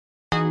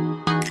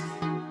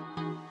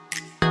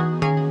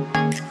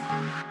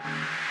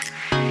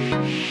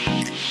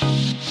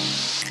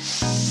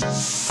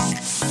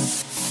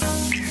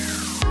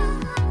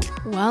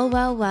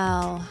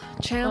Well.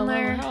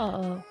 Chandler,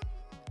 Well.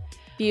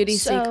 beauty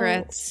So-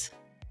 secrets.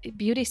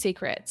 Beauty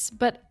secrets.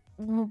 But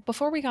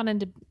before we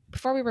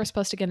were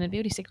supposed to get into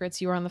beauty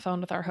secrets, you were on the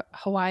phone with our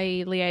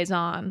Hawaii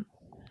liaison.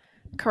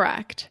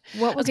 Correct.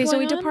 What was Okay, so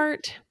going on?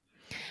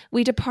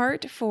 we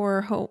depart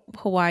for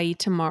Hawaii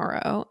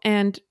tomorrow,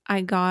 and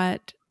I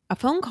got a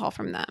phone call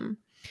from them,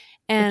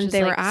 and is,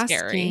 they were like,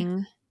 scary.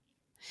 asking.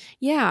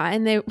 Yeah,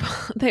 and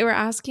they were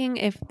asking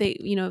if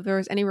if there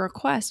was any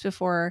request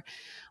before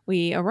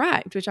we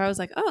arrived, which I was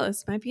like, oh,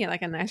 this might be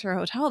like a nicer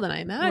hotel than I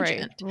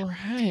imagined.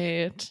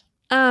 Right.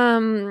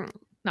 Um,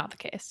 Not the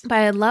case.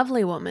 by a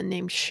lovely woman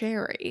named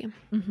Sherry.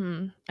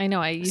 Mm-hmm. I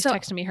know. You So-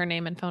 texted me her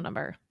name and phone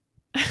number.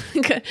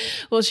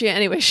 Well, she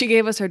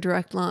gave us her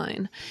direct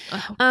line.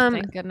 Oh,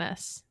 thank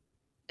goodness.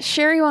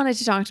 Sherry wanted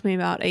to talk to me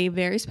about a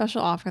very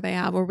special offer they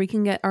have where we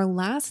can get our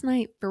last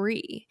night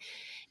free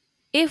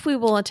if we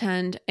will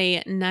attend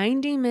a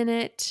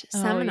 90-minute Oh,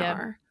 yeah.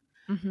 seminar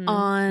Mhm,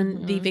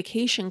 on the mhm,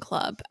 vacation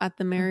club at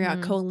the Marriott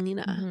Mhm,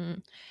 Colina.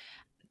 mhm.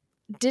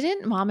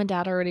 Didn't mom and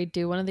dad already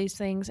do one of these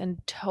things and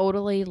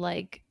totally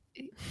like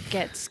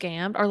get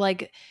scammed? Or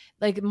like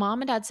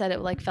mom and dad said it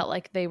like felt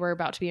like they were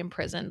about to be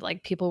imprisoned.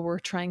 Like people were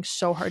trying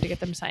so hard to get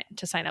them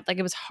to sign up. Like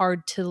it was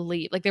hard to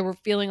leave. Like they were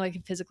feeling like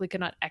they physically could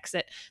not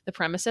exit the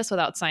premises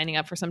without signing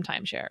up for some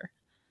timeshare.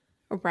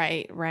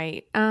 Right.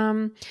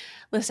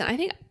 Listen, I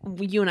think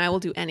you and I will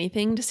do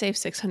anything to save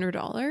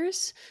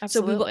 $600.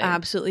 So we will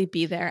absolutely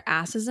be there,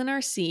 asses in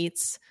our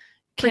seats,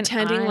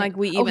 pretending like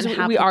we even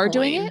have we the are coin.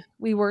 doing it.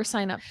 We were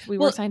signed up. We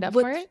were signed up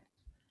for it.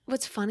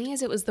 What's funny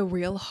is it was the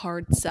real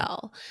hard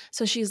sell.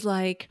 So she's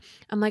like,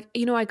 I'm like,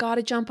 I got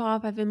to jump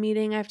off. I have a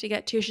meeting I have to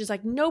get to. She's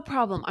like, no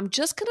problem. I'm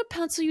just going to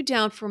pencil you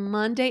down for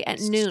Monday at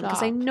noon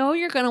because I Stop. know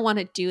you're going to want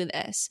to do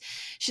this.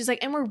 She's like,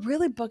 and we're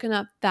really booking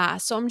up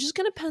fast. So I'm just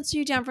going to pencil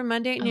you down for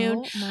Monday at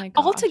noon. Oh my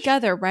gosh. All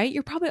together, right?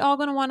 You're probably all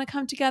going to want to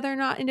come together,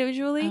 not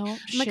individually. Oh,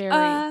 I'm like, Sherry.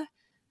 well,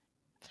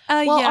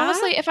 Well, yeah.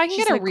 honestly, if I can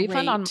She's get a like,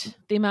 refund on great.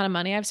 the amount of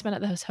money I've spent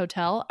at this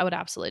hotel, I would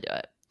absolutely do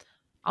it.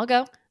 I'll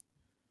go.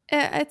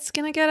 It's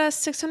gonna get us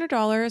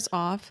 $600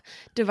 off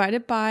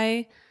divided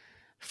by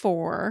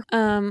 4.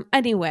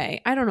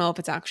 Anyway, I don't know if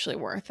it's actually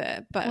worth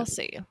it, but We'll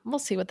see. We'll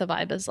see what the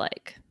vibe is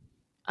like.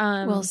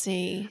 we'll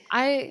see.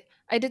 I've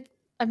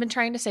been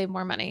trying to save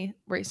more money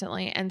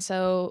recently, and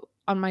so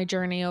on my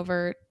journey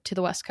over to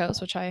the West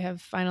Coast, which I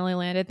have finally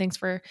landed. Thanks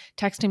for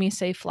texting me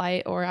safe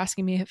flight or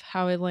asking me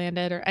how I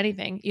landed or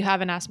anything. You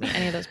haven't asked me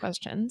any of those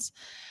questions.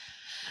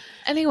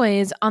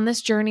 Anyways, on this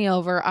journey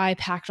over, I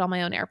packed all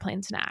my own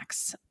airplane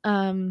snacks.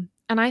 And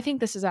I think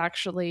this is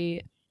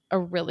actually a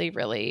really,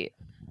 really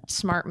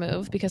smart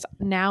move because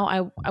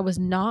now I was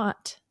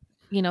not,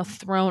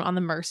 thrown on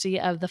the mercy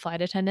of the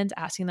flight attendants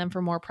asking them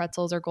for more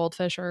pretzels or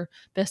goldfish or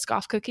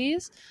Biscoff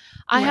cookies.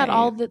 I had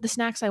all the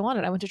snacks I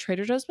wanted. I went to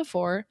Trader Joe's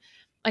before.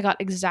 I got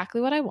exactly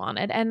what I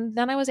wanted. And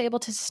then I was able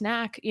to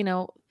snack,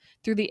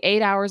 through the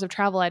 8 hours of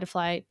travel I had to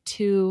fly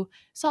to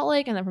Salt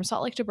Lake, and then from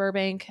Salt Lake to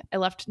Burbank. I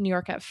left New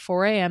York at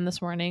 4 a.m.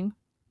 this morning.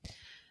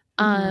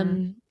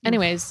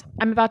 Anyways,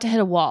 I'm about to hit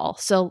a wall,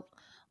 so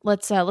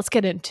let's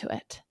get into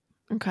it.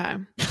 Okay.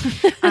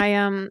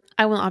 I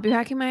will not be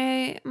packing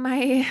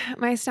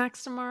my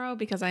snacks tomorrow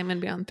because I'm gonna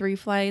be on 3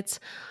 flights,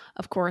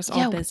 of course,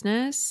 all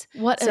business.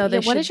 What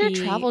is your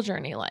travel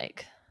journey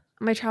like?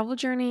 My travel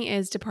journey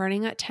is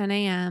departing at 10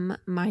 a.m.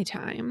 my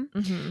time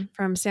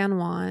from San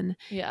Juan.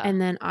 Yeah.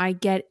 And then I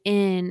get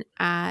in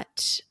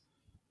at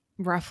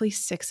roughly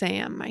 6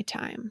 a.m. my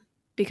time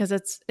because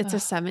it's a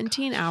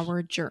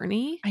 17-hour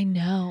journey. I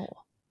know.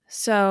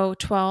 So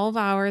 12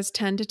 hours,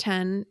 10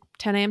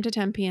 a.m. to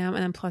 10 p.m.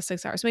 and then plus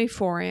 6 hours. Maybe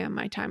 4 a.m.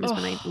 my time is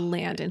when I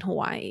land in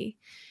Hawaii.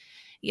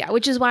 Yeah,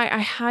 which is why I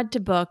had to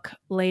book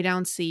lay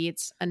down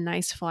seats, a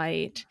nice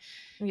flight.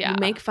 Yeah. You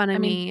make fun of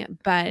me,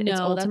 but it's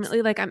no,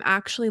 ultimately like I'm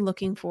actually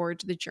looking forward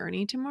to the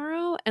journey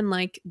tomorrow, and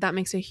like that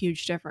makes a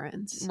huge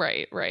difference.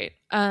 Right.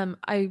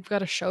 I've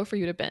got a show for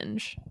you to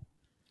binge.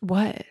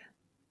 What?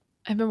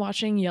 I've been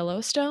watching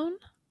Yellowstone.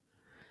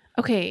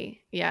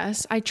 Okay,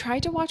 yes. I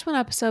tried to watch one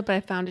episode, but I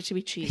found it to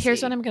be cheesy.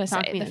 Here's what I'm going to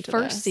say. The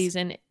first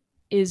season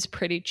is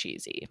pretty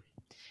cheesy.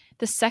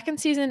 The second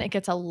season, it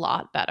gets a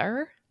lot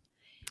better.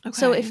 Okay.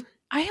 So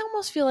I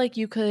almost feel like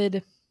you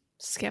could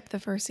skip the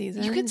first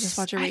season. You could just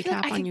watch a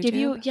recap like on YouTube. Give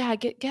you,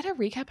 get a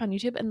recap on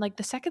YouTube. And like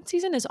the second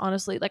season is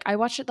honestly like I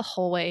watched it the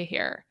whole way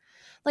here.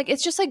 Like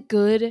it's just like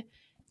good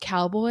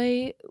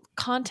cowboy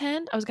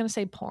content. I was gonna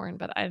say porn,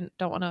 but I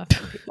don't want to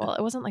offend people.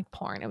 It wasn't like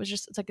porn. It was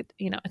just it's like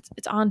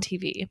it's on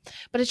TV,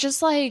 but it's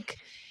just like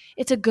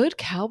it's a good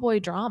cowboy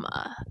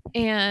drama.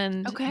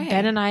 And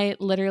Ben and I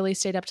literally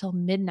stayed up till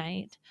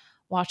midnight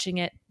watching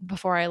it the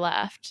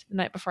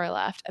night before I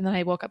left, and then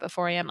I woke up at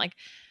 4 a.m. Like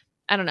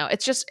I don't know.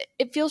 It's just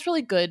it feels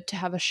really good to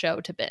have a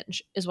show to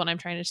binge is what I'm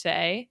trying to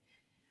say,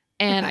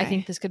 and I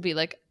think this could be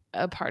like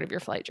a part of your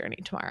flight journey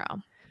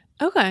tomorrow.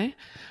 Okay.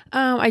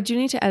 I do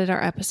need to edit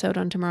our episode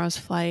on tomorrow's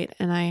flight,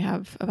 and I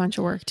have a bunch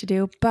of work to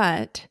do,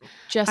 but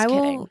just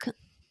kidding.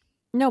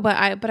 No, but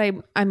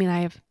I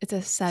mean, it's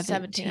a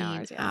 17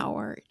 hours, yeah.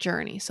 hour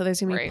journey. So there's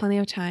going to be Right. plenty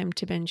of time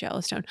to binge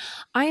Yellowstone.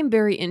 I am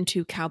very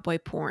into cowboy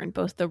porn,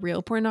 both the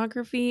real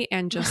pornography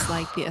and just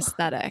like the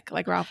aesthetic,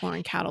 like Ralph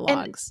Lauren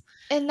catalogs.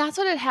 And that's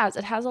what it has.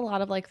 It has a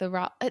lot of like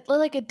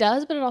like it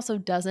does, but it also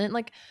doesn't.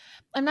 Like,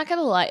 I'm not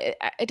gonna lie,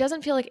 it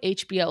doesn't feel like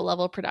HBO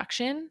level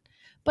production,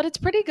 but it's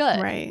pretty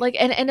good. Right. Like,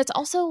 and it's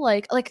also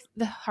like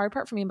the hard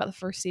part for me about the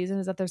first season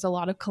is that there's a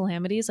lot of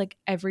calamities. Like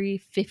every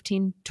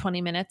 15,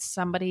 20 minutes,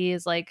 somebody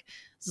is like,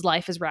 his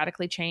life is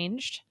radically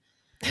changed.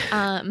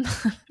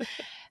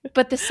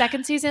 But the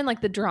second season,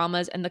 like the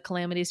dramas and the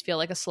calamities feel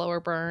like a slower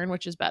burn,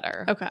 which is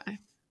better. Okay.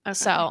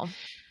 So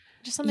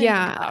just something to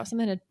think about,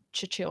 something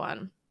to chew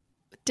on.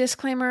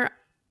 Disclaimer,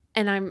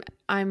 and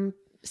I'm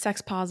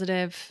sex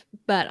positive,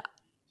 but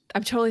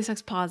I'm totally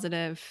sex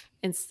positive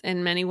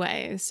in many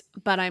ways,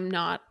 but I'm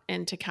not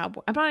into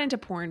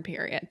porn,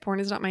 period. Porn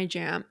is not my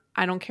jam.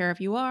 I don't care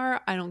if you are.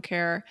 I don't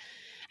care.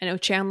 I know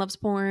Chan loves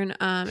porn.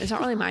 It's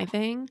not really my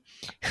thing.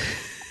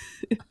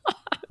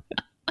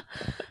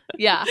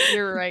 Yeah,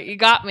 you're right. You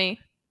got me.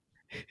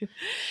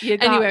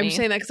 Anyway, I'm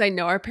saying that because I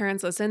know our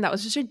parents listen. That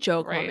was just a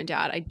joke, right. Mom and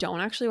Dad. I don't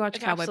actually watch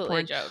cowboy porn.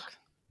 A joke.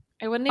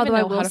 I wouldn't even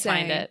know how to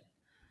find it.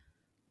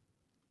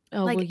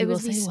 Oh, like it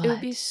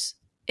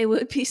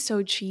would be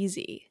so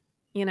cheesy,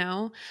 you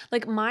know?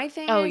 Like my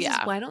thing is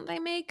why don't they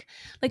make,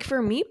 like,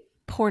 for me,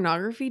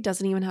 pornography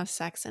doesn't even have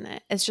sex in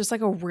it. It's just like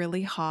a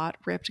really hot,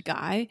 ripped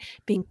guy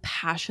being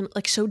passionate,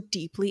 like so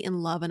deeply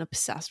in love and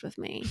obsessed with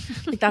me.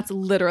 Like that's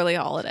literally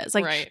all it is.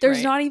 Like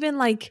there's not even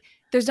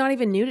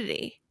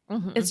nudity.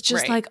 Mm-hmm. It's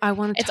just like, I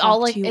want to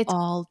talk to you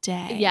all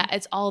day. Yeah,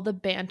 it's all the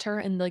banter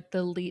and like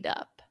the lead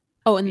up.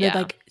 Oh, and the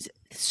like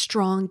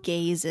strong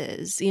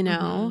gazes, you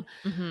know?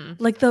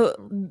 Mm-hmm.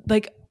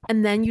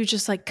 And then you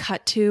just like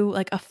cut to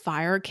like a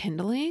fire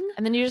kindling.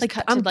 And then you just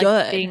cut to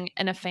like being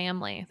in a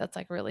family that's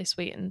like really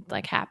sweet and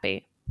like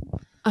happy.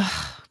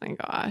 Oh my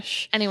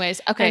gosh. Anyways,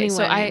 okay.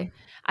 So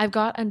I've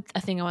got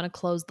a thing I want to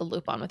close the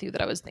loop on with you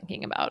that I was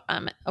thinking about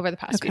over the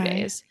past few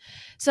days.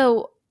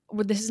 So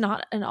this is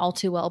not an All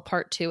Too Well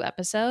Part 2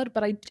 episode,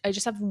 but I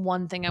just have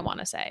one thing I want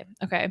to say.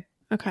 Okay.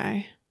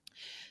 Okay.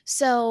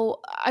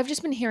 So I've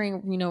just been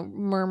hearing,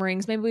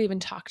 murmurings. Maybe we even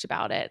talked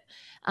about it,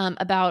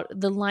 about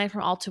the line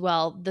from All Too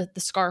Well, the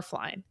scarf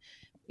line,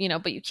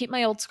 but you keep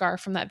my old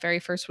scarf from that very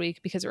first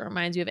week because it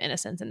reminds you of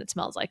innocence and it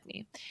smells like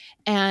me.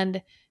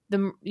 And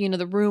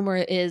the rumor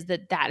is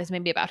that is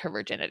maybe about her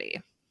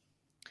virginity.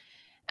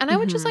 And I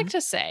would just like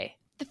to say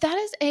that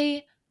is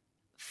a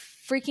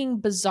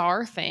freaking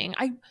bizarre thing.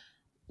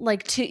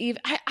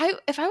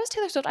 If I was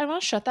Taylor Swift, I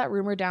want to shut that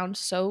rumor down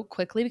so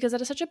quickly because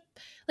that is such a,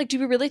 like, do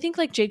we really think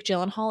like Jake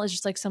Gyllenhaal is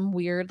just like some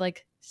weird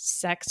like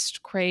sex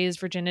crazed,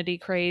 virginity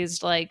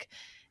crazed like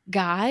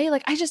guy?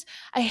 Like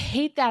I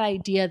hate that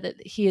idea that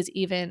he is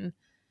even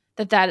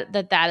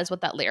that is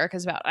what that lyric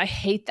is about. I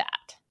hate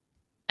that.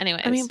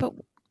 Anyways, I mean, but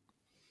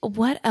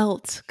what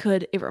else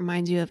could it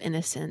remind you of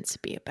innocence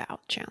be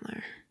about,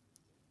 Chandler?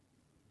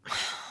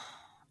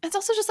 It's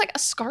also just like a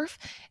scarf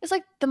is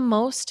like the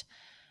most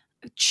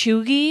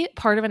chuggy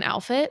part of an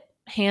outfit,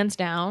 hands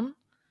down.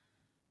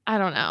 I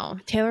don't know.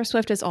 Taylor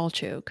Swift is all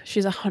chug.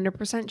 She's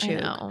 100% chug. I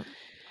know.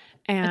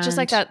 And it's just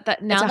like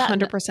that now it's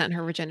 100%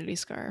 her virginity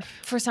scarf.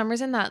 For some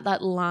reason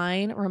that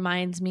line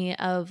reminds me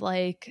of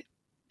like,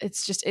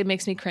 it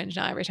makes me cringe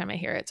now every time I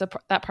hear it. So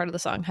that part of the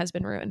song has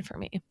been ruined for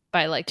me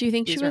by like. Do you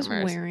think she was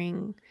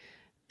wearing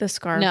the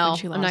scarf? No, when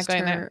she lost I'm not going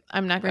her there.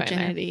 I'm not going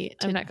virginity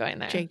there. I'm not going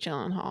there. Jake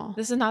Gyllenhaal.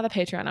 This is not the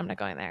Patreon. I'm not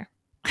going there.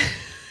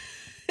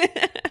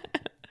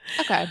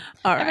 Okay.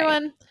 All right.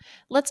 Everyone,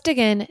 let's dig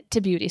in to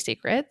beauty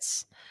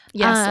secrets.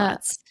 Yes,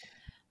 let's.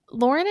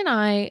 Lauren and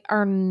I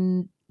are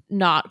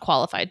not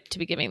qualified to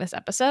be giving this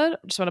episode.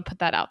 Just want to put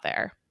that out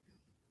there.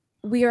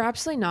 We are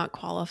absolutely not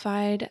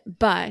qualified,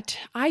 but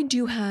I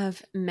do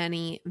have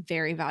many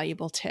very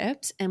valuable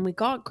tips, and we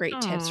got great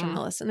tips from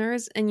the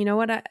listeners. And you know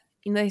what?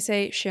 They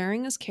say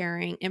sharing is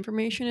caring,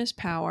 information is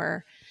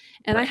power.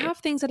 And I have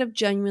things that have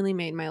genuinely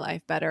made my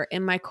life better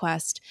in my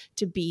quest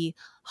to be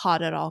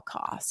hot at all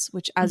costs,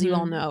 which, as you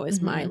all know,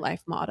 is my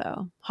life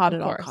motto. Hot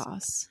at all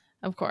costs.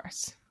 Of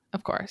course.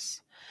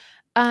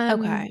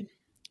 Okay.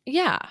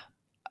 Yeah.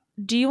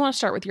 Do you want to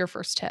start with your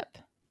first tip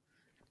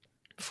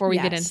before we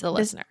get into the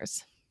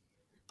listeners?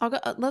 I'll go.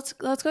 Let's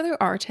go through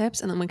our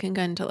tips and then we can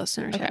get into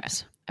listener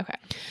tips.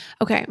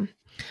 Okay.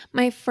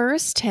 My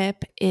first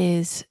tip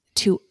is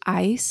to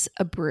ice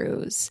a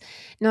bruise.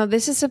 Now,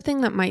 this is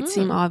something that might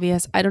seem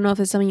obvious. I don't know if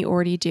it's something you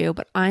already do,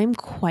 but I'm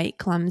quite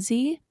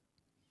clumsy.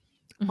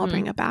 I'll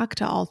bring it back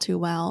to All Too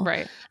Well.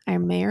 Right. I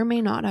may or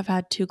may not have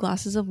had 2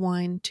 glasses of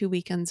wine 2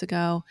 weekends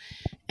ago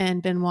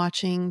and been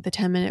watching the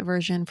 10-minute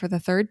version for the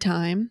 3rd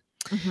time.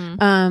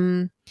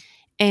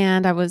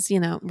 And I was,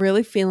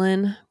 really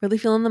feeling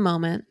the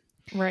moment.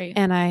 Right.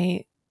 And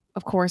I,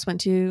 of course,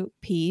 went to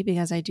pee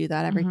because I do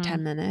that every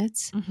 10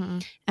 minutes.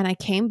 And I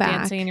came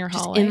back. Dancing in your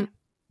hallway?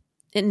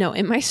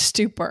 In my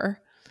stupor.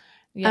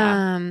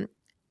 Yeah.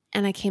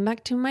 And I came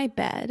back to my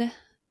bed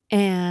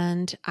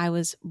and I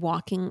was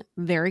walking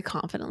very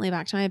confidently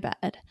back to my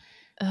bed.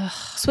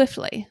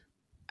 Swiftly.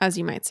 as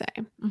you might say.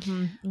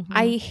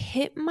 I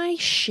hit my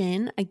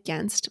shin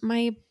against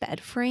my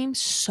bed frame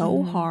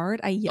so hard.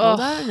 I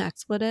yelled out an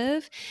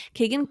expletive.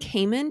 Kagan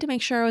came in to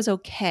make sure I was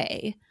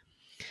okay.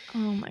 Oh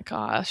my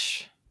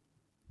gosh.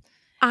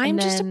 And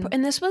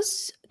this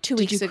was 2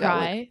 weeks ago.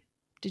 Cry?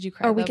 Did you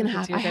cry? Or week and a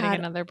half. You're getting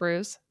another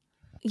bruise.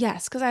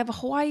 Yes, because I have a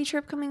Hawaii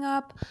trip coming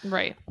up.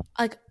 Right.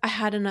 Like I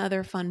had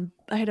a fun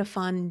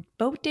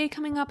boat day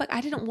coming up. Like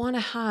I didn't want to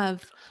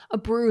have a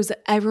bruise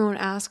that everyone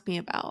asked me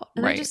about.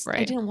 And I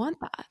didn't want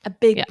that. A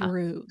big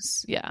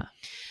bruise. Yeah.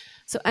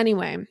 So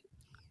anyway,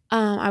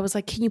 I was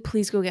like, can you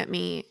please go get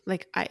me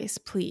like ice,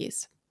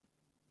 please?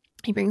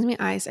 He brings me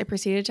ice. I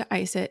proceeded to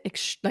ice it.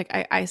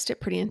 I iced it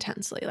pretty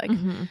intensely, like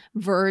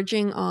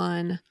verging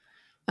on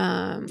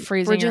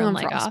freezing on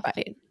leg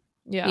frostbite. off.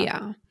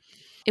 Yeah.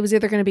 It was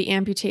either going to be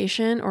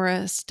amputation or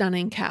a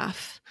stunning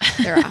calf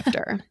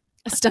thereafter.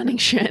 A stunning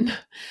shin.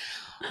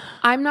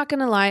 I'm not going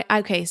to lie.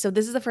 Okay, so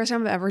this is the first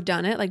time I've ever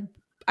done it. Like,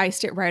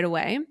 iced it right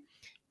away.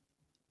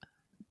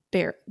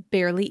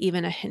 Barely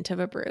even a hint of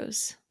a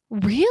bruise.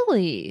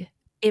 Really?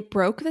 It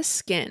broke the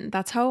skin.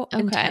 That's how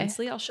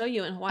intensely. I'll show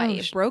you in Hawaii.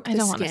 It broke the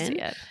skin. I don't want to see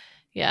it.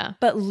 Yeah.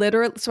 But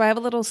literally, so I have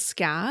a little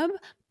scab,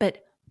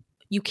 but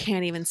you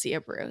can't even see a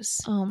bruise.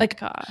 Oh my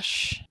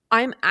gosh.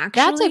 I'm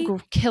actually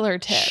that's a killer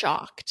tip.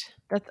 Shocked.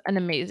 That's an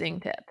amazing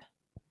tip.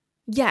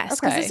 Yes,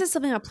 because this is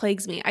something that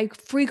plagues me. I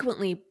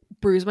frequently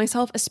bruise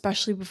myself,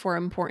 especially before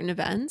important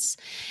events.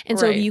 And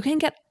so if you can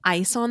get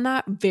ice on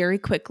that very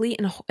quickly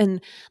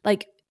and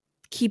like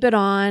keep it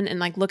on and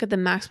like look at the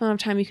maximum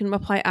amount of time you can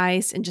apply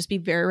ice and just be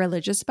very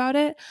religious about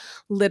it,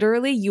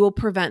 literally you will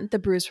prevent the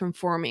bruise from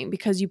forming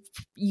because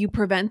you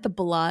prevent the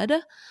blood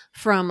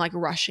from like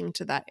rushing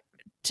to that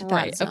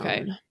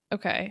zone.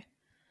 Okay.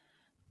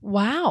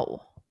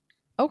 Wow.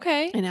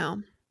 Okay. I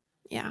know.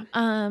 Yeah.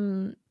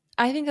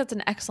 I think that's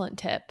an excellent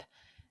tip.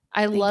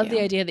 I love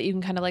the idea that you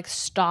can kind of like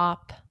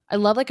stop. I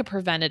love like a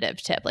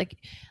preventative tip.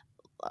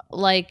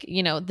 Like,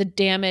 you know, the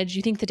damage,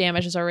 you think the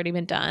damage has already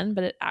been done,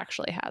 but it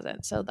actually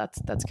hasn't. So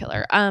that's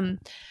killer. I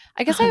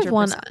guess 100%. I have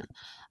one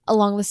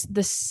along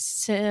the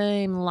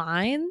same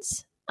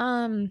lines.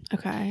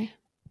 Okay.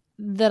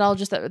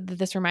 That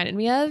this reminded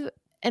me of.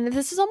 And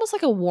this is almost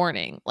like a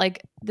warning.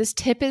 Like this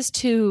tip is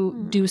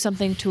to do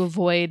something to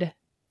avoid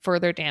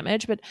further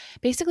damage. But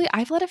basically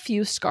I've let a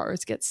few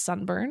scars get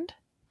sunburned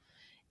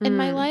in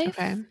my life.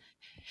 Okay.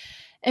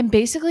 And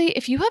basically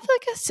if you have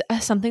like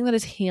something that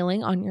is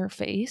healing on your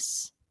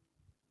face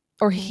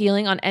or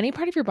healing on any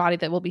part of your body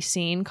that will be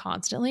seen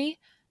constantly,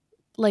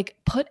 like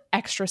put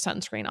extra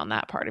sunscreen on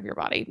that part of your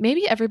body.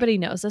 Maybe everybody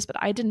knows this, but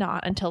I did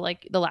not until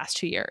like the last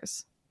 2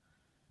 years.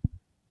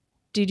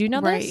 Did you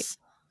know this?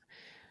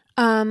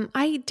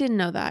 I didn't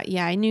know that.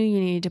 Yeah, I knew you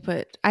needed to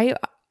put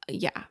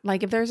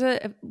like if there's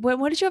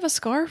what did you have a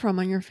scar from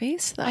on your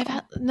face though?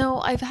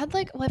 I've had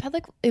like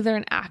either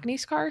an acne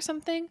scar or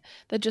something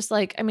that just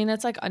like, I mean,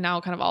 it's like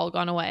now kind of all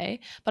gone away,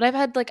 but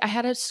I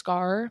had a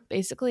scar.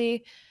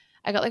 Basically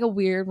I got like a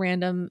weird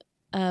random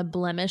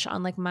blemish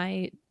on like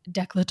my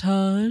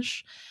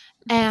décolletage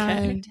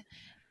and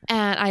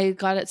I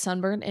got it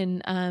sunburned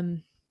in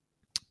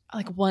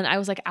I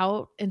was like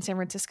out in San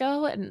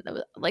Francisco and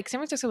like San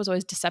Francisco was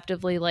always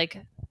deceptively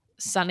like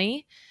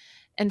sunny.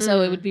 And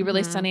so it would be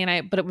really sunny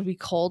but it would be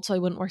cold. So I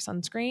wouldn't wear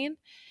sunscreen.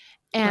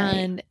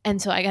 And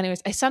so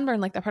I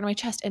sunburned like that part of my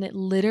chest and it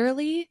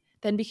literally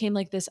then became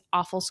like this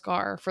awful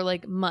scar for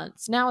like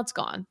months. Now it's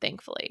gone,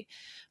 thankfully.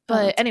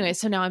 But anyway,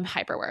 so now I'm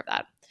hyper aware of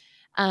that.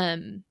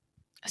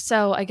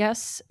 So I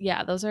guess,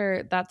 yeah,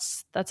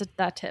 that's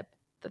that tip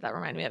that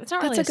reminded me of. It's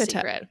not really a good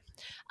secret.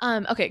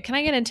 Okay. Can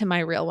I get into my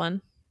real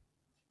one?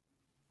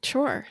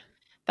 Sure.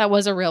 That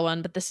was a real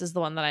one, but this is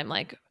the one that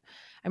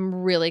I'm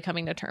really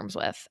coming to terms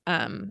with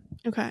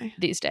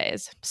these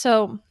days.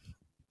 So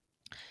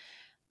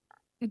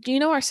do you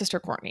know our sister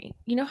Courtney?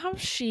 You know how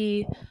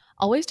she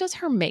always does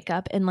her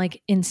makeup in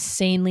like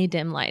insanely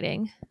dim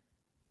lighting?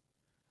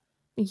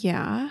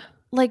 Yeah.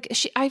 Like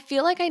I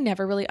feel like I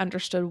never really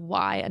understood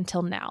why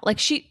until now. Like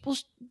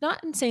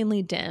not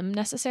insanely dim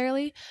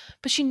necessarily,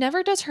 but she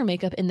never does her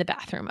makeup in the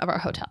bathroom of our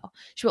hotel.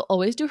 She will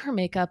always do her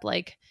makeup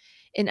like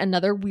in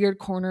another weird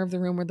corner of the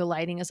room where the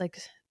lighting is like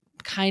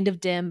kind of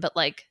dim, but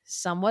like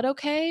somewhat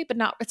okay, but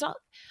it's not,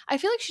 I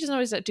feel like she doesn't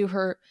always do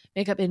her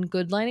makeup in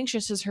good lighting. She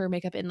just does her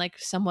makeup in like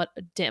somewhat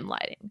dim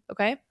lighting.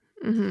 Okay.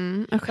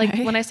 Okay.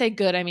 Like when I say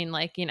good, I mean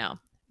like, you know,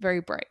 very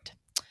bright.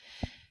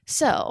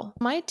 So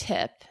my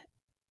tip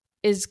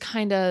is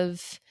kind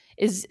of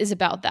is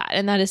about that.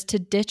 And that is to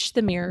ditch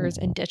the mirrors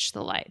and ditch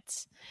the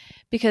lights.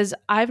 Because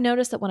I've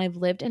noticed that when I've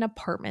lived in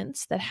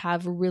apartments that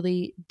have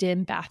really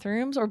dim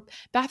bathrooms or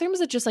bathrooms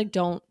that just like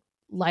don't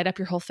light up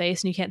your whole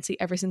face and you can't see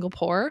every single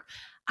pore,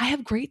 I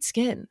have great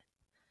skin.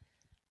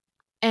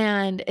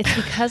 And it's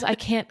because I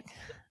can't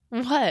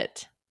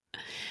what?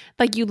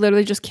 Like you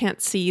literally just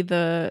can't see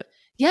the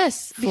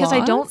Yes, flaws?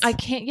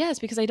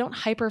 Because I don't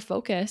hyper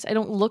focus. I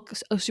don't look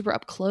super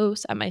up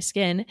close at my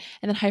skin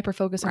and then hyper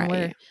focus on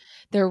where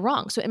they're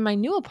wrong. So in my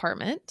new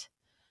apartment,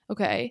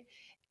 okay,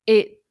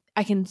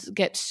 I can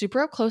get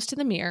super up close to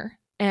the mirror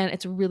and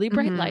it's really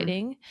bright Mhm.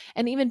 lighting.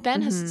 And even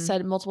Ben has Mhm.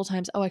 said multiple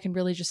times, oh, I can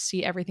really just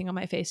see everything on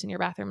my face in your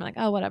bathroom. I'm like,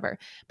 oh, whatever.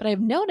 But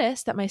I've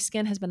noticed that my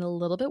skin has been a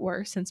little bit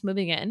worse since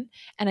moving in.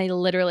 And I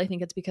literally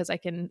think it's because I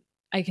can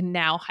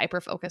now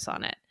hyper focus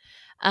on it.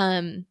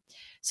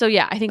 So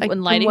yeah, I think Like, when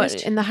and lighting what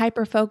is in the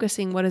hyper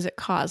focusing, what does it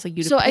cause? Like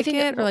you to so I pick think,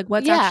 it, or like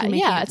what's yeah, actually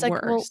making it it's like,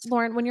 well, worse?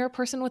 Lauren, when you're a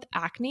person with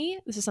acne,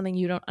 this is something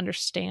you don't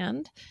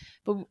understand.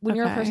 But when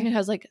you're a person Okay. who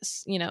has like,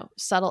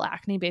 subtle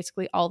acne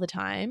basically all the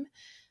time,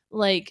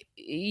 like,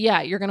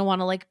 yeah, you're going to want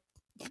to like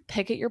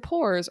pick at your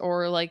pores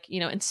or like,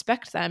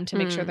 inspect them to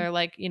make sure Mm. they're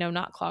like,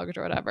 not clogged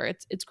or whatever.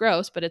 It's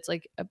gross, but it's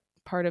like a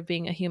part of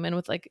being a human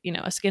with like,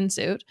 a skin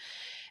suit.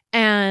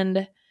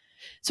 And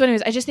so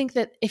anyways, I just think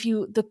that if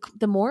you,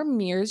 the more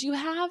mirrors you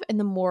have and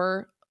the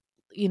more,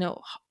 you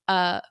know,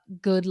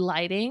 good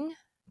lighting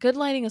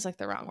is like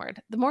the wrong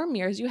word. The more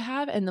mirrors you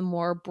have and the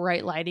more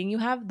bright lighting you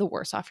have, the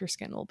worse off your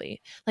skin will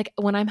be. Like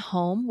when I'm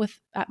home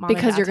at mom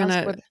Because and you're dad's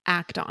house, gonna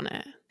act on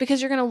it. because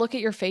you're going to look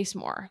at your face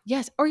more.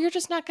 Yes. Or you're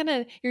just not going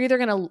to, you're either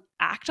going to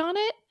act on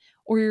it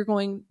or you're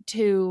going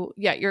to,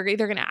 you're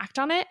either going to act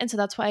on it. And so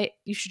that's why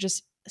you should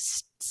just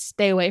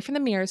stay away from the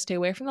mirrors, stay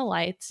away from the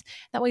lights.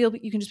 That way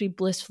you can just be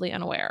blissfully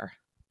unaware.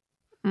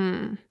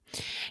 Mm.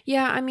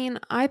 Yeah, I mean,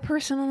 I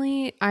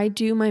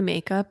do my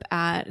makeup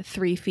at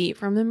 3 feet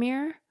from the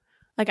mirror.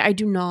 Like I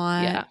do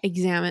not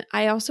examine.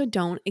 I also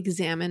don't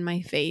examine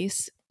my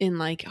face in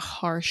like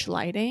harsh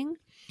lighting.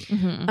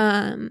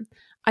 Mm-hmm.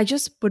 I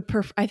just would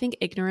prefer. I think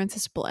ignorance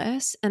is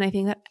bliss, and I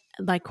think that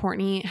like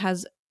Courtney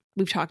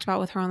we've talked about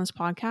with her on this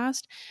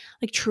podcast.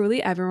 Like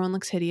truly, everyone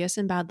looks hideous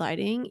in bad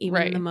lighting,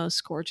 even the most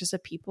gorgeous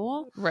of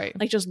people. Right.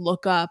 Like just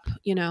look up,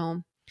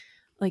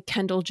 like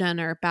Kendall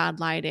Jenner bad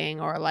lighting,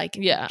 or like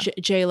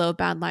J-Lo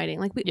bad lighting.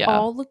 Like we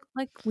all look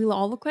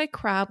like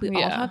crap. We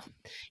all have,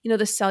 the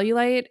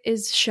cellulite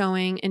is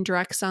showing in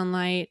direct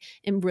sunlight,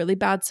 in really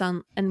bad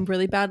sun and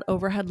really bad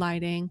overhead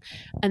lighting,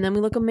 and then we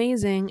look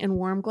amazing in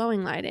warm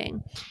glowing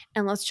lighting.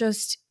 And let's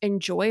just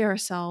enjoy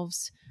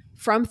ourselves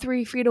from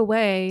 3 feet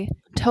away,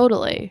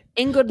 totally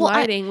in good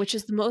lighting, which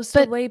is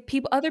the way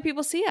other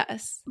people see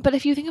us. But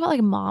if you think about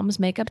like mom's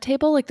makeup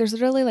table, like there's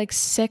literally like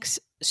 6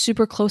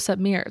 super close-up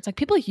mirrors. Like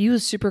people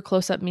use super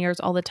close-up mirrors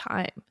all the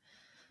time.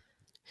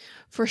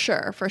 For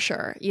sure.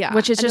 Yeah.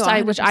 Which is just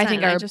I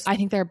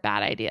think they're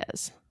bad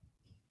ideas.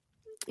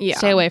 Yeah.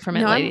 Stay away from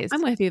it, ladies.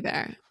 I'm with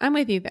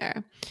you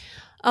there.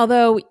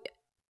 Although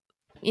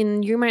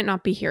you might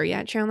not be here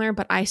yet, Chandler,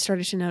 but I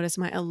started to notice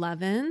my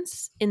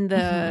 11s in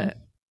the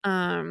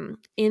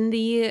in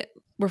the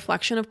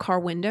reflection of car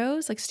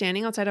windows, like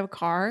standing outside of a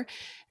car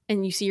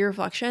and you see your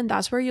reflection.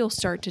 That's where you'll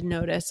start to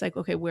notice like,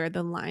 okay, where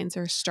the lines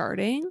are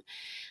starting.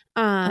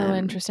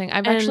 Interesting.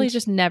 I've actually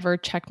just never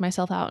checked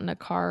myself out in a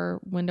car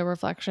window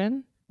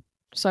reflection,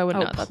 so I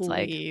wouldn't know what that's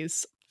like.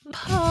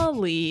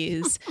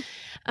 Please.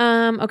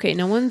 Okay,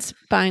 no one's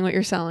buying what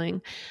you're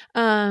selling.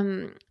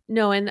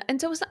 No,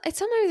 and so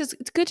sometimes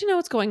it's good to know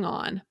what's going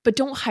on, but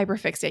don't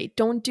hyperfixate.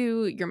 Don't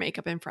do your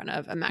makeup in front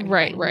of a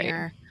magnifying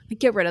mirror. Like,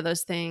 get rid of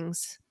those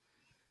things.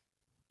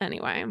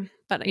 Anyway,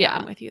 but yeah,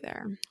 I'm with you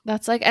there.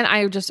 That's like, and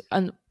I just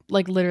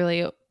like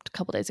literally a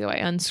couple days ago, I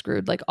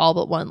unscrewed like all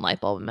but one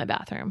light bulb in my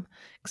bathroom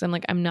because I'm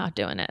like, I'm not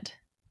doing it.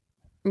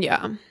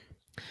 Yeah.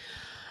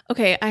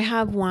 Okay, I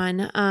have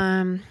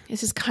one.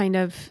 This is kind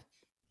of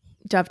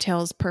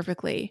dovetails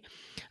perfectly.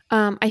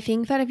 I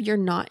think that if you're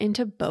not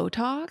into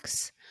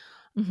Botox,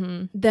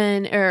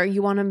 then or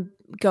you want to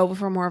go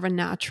for more of a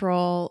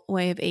natural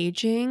way of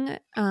aging,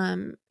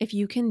 if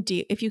you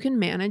can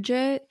manage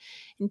it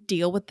and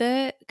deal with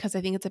it, because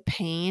I think it's a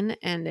pain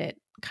and it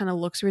kind of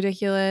looks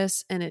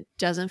ridiculous and it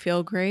doesn't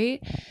feel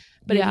great.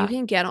 But if you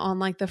can get on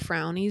like the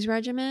Frownies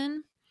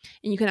regimen,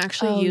 and you can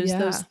actually use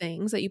those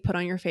things that you put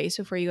on your face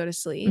before you go to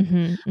sleep,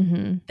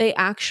 they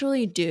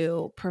actually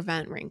do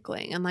prevent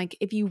wrinkling. And like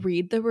if you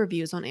read the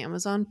reviews on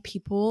Amazon,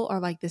 people are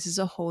like, this is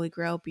a holy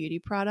grail beauty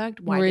product.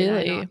 Why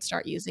did I not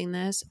start using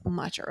this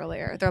much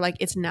earlier? They're like,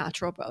 it's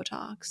natural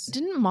Botox.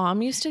 Didn't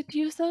mom used to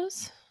use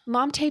those?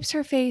 Mom tapes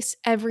her face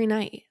every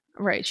night.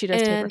 Right. She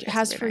does, and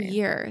has for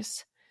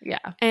years. Yeah.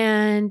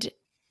 And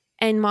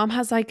mom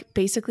has like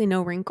basically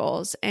no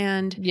wrinkles.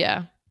 And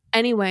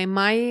anyway,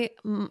 my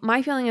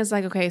feeling is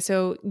like, okay,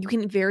 so you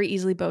can very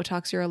easily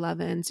Botox your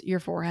 11s, your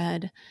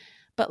forehead,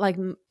 but like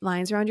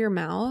lines around your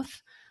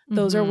mouth,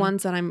 those are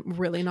ones that I'm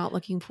really not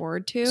looking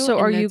forward to. So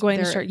are you going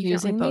to start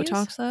using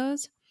Botox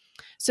those?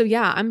 So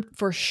yeah, I'm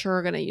for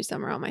sure going to use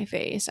them around my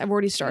face. I've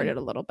already started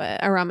a little bit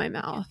around my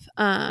mouth,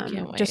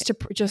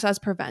 just as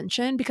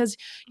prevention, because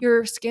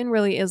your skin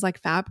really is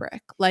like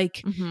fabric.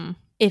 Like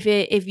if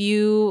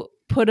you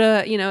put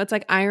it's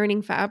like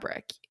ironing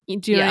fabric.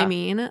 Do you know what I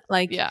mean?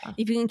 Like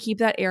if you can keep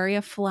that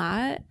area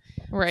flat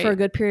for a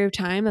good period of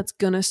time, that's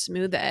going to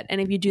smooth it. And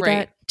if you do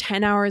that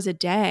 10 hours a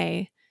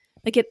day,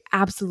 like it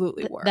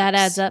absolutely works. That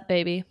adds up,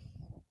 baby.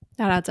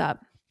 That adds up.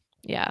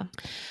 Yeah.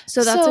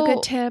 So that's a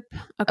good tip.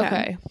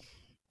 Okay.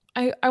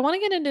 I want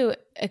to get into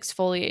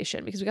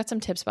exfoliation because we got some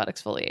tips about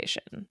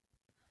exfoliation.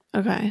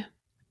 Okay.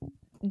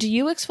 Do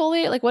you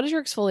exfoliate? Like, what does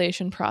your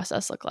exfoliation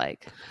process look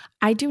like?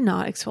 I do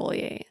not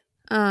exfoliate.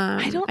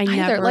 I don't I either.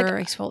 never Like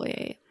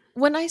exfoliate.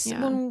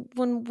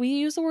 when we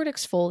use the word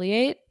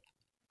exfoliate,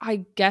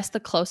 I guess the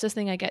closest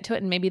thing I get to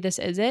it, and maybe this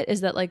is it,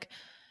 is that like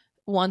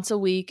once a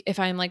week, if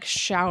I'm like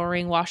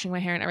showering, washing my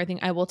hair and everything,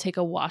 I will take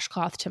a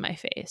washcloth to my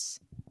face.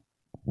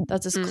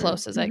 That's as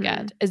close as I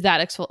get. Is that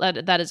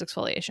that is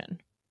exfoliation?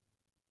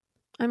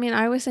 I mean,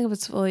 I always think of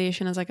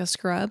exfoliation as like a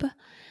scrub,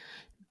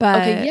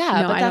 but Okay,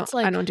 yeah, no, but that's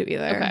I like don't do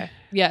either. okay,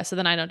 yeah. So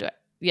then I don't do it.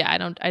 Yeah,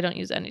 I don't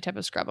use any type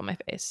of scrub on my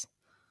face.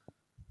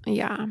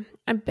 Yeah,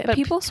 but But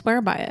people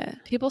swear by it.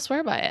 People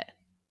swear by it.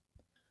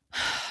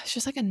 It's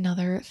just like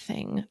another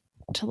thing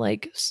to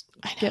like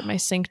get my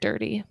sink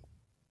dirty.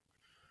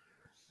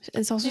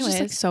 It's also just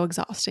like so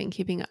exhausting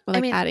keeping up,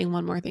 like adding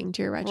one more thing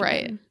to your regimen.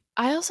 Right.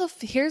 I also,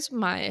 here's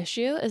my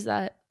issue is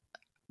that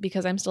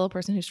because I'm still a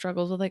person who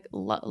struggles with like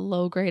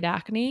low grade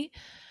acne,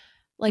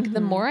 like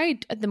the more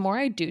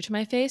I do to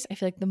my face, I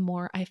feel like the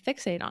more I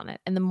fixate on it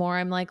and the more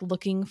I'm like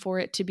looking for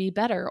it to be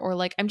better, or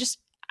like I'm just,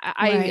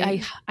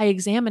 I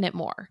examine it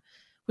more,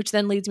 which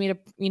then leads me to,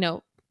 you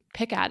know,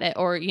 pick at it,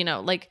 or, you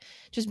know, like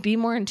just be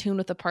more in tune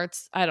with the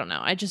parts. I don't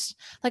know. I just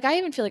like, I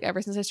even feel like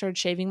ever since I started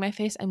shaving my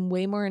face, I'm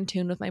way more in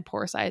tune with my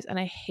pore size, and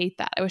I hate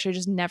that. I wish I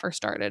just never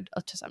started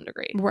to some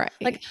degree. Right.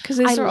 Like, because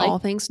these are all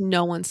things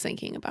no one's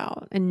thinking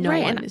about and no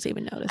one is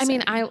even noticing. I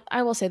mean,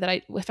 I will say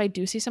that if I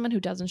do see someone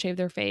who doesn't shave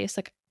their face,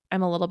 like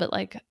I'm a little bit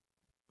like,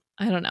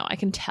 I don't know, I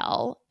can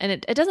tell, and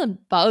it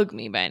doesn't bug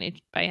me by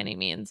any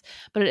means,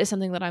 but it is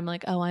something that I'm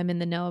like, oh, I'm in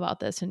the know about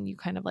this, and you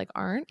kind of like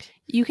aren't.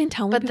 You can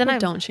tell when people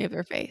don't shave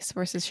their face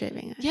versus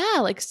shaving it. Yeah,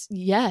 like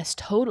yes,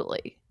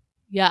 totally.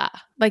 Yeah,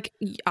 like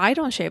I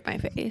don't shave my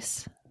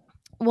face.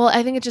 Well,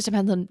 I think it just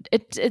depends on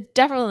it. It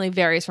definitely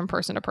varies from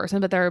person to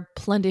person, but there are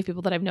plenty of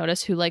people that I've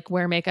noticed who like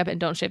wear makeup and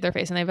don't shave their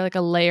face, and they have like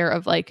a layer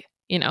of like,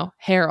 you know,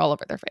 hair all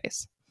over their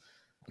face.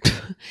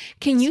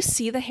 Can you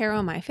see the hair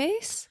on my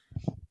face?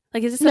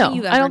 Like, is this something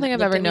you've ever, I don't think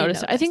I've ever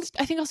noticed it. I think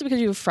also because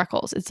you have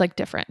freckles, it's like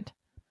different.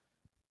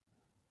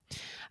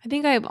 I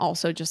think I'm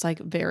also just like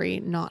very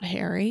not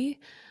hairy.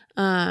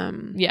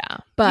 Yeah,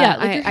 but yeah,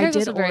 like I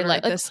did very order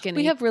light. the Like, skinny.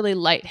 we have really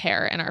light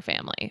hair in our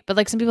family, but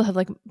like some people have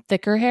like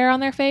thicker hair on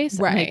their face,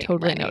 and I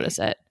totally notice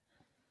it.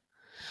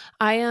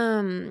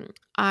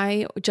 I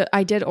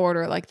did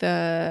order like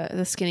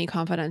the Skinny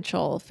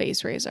Confidential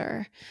face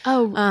razor.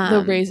 Oh,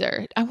 the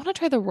razor. I want to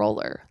try the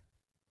roller.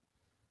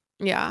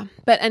 Yeah,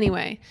 but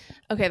anyway,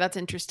 okay, that's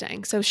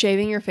interesting. So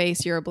shaving your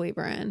face, you're a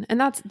believer in, and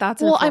that's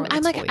well, I'm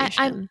like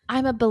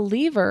I'm a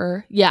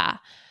believer, yeah.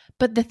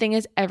 But the thing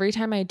is, every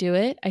time I do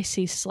it, I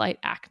see slight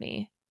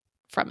acne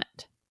from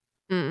it.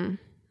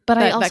 But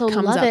I also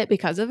love it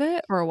because of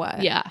it, or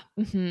what? Yeah,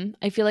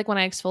 I feel like when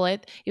I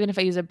exfoliate, even if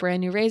I use a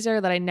brand new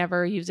razor that I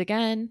never use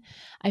again,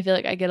 I feel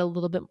like I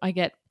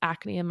get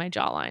acne in my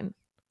jawline.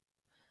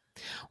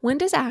 When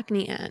does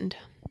acne end?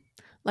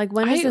 Like,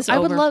 when is this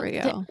over for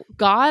you?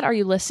 God, are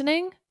you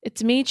listening?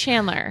 It's me,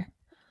 Chandler.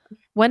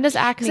 When does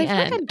acne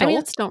end? Like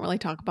adults don't really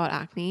talk about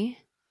acne.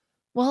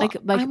 Well, like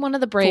I'm one of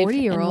the brave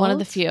and one of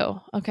the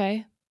few.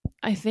 Okay,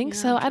 I think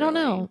so. I don't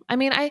know. I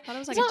mean, I thought it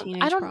was like a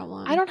teenage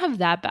problem. I don't have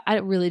that bad. I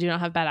really do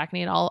not have bad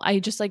acne at all. I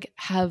just like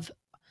have,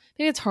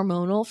 maybe it's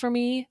hormonal for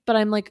me, but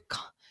I'm like,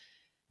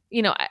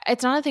 you know,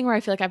 it's not a thing where I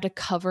feel like I have to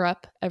cover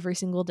up every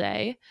single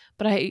day,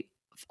 but I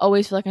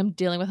always feel like I'm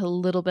dealing with a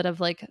little bit of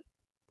like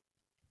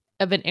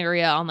of an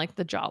area on like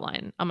the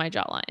jawline, on my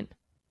jawline.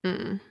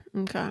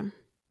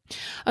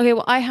 Okay.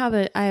 Well, I have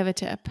a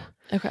tip.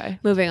 Okay.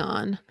 Moving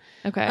on.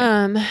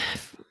 Okay.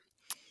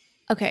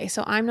 Okay,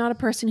 so I'm not a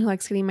person who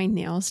likes getting my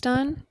nails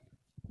done.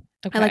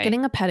 Okay. I like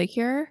getting a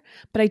pedicure,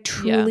 but I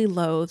truly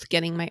loathe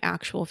getting my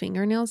actual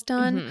fingernails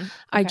done. Okay.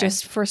 I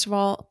just, first of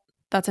all,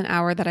 that's an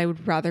hour that I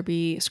would rather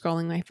be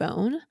scrolling my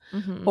phone,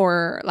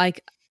 or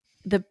like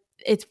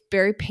it's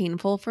very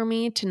painful for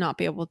me to not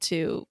be able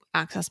to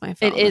access my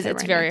phone. It's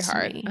very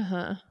hard.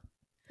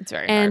 It's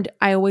very hard. And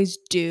I always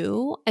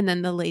do. And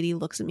then the lady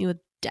looks at me with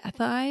death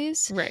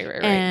eyes. Right.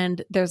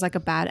 And there's like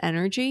a bad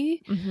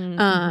energy.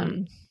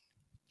 And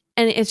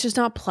it's just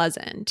not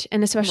pleasant.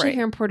 And especially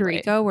here in Puerto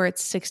Rico, where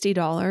it's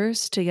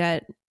 $60 to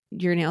get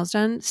your nails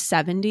done,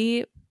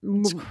 $70.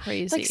 It's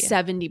crazy. It's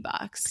like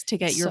 $70 to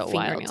get your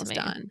fingernails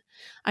done.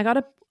 I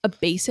got a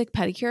basic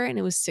pedicure and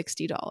it was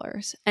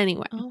 $60.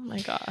 Anyway. Oh my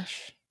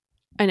gosh.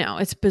 I know,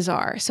 it's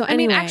bizarre. So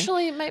anyway, I mean,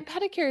 actually, my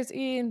pedicures,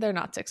 they're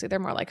not 60. They're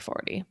more like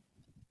 40.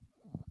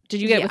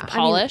 Did you get it with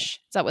polish?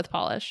 Is that with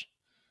polish?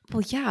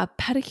 Well, yeah,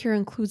 pedicure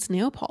includes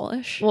nail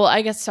polish. Well,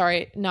 I guess,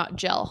 sorry, not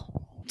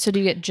gel. So do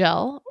you get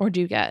gel or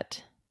do you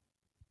get?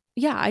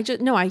 Yeah, I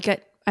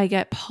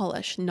get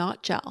polish,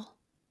 not gel.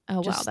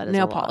 Oh, just wow, that is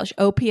nail polish.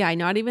 OPI,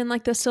 not even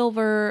like the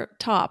silver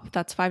top.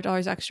 That's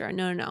 $5 extra.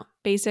 No.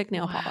 Basic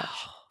nail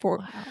polish for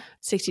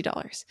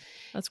 $60.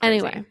 That's crazy.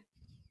 Anyway.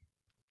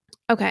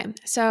 Okay,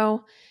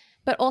 so,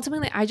 but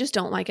ultimately, I just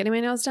don't like getting my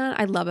nails done.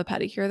 I love a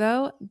pedicure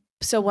though.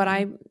 So what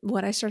I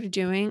started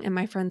doing, and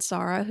my friend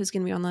Sarah, who's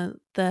going to be on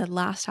the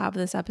last half of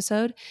this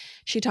episode,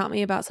 she taught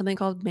me about something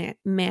called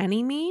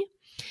Mani Me,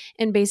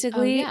 And Oh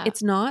basically, yeah.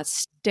 it's not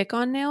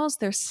stick-on nails,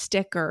 they're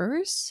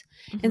stickers.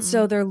 And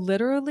so Mhm. they're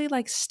literally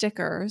like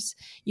stickers.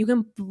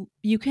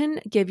 You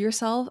can give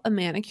yourself a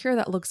manicure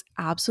that looks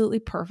absolutely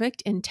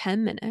perfect in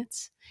 10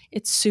 minutes.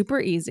 It's super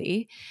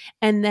easy.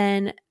 And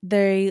then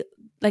they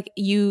like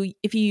you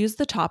if you use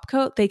the top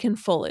coat, they can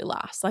fully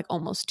last like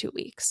almost 2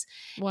 weeks.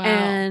 Wow.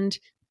 And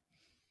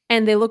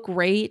they look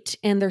great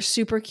and they're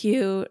super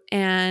cute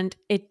and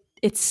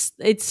it's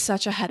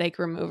such a headache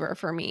remover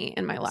for me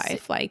in my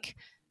life. Like,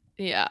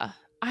 Yeah.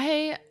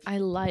 I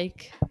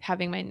like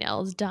having my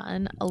nails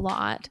done a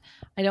lot.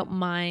 I don't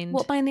mind.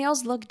 well, my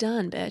nails look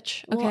done,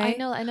 bitch. Well, Okay.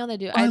 I know they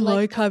do. I I like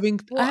like having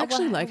I well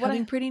actually like what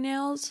having I pretty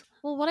nails.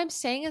 well what I'm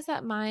saying is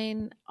that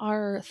mine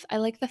are I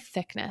like the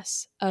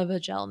thickness of a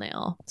gel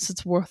nail. So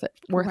it's worth it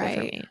for Right.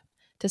 me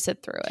to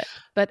sit through it.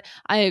 But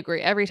I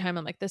agree. Every time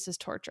I'm like this is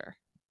torture.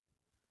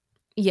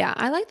 Yeah,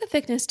 I like the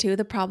thickness too.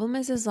 The problem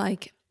is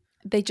like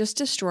they just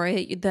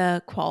destroy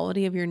the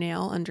quality of your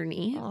nail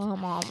underneath. Oh,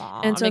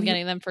 mama. And I've so been if you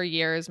getting them for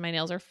years. My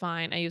nails are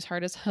fine. I use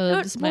hardest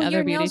hooves, my well,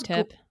 other beauty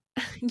tip.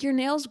 your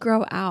nails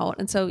grow out.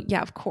 And so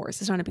yeah, of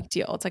course, it's not a big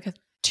deal. It's like a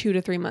 2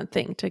 to 3 month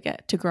thing to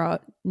get to grow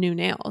out new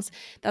nails.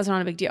 That's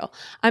not a big deal.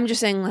 I'm just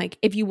saying like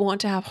if you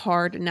want to have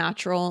hard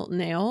natural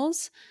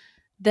nails,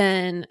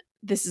 then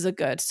this is a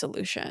good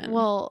solution.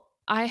 Well,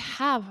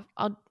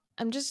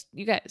 I'm just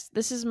you guys.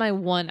 This is my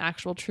one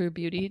actual true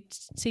beauty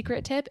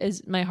secret tip: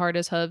 is my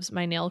hardest hooves,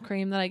 my nail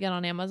cream that I get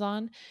on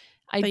Amazon.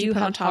 I That you do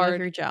put on have top of hard.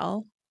 your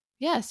gel.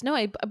 Yes, no,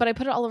 but I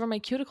put it all over my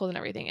cuticles and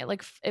everything. It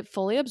like it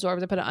fully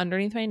absorbs. I put it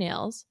underneath my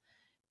nails.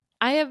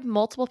 I have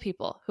multiple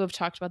people who have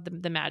talked about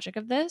the magic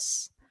of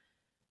this.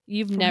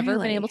 You've never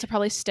been able Really? to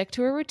probably stick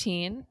to a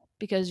routine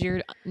because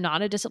you're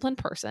not a disciplined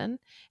person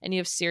and you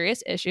have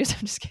serious issues. I'm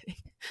just kidding.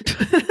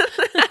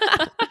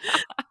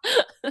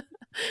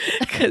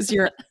 Because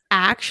you're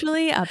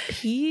actually a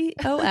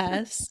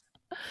POS.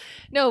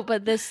 No,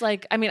 but this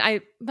like I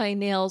mean my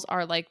nails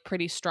are like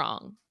pretty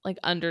strong, like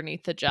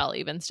underneath the gel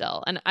even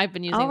still. And I've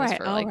been using All this right,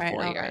 for all like right,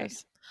 4 all right.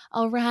 years.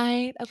 All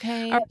right. All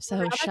Okay. right, well, So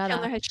now that shut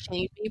Chandler up. has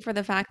shamed me for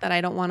the fact that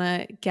I don't want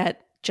to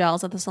get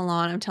gels at the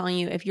salon, I'm telling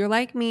you, if you're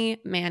like me,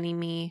 Manny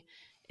me,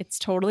 it's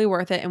totally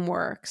worth it and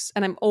works.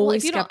 And I'm Well, if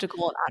always you don't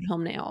skeptical of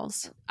at-home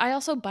nails. I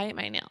also bite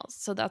my nails.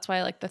 So that's why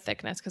I like the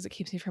thickness because it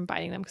keeps me from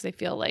biting them because they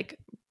feel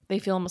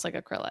almost like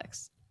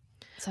acrylics.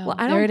 Well, So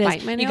I there it don't is.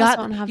 bite my nails, so I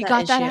don't have You that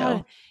got that issue.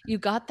 out. You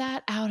got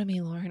that out of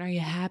me, Lauren. Are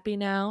you happy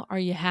now? Are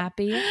you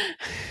happy?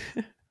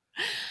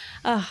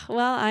 Well,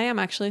 I am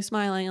actually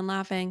smiling and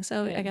laughing,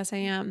 so I Good. guess I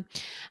am.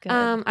 Good.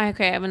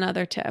 Okay, I have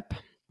another tip.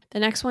 The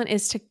next one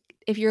is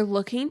if you're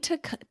looking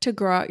to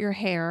grow out your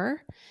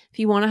hair, if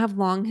you want to have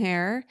long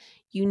hair,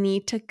 you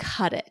need to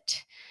cut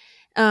it.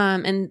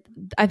 And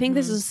I think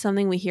this Mhm. is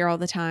something we hear all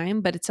the time,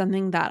 but it's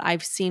something that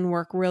I've seen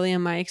work really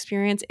in my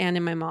experience and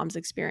in my mom's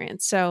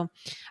experience. So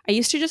I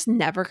used to just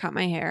never cut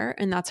my hair,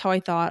 and that's how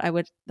I thought I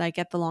would like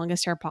get the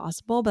longest hair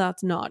possible, but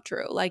that's not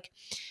true. Like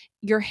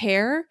your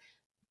hair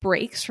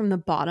breaks from the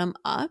bottom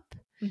up.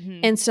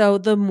 Mhm. And so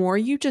the more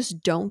you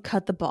just don't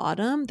cut the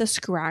bottom, the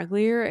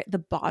scragglier the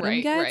bottom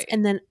Right, gets. right.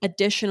 And then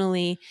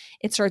additionally,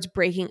 it starts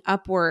breaking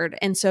upward.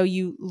 And so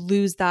you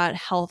lose that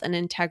health and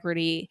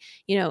integrity,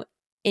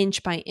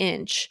 inch by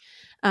inch,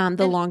 the And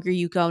longer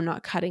you go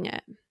not cutting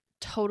it.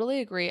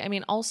 totally agree. I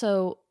mean,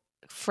 also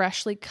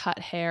freshly cut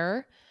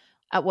hair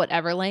at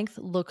whatever length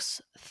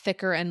looks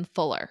thicker and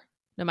fuller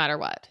no matter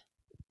what,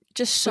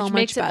 Just so which much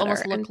makes it better.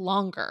 almost look And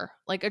longer.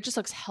 Like it just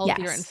looks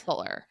healthier and yes,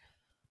 fuller.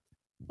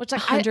 Which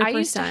like I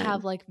used to 100%.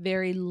 have like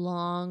very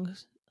long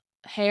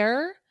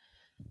hair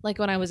like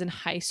when I was in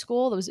high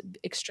school that was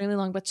extremely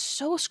long, but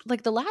so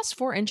like the last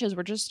 4 inches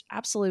were just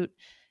absolute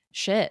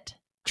shit.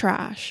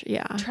 Trash.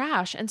 Yeah.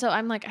 Trash. And so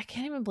I'm like, I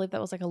can't even believe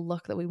that was like a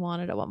look that we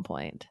wanted at one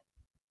point.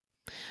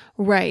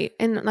 Right.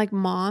 And like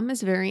mom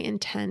is very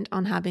intent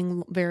on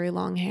having very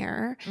long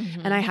hair. And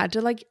Mm-hmm.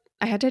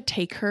 I had to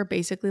take her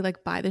basically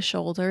like by the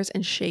shoulders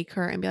and shake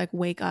her and be like,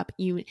 wake up.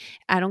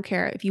 I don't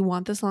care. If you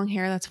want this long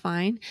hair, that's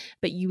fine.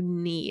 But you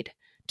need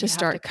to You have to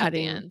start cut the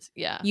cutting. ends.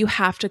 Yeah. You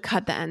have to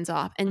cut the ends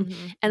off.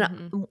 Mm-hmm. And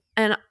Mm-hmm.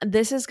 and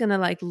this is gonna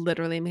like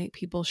literally make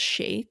people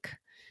shake.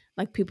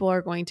 Like people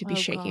are going to be Oh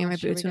shaking in my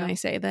gosh, here we boots when go. I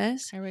say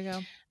this. Here we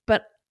go.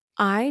 But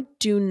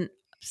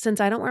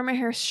since I don't wear my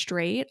hair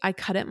straight, I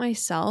cut it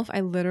myself. I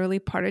literally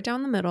part it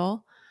down the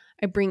middle.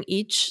 I bring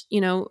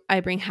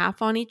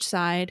half on each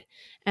side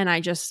and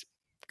I just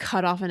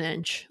cut off an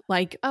inch.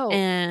 Oh.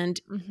 And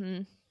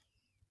Mm-hmm.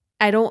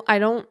 I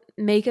don't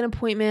make an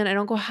appointment. I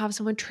don't go have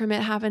someone trim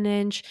it half an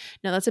inch.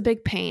 No, that's a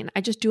big pain.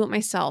 I just do it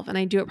myself and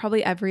I do it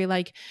probably every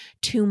like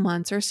 2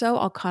 months or so.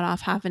 I'll cut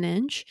off half an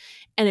inch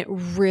and it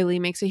really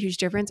makes a huge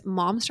difference.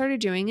 Mom started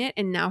doing it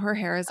and now her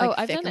hair is Oh, like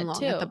I've thick done and it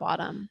long at the too.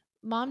 bottom.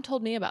 Mom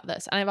told me about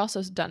this, and I've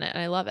also done it,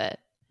 and I love it.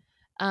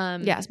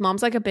 Yes,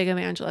 mom's like a big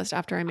evangelist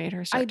after I made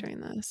her start I doing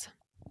this.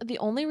 the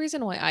only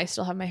reason why I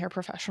still have my hair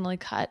professionally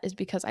cut is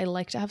because I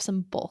like to have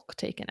some bulk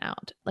taken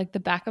out. Like the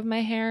back of my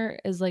hair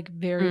is like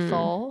very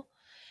full,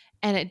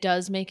 and it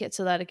does make it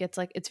so that it gets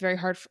like it's very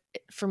hard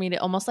for me to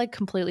almost like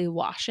completely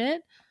wash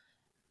it,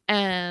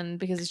 and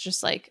because it's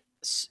just like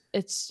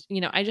it's,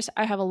 you know,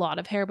 I have a lot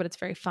of hair, but it's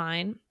very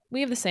fine.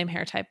 We have the same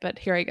hair type, but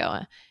here I go.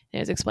 And I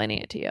was explaining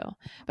it to you.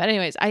 But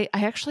anyways, I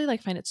actually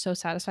like find it so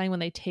satisfying when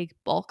they take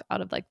bulk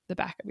out of like the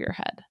back of your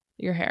head,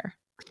 your hair.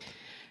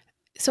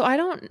 So I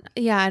don't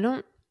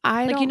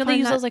Like, you know, they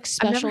use those like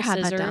I've never special had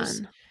that scissors.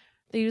 done.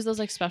 They use those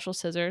like special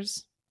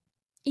scissors.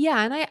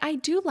 Yeah, and I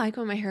do like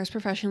when my hair is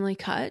professionally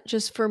cut.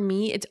 Just for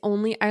me,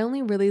 I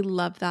only really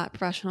love that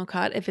professional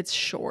cut if it's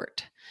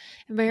short.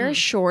 If my hair is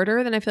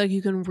shorter, then I feel like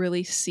you can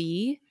really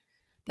see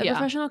the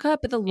professional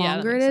cut. But the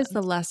longer it is,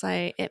 the less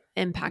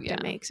impact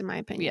it makes, in my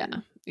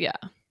opinion. Yeah.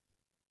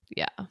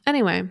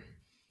 Anyway.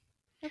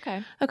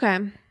 Okay.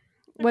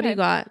 What do you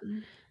got?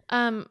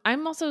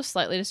 I'm also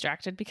slightly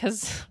distracted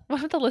because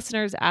one of the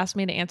listeners asked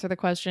me to answer the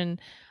question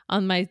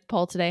on my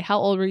poll today. How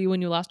old were you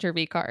when you lost your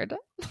V card?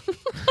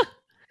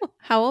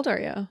 How old are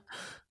you?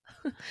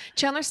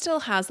 Chandler still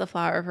has the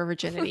flower of her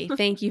virginity.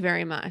 Thank you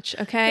very much.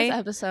 Okay. This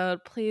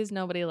episode, please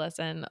nobody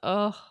listen.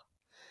 Oh,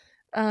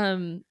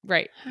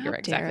 right. You're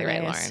exactly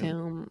right,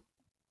 Lauren.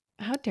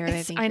 How dare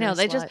they think I know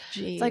they just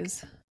Jeez. It's like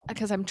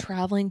because I'm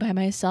traveling by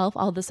myself.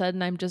 All of a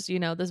sudden, I'm just, you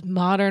know, this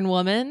modern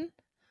woman.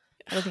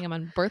 I think I'm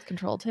on birth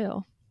control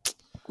too.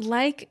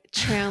 Like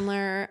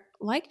Chandler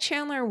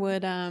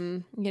would,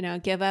 you know,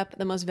 give up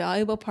the most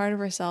valuable part of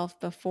herself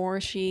before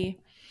she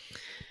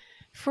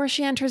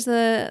enters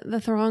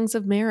the throngs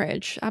of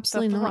marriage.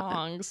 Absolutely not.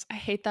 Throngs. I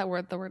hate that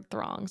word. The word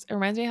throngs. It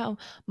reminds me how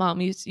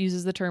mom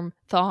uses the term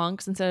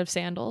thongs instead of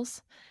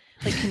sandals.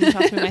 Like, can you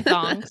toss me my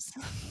thongs?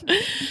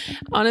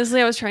 Honestly,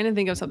 I was trying to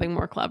think of something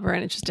more clever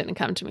and it just didn't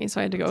come to me,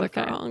 so I had to go with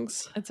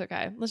thongs. It's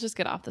okay. Let's just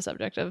get off the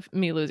subject of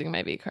me losing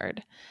my V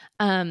card.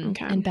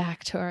 And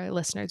back to our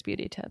listeners'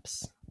 beauty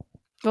tips.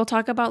 We'll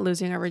talk about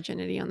losing our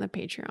virginity on the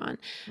Patreon.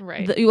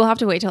 Right. You will have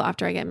to wait till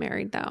after I get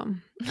married, though.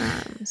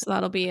 So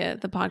that'll be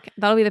the podcast.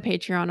 That'll be the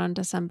Patreon on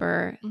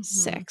December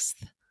 6th,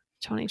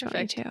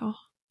 2022. Perfect.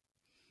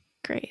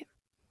 Great.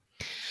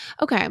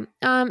 Okay.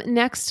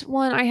 Next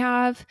one I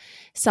have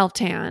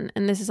self-tan.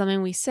 And this is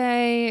something we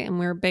say and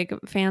we're big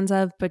fans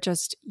of, but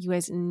just you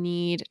guys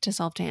need to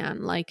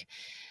self-tan. Like,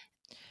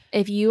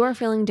 if you are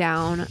feeling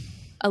down,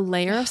 a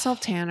layer of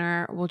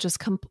self-tanner will just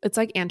it's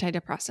like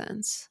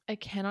antidepressants. I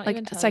cannot like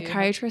even tell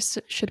psychiatrists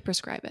should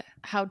prescribe it.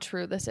 How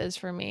true this is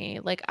for me.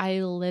 Like, I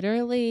had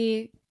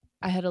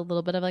a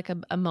little bit of like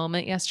a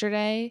moment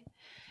yesterday,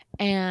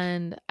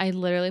 and I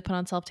literally put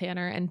on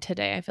self-tanner, and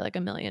today I feel like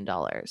 $1 million.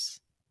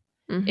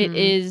 Mm-hmm. It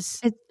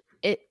is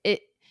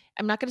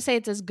I'm not going to say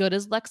it's as good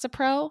as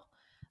Lexapro,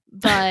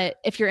 but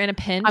if you're in a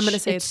pinch, I'm going to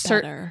say it's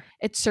better.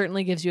 It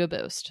certainly gives you a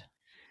boost.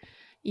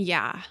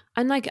 Yeah.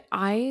 And like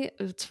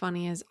what's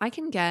funny is I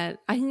can get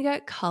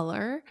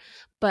color,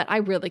 but I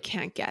really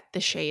can't get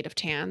the shade of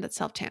tan that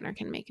self-tanner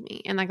can make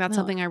me. And like that's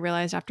something I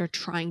realized after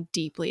trying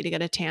deeply to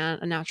get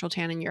a natural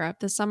tan in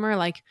Europe this summer.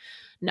 Like,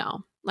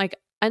 no. Like,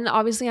 and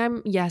obviously I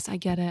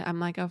get it.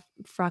 I'm like a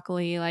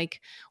freckly, like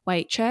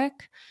white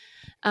chick.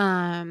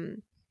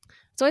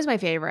 It's always my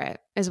favorite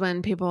is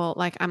when people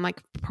like I'm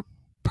like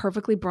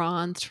perfectly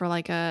bronzed for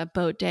like a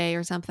boat day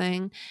or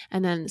something,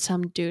 and then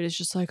some dude is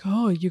just like,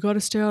 oh, you got to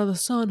stay out of the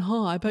sun,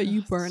 huh? I bet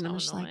you burn. So I'm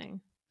just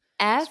annoying.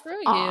 Like,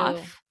 Screw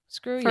off.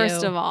 Screw you.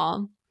 First of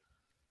all.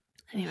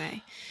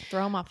 Anyway,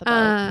 throw him off the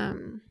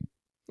boat.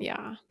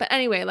 Yeah, but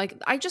anyway,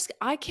 like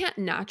I can't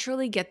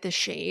naturally get the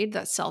shade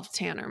that self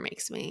tanner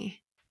makes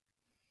me.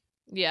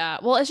 Yeah,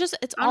 well,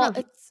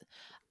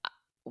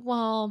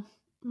 well,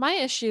 my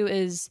issue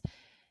is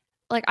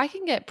like I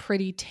can get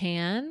pretty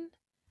tan,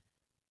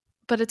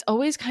 but it's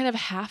always kind of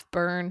half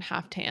burn,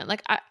 half tan.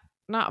 Like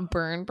not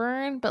burn,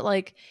 but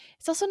like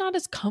it's also not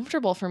as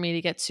comfortable for me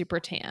to get super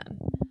tan.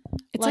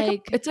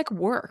 It's like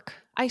work.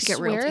 I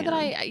swear that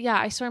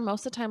I swear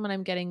most of the time when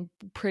I'm getting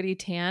pretty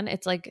tan,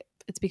 it's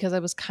because I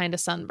was kind of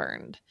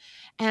sunburned.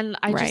 And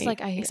I just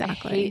like, I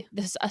hate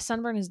this. A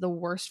sunburn is the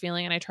worst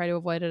feeling, and I try to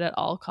avoid it at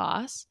all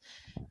costs.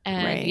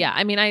 And yeah,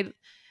 I mean, I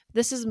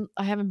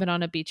haven't been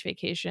on a beach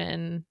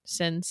vacation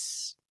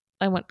since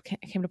I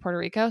came to Puerto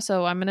Rico.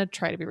 So I'm going to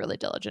try to be really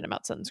diligent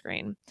about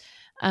sunscreen.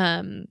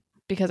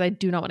 Because I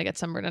do not want to get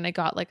sunburned. And I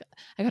got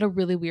a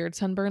really weird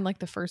sunburn, like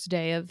the first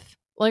day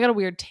I got a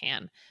weird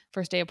tan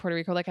first day of Puerto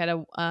Rico. Like I had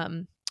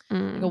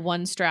like a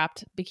one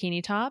strapped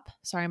bikini top.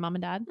 Sorry, mom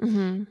and dad.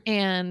 Mm-hmm.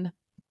 And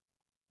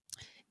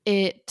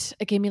it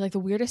gave me like the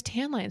weirdest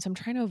tan line. So I'm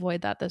trying to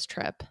avoid that this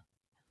trip.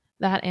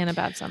 That and a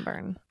bad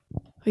sunburn.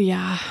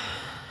 Yeah.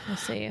 We'll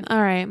see.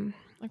 All right.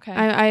 Okay.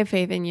 I have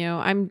faith in you.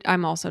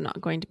 I'm also not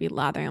going to be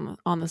lathering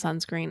on the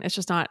sunscreen. It's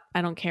just not,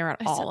 I don't care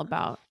at all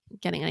about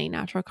getting any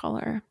natural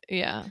color.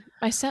 Yeah.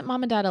 I sent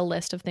mom and dad a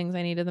list of things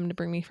I needed them to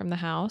bring me from the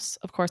house.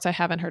 Of course, I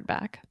haven't heard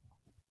back.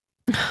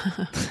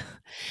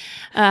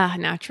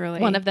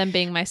 Naturally. One of them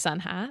being my sun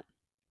hat.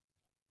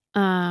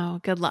 Oh,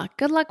 good luck.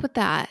 Good luck with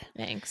that.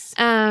 Thanks.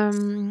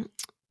 One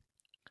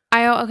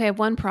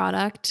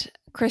product.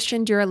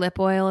 Christian Dura lip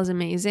oil is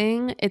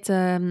amazing. It's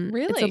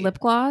it's a lip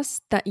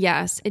gloss that,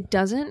 yes, it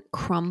doesn't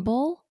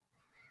crumble.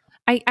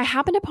 I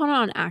happened upon it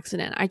on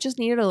accident. I just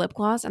needed a lip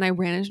gloss and I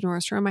ran into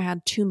Nordstrom. I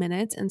had 2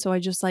 minutes. And so I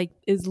just like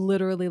is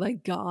literally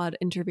like God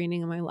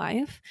intervening in my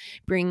life,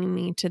 bringing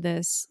me to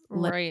this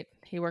Right.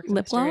 He works in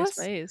lip mysterious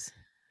gloss. ways.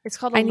 It's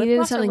called a I lip needed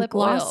gloss or something lip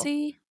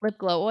glossy. oil? Lip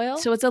glow oil?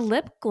 So it's a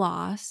lip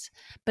gloss,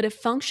 but it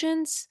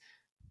functions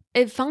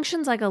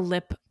like a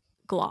lip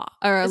gloss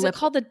or Is a it lip.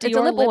 called the It's a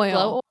Dior lip lip oil.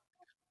 glow oil?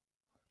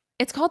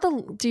 It's called the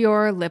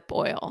Dior lip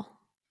oil.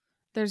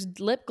 There's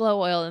lip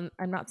glow oil, and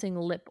I'm not saying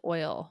lip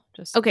oil.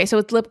 Just Okay, so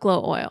it's lip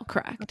glow oil,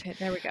 correct? Okay,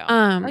 there we go.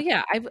 Um, Oh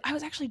yeah, I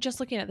was actually just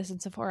looking at this in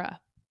Sephora.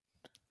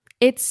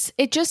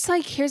 it just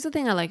like here's the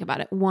thing I like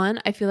about it. One,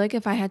 I feel like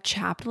if I had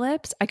chapped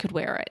lips, I could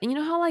wear it. And you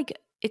know how like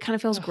it kind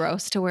of feels Ugh.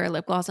 gross to wear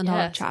lip gloss on top of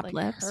Yes, it chapped like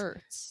lips.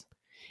 hurts.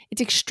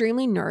 It's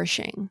extremely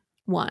nourishing.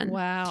 One.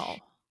 Wow.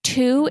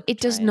 Two, have to it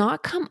does try it.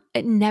 not come.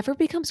 It never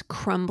becomes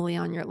crumbly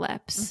on your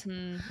lips.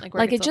 Like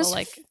where Like it it gets a little,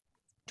 just like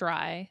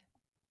dry.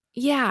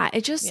 Yeah,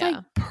 it just Yeah.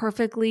 like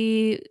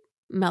perfectly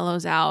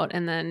mellows out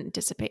and then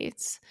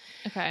dissipates.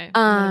 Okay,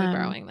 I'm gonna be Um,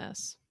 borrowing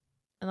this,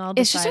 and I'll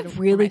it's just a decide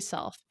for really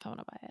myself if I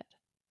want to buy it.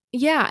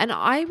 Yeah, and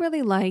I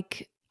really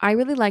like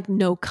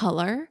no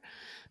color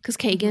because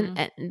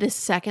Kagan, the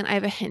second I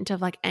have a hint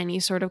of like any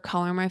sort of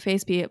color on my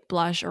face, be it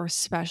blush or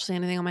especially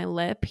anything on my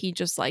lip, he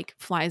just like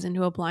flies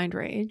into a blind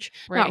rage.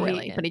 Right, Not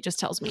really, but he just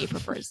tells me he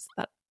prefers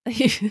that.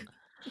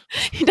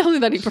 He tells me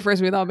that he prefers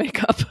me without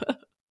makeup,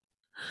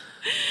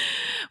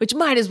 which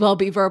might as well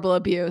be verbal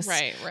abuse.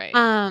 Right.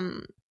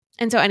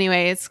 And so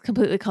anyway, it's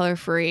completely color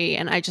free,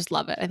 and I just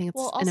love it. I think it's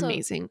Also,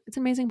 an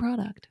amazing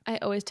product. I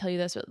always tell you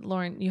this, but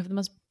Lauren, you have the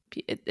most.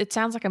 It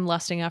sounds like I'm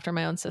lusting after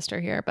my own sister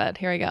here, but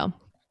here I go.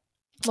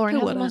 Lauren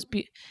has the most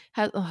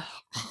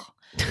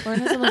Lauren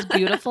has the most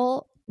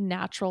beautiful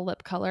natural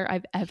lip color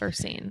I've ever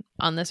seen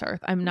on this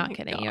earth. I'm not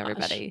kidding you,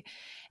 everybody.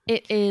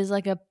 It is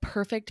like a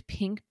perfect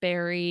pink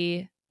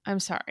berry. I'm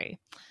sorry.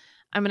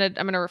 I'm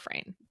gonna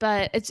refrain,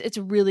 but it's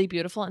really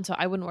beautiful, and so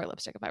I wouldn't wear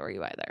lipstick if I were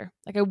you either.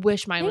 Like I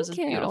wish mine was as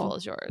beautiful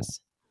as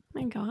yours.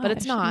 My God, but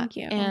it's not. Thank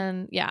you.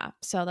 And yeah,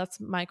 so that's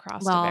my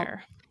cross to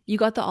bear. You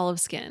got the olive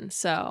skin,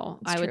 so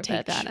It's I true, would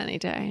take bitch. that any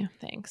day.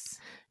 Thanks.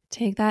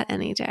 Take that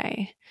any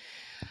day.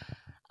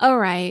 All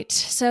right,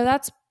 so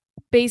that's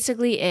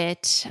basically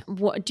it.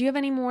 What do you have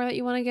any more that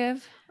you want to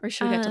give, or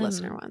should we get to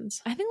listener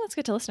ones? I think let's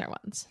get to listener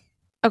ones.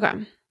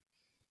 Okay.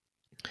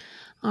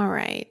 All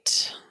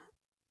right.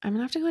 I'm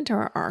gonna have to go into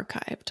our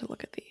archive to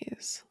look at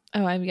these.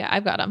 Oh,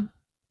 I've got them.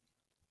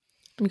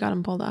 You got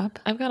them pulled up?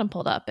 I've got them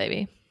pulled up,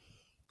 baby.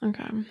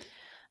 Okay.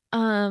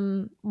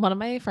 One of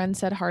my friends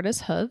said hard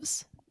as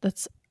hooves.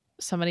 That's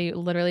somebody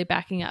literally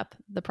backing up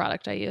the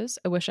product I use.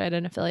 I wish I had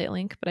an affiliate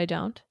link, but I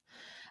don't.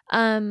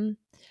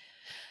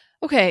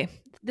 Okay,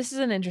 this is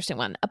an interesting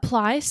one.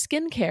 Apply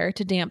skincare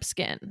to damp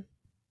skin.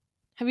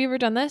 Have you ever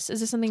done this?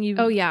 Is this something you?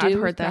 Oh yeah, do I've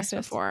heard practice?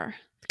 this before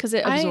because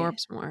it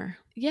absorbs more.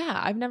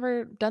 Yeah, I've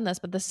never done this,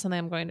 but this is something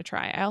I'm going to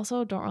try. I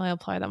also don't really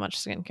apply that much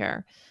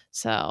skincare,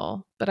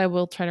 but I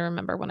will try to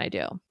remember when I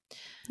do.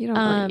 You don't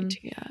really need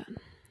to yet.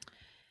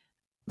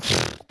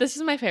 This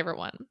is my favorite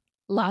one.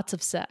 Lots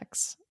of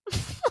sex.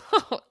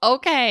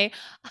 Okay.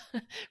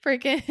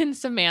 Freaking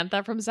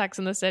Samantha from Sex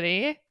and the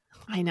City.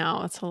 I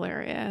know. It's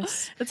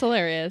hilarious. It's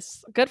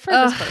hilarious. Good for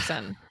this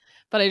person.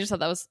 But I just thought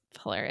that was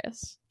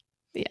hilarious.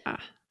 Yeah.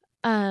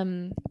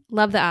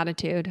 Love the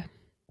attitude.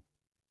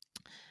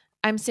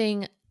 I'm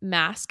saying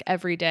mask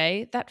every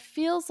day. That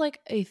feels like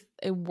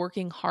a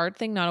working hard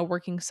thing, not a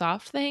working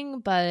soft thing,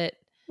 but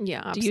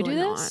yeah, do you do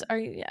this?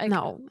 Not.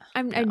 No.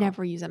 I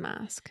never use a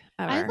mask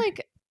ever.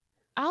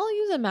 I'll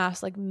use a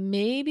mask like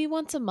maybe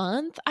once a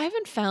month. I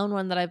haven't found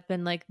one that I've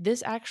been like,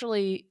 this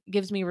actually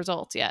gives me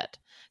results yet.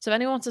 So if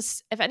anyone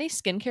wants if any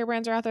skincare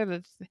brands are out there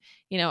that,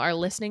 are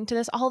listening to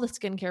this, all the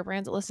skincare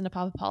brands that listen to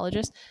Pop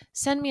Apologist,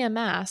 send me a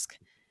mask.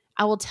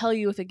 I will tell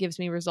you if it gives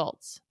me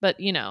results. But,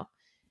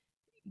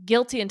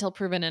 guilty until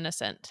proven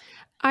innocent.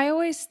 I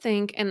always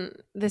think, and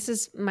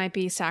this might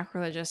be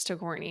sacrilegious to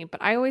Courtney, but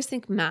I always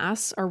think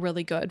masks are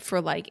really good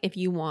for like if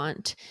you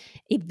want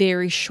a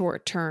very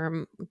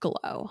short-term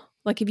glow.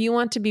 Like if you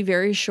want to be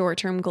very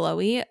short-term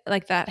glowy,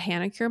 like that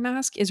Hanacure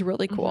mask is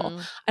really cool.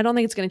 Mm-hmm. I don't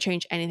think it's going to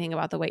change anything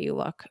about the way you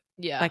look.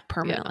 Yeah. Like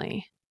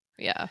permanently.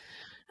 Yeah.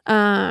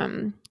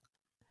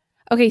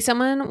 Okay,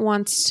 someone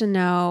wants to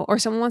know, or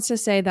someone wants to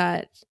say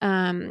that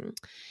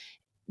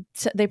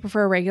so they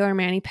prefer a regular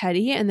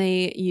mani-pedi and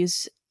they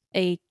use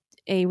a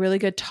really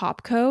good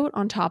top coat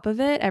on top of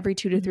it every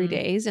 2 to 3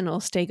 days, and it'll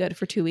stay good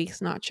for 2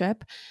 weeks, not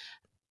chip.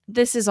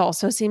 This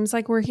also seems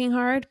like working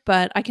hard,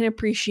 but I can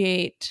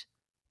appreciate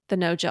the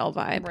no gel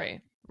vibe.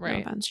 Right. No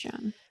offense,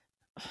 Jen.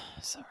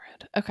 So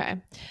rude.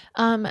 Okay.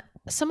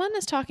 Someone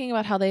is talking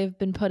about how they've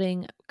been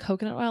putting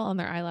coconut oil on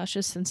their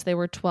eyelashes since they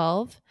were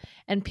 12,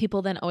 and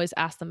people then always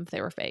ask them if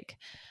they were fake.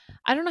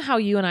 I don't know how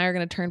you and I are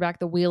going to turn back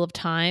the wheel of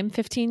time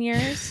 15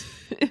 years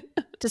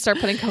to start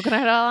putting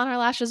coconut oil on our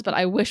lashes, but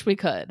I wish we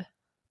could.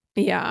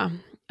 Yeah.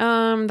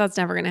 That's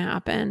never going to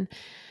happen.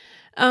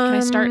 Can I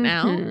start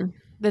now?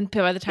 Then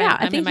by the time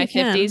I'm in my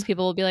 50s, can.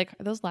 people will be like,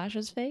 are those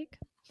lashes fake?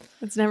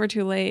 It's never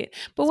too late.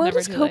 But It's what never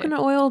does too late. coconut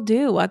oil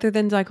do other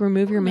than like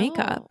remove your No,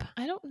 makeup?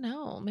 I don't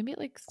know. Maybe it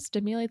like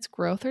stimulates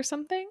growth or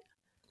something.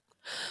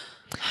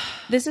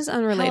 This is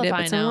unrelated, Hell if but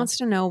I someone know. wants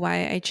to know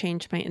why I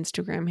changed my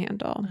Instagram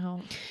handle.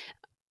 Oh.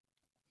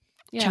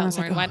 Yeah, Chandler's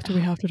Lauren, like, do we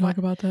have to talk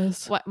about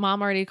this? What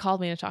Mom already called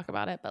me to talk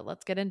about it, but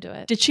let's get into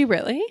it. Did she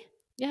really?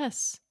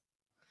 Yes.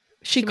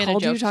 She made a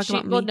called you joke. to talk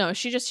about me? Well, no,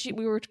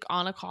 we were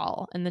on a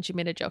call and then she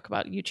made a joke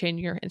about you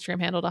changing your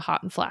Instagram handle to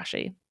Hot and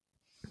Flashy.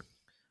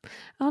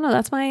 Oh no,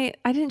 I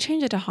didn't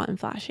change it to Hot and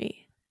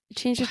Flashy. I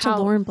changed it to How-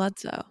 Lauren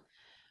Bledsoe.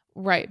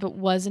 Right, but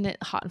wasn't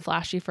it Hot and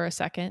Flashy for a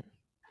second?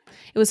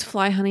 It was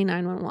Fly Honey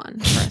 911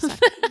 for a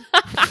second.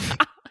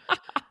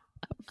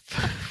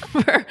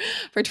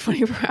 for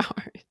 24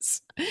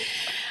 hours.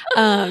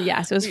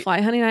 Yeah, so it was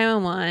Fly Honey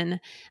 911.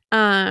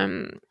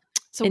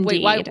 So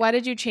indeed. wait, why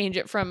did you change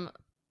it from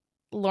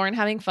Lauren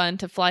having fun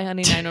to Fly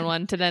Honey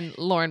 911 to then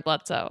Lauren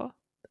Bledsoe?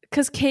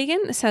 Because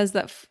Kagan says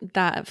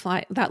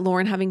that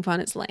Lauren having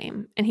fun is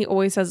lame, and he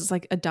always says it's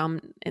like a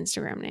dumb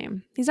Instagram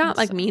name. He's not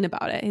like mean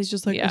about it. He's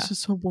just like, it's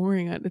just so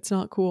boring. It's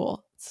not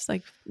cool. It's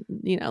like,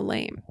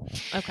 lame.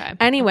 Okay.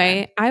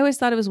 Anyway, I always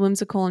thought it was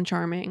whimsical and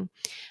charming.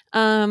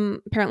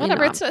 Apparently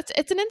whatever. not.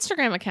 It's an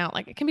Instagram account.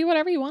 Like it can be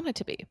whatever you want it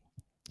to be.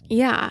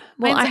 Yeah.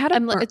 Well,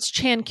 it's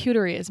Chan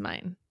Cutery is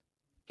mine.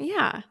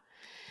 Yeah.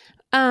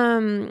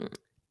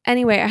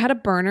 Anyway, I had a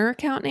burner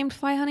account named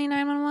Fly Honey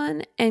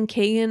 911, and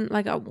Kagan,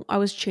 like, I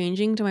was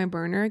changing to my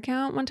burner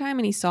account one time,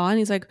 and he saw it, and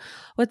he's like,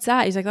 "What's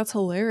that?" He's like, "That's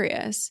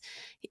hilarious,"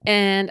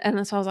 and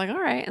so I was like,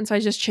 "All right," and so I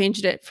just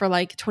changed it for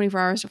like 24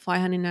 hours to Fly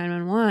Honey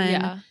 911.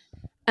 Yeah,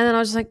 and then I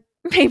was just like,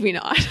 maybe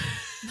not.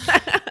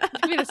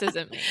 Maybe this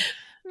isn't me.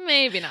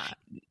 Maybe not.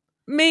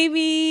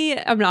 Maybe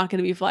I'm not going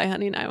to be Fly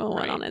Honey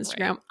 911 on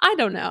Instagram. Right. I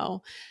don't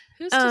know.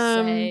 Who's to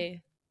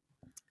say?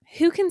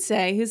 Who can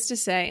say? Who's to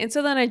say? And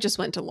so then I just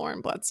went to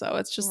Lauren Bledsoe.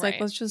 It's just like,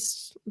 let's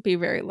just be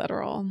very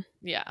literal.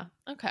 Yeah.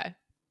 Okay.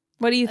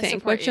 What do you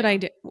think? What should I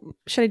do?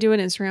 Should I do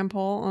an Instagram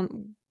poll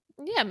on?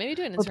 Yeah, maybe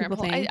do an Instagram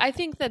poll. I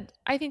think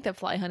that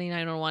Fly Honey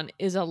 911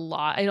 is a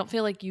lot. I don't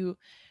feel like you're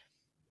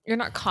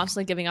not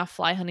constantly giving off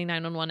Fly Honey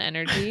 911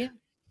 energy.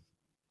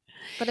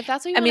 But if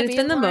that's what you want to be, it's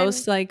been the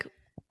most like.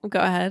 Go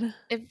ahead.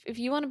 If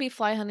you want to be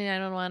Fly Honey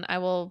 911, I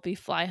will be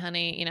Fly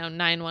Honey,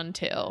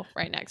 912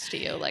 right next to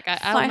you. Like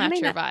I'll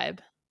match your vibe.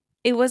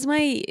 It was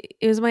my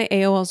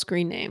AOL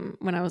screen name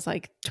when I was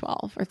like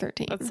 12 or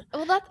 13.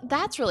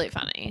 That's really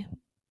funny.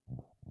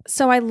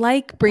 So I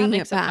like bringing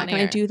it back, and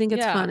I do think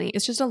it's funny.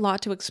 It's just a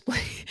lot to explain.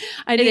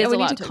 I would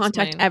need to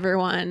contact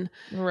everyone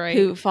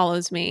who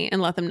follows me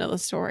and let them know the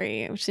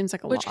story, which seems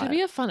like a lot. Which could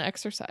be a fun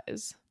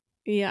exercise.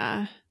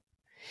 Yeah.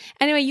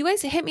 Anyway, you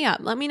guys hit me up.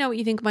 Let me know what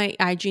you think my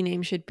IG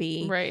name should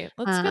be. Right.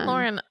 Let's get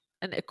Lauren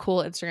a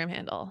cool Instagram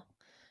handle.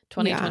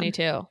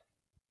 2022. Yeah.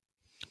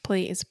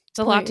 Please. It's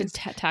a lot to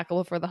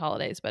tackle for the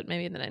holidays, but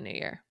maybe in the new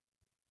year.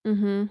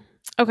 Mm-hmm.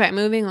 Okay,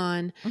 moving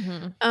on.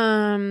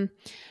 Mm-hmm.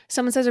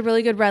 Someone says a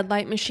really good red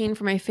light machine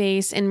for my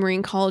face and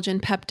marine collagen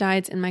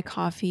peptides in my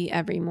coffee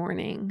every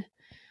morning.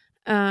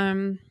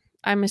 I'm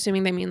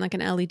assuming they mean like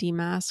an LED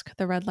mask,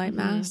 the red light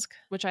mask.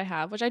 Which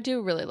I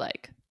do really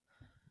like.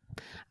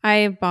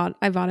 I bought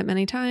it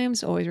many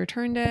times, always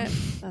returned it.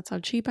 That's how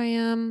cheap I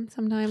am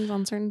sometimes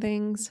on certain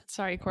things.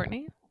 Sorry,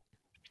 Courtney.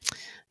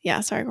 Yeah,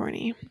 sorry,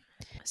 Courtney.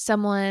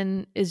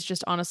 Someone is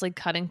just honestly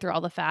cutting through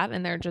all the fat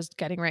and they're just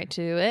getting right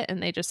to it.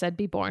 And they just said,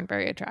 be born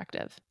very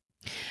attractive.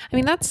 I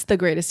mean, that's the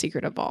greatest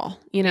secret of all,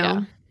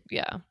 Yeah.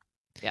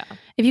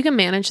 If you can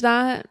manage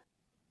that,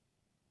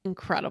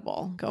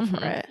 incredible. Go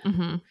for it.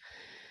 Mm-hmm.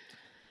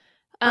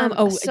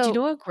 Do you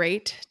know a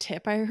great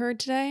tip I heard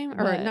today?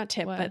 Or not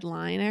tip, but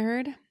line I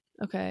heard?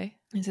 Okay.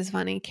 This is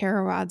funny.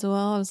 Kara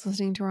Radziwill, I was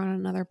listening to her on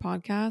another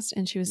podcast,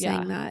 and she was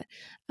saying that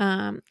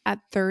at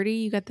 30,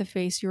 you get the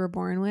face you were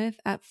born with.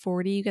 At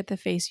 40, you get the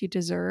face you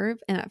deserve.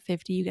 And at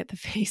 50, you get the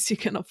face you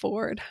can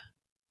afford.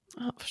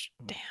 Oh,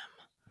 damn.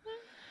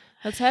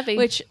 That's heavy.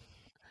 Which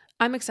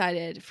I'm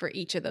excited for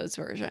each of those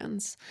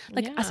versions.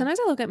 Like sometimes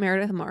I look at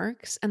Meredith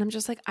Marks, and I'm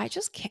just like, I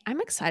just can't.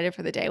 I'm excited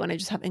for the day when I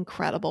just have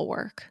incredible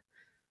work.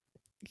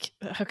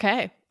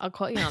 Okay. I'll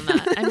quote you on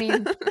that. I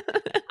mean...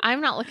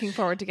 I'm not looking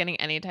forward to getting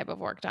any type of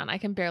work done. I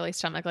can barely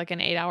stomach like an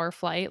 8-hour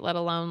flight, let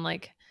alone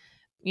like,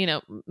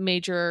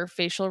 major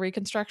facial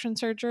reconstruction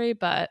surgery,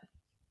 but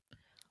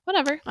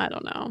whatever. I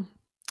don't know.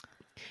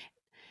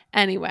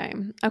 Anyway.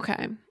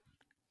 Okay.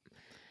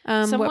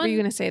 What were you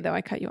going to say though?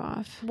 I cut you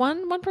off.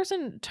 One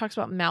person talks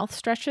about mouth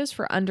stretches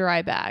for under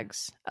eye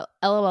bags.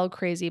 LOL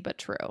crazy, but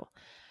true.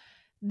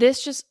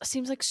 This just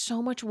seems like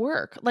so much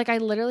work. Like I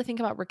literally think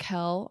about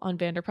Raquel on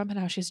Vanderpump and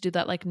how she has to do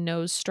that like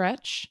nose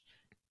stretch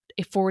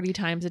 40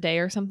 times a day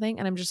or something,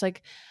 and I'm just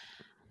like,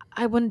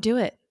 I wouldn't do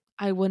it.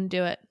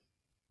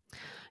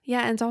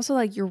 Yeah, and it's also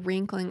like you're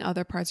wrinkling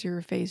other parts of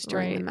your face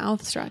during the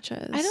mouth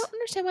stretches. I don't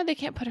understand why they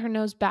can't put her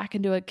nose back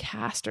into a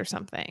cast or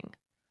something.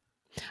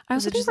 I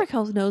also think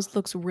Raquel's nose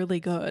looks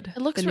really good.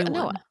 It looks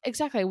no,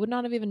 exactly. I would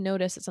not have even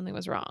noticed that something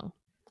was wrong.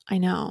 I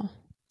know.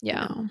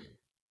 Yeah.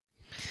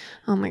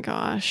 Oh my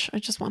gosh. I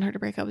just want her to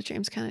break up with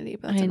James Kennedy,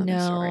 but that's I another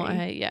know.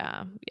 story.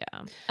 Yeah.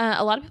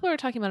 A lot of people are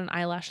talking about an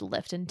eyelash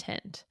lift and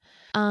tint.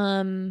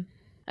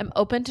 I'm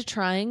open to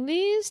trying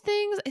these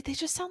things. They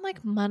just sound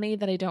like money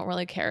that I don't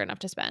really care enough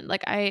to spend.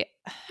 Like I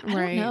don't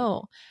Right.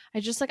 know.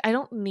 I just I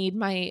don't need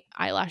my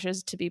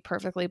eyelashes to be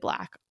perfectly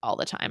black all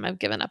the time. I've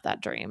given up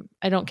that dream.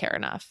 I don't care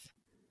enough.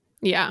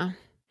 Yeah.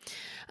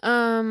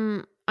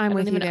 I'm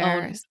with you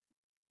there.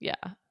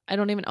 I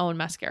don't even own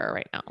mascara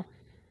right now.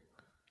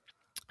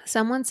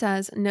 Someone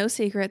says, no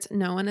secrets,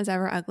 no one is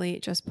ever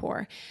ugly, just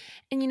poor.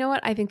 And you know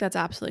what? I think that's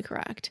absolutely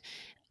correct.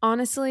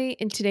 Honestly,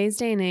 in today's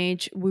day and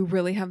age, we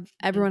really have,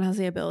 everyone has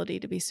the ability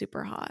to be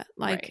super hot.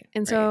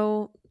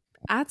 So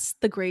that's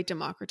the great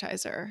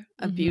democratizer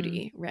of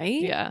beauty,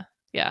 right?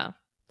 Yeah.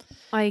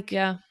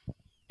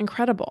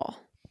 Incredible.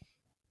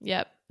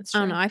 Yep. It's I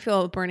true. don't know. I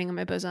feel it burning in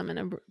my bosom in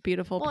a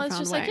beautiful, profound it's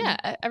just way.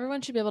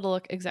 Everyone should be able to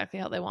look exactly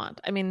how they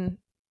want. I mean,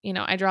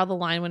 I draw the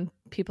line when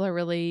people are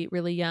really,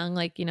 really young,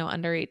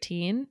 under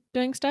 18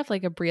 doing stuff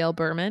like a Brielle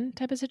Berman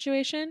type of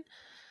situation.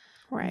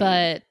 Right.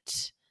 But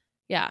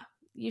yeah,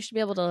 you should be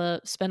able to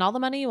spend all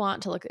the money you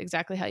want to look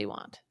exactly how you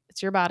want.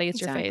 It's your body.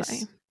 It's your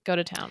face. Go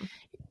to town.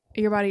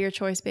 Your body, your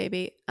choice,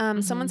 baby.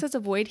 Someone says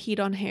avoid heat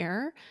on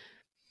hair.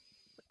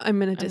 I'm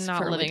going to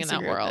not living in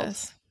that world.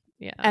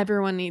 Yeah.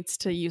 Everyone needs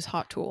to use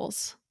hot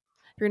tools.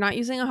 If you're not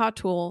using a hot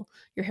tool,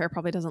 your hair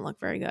probably doesn't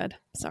look very good.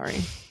 Sorry.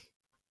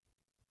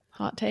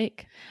 Hot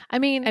take. I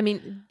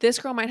mean, this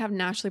girl might have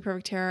naturally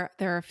perfect hair.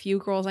 There are a few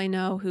girls I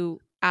know who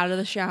out of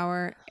the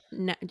shower,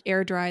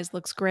 air dries,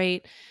 looks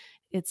great.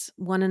 It's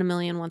 1 in a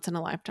million, once in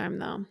a lifetime,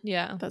 though.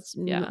 Yeah. That's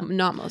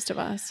not most of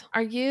us.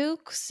 Are you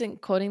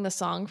quoting the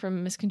song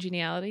from Miss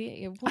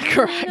Congeniality?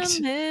 Correct. 1 in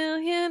a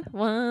million,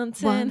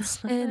 once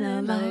in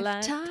a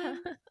lifetime.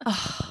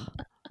 Oh,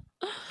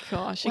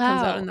 gosh, she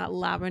comes out in that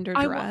lavender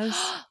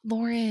dress.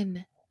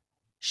 Lauren,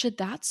 should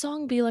that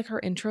song be like her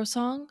intro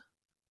song?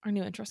 Our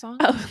new intro song?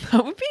 Oh,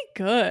 that would be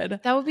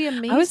good. That would be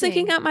amazing. I was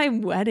thinking at my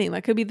wedding,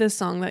 that could be the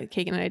song that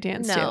Kagan and I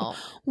danced to.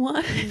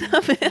 What?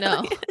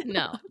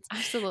 No,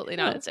 absolutely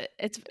not.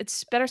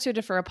 It's better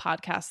suited for a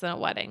podcast than a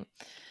wedding.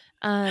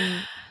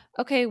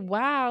 Okay,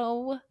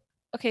 wow.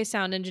 Okay,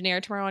 sound engineer,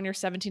 tomorrow on your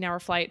 17-hour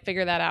flight,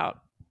 figure that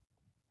out.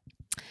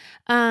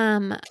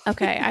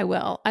 Okay, I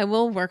will. I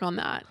will work on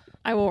that.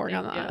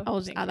 I'll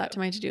just add that to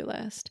my to-do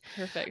list.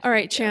 Perfect. All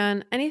right,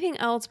 Chan, anything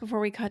else before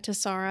we cut to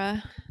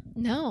Sarah?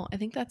 No, I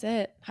think that's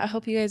it. I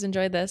hope you guys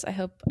enjoyed this. I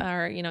hope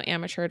our,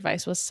 amateur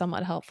advice was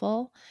somewhat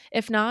helpful.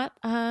 If not,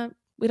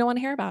 we don't want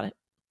to hear about it.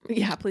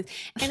 Yeah, please.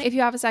 And if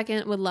you have a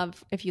second, would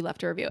love if you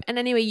left a review. And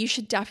anyway, you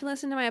should definitely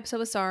listen to my episode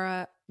with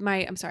Sarah.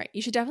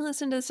 You should definitely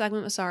listen to the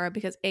segment with Sarah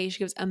because she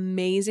gives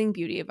amazing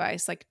beauty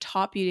advice, like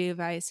top beauty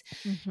advice.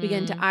 We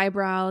get into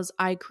eyebrows,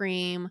 eye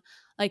cream.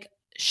 Like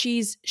she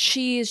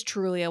is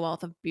truly a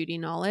wealth of beauty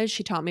knowledge.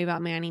 She taught me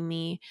about Manny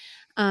Me.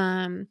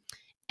 And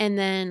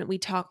then we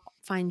talk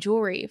fine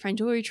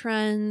jewelry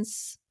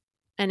trends.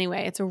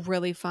 Anyway, it's a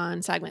really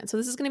fun segment. So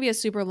this is going to be a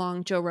super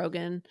long Joe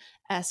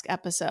Rogan-esque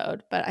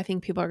episode, but I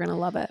think people are going to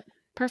love it.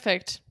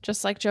 Perfect.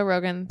 Just like Joe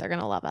Rogan, they're going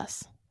to love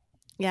us.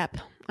 Yep.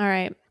 All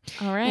right.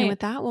 And with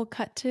that, we'll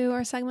cut to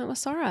our segment with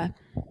Sarah.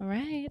 All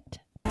right.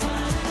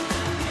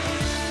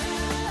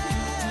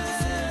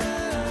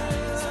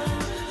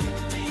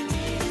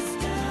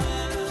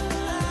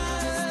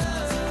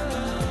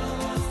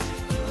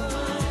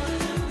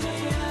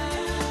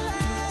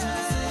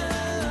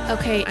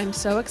 Okay, I'm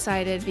so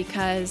excited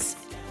because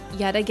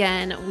yet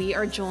again,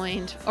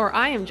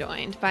 I am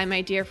joined by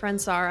my dear friend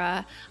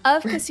Sarah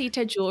of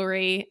Casita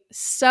Jewelry.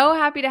 So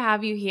happy to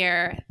have you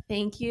here.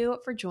 Thank you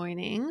for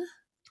joining.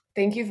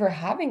 Thank you for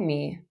having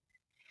me.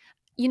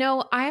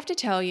 I have to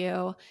tell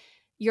you,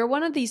 you're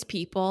one of these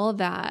people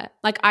that,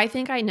 I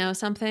think I know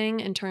something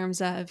in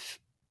terms of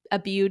a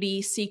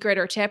beauty secret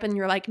or tip, and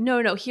you're like,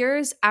 no,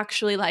 here's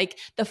actually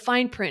the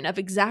fine print of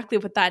exactly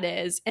what that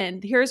is,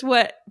 and here's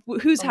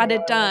who's had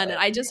it done, and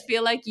I just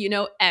feel like you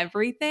know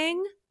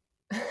everything.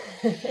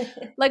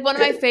 One of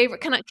my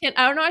favorite,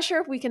 I'm not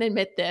sure if we can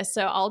admit this,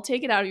 so I'll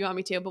take it out if you want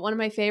me to, but one of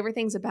my favorite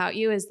things about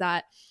you is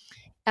that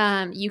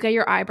you get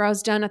your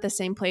eyebrows done at the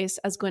same place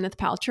as Gwyneth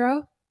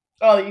Paltrow.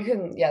 Oh, you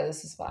can,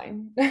 this is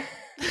fine.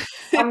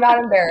 I'm not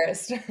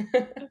embarrassed.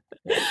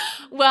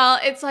 Well,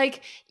 it's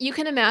you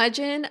can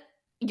imagine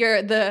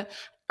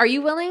are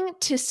you willing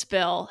to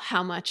spill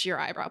how much your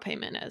eyebrow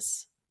payment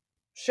is?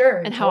 Sure.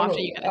 And how often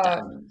you get it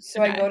done?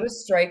 So I go to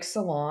Strike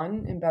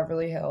Salon in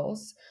Beverly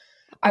Hills.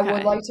 Okay. I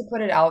would like to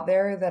put it out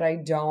there that I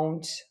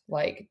don't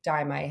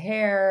dye my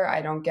hair.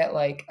 I don't get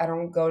I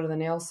don't go to the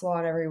nail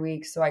salon every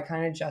week. So I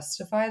kind of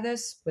justify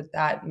this with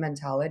that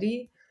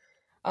mentality.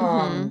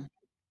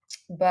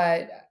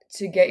 But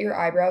to get your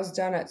eyebrows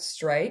done at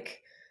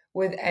Strike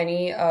with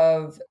any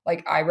of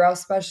eyebrow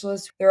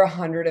specialists, they're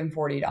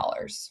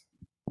 $140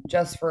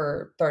 just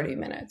for 30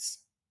 minutes.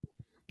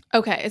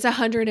 Okay. It's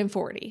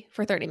 $140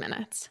 for 30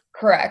 minutes.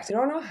 Correct. I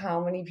don't know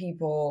how many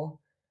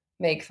people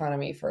make fun of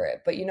me for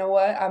it, but you know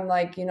what? I'm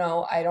I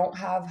don't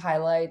have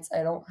highlights.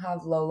 I don't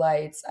have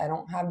lowlights. I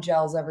don't have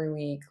gels every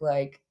week.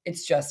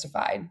 It's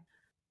justified.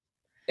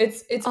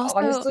 It's Also,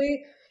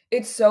 honestly,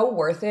 it's so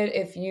worth it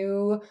if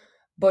you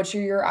butcher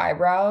your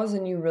eyebrows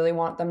and you really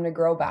want them to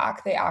grow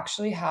back. They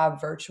actually have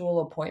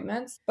virtual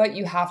appointments, but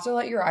you have to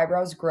let your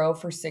eyebrows grow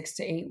for 6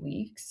 to 8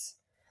 weeks.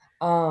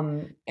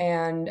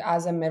 And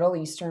as a Middle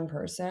Eastern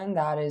person,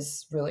 that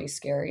is really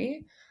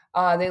scary.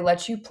 They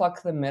let you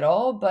pluck the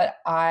middle, but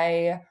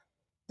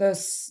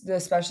the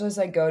specialist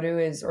I go to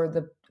is, or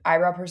the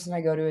eyebrow person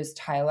I go to is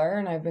Tyler,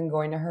 and I've been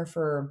going to her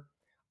for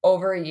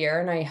over a year,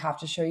 and I have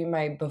to show you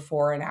my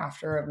before and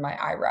after of my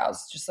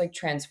eyebrows, just like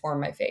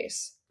transform my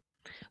face.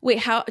 wait,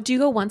 how do you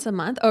go once a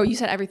month? Oh, you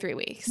said every 3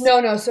 weeks.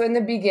 No, no. So in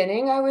the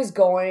beginning, I was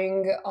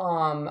going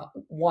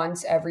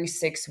once every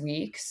 6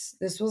 weeks.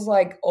 This was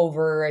like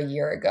over a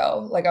year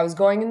ago. Like I was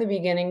going in the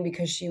beginning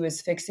because she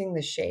was fixing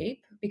the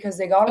shape because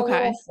they got a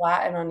little Okay.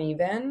 flat and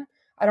uneven.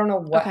 I don't know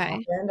what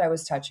Okay. happened. I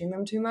was touching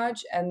them too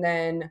much, and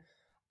then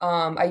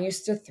I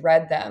used to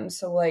thread them,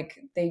 so like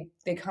they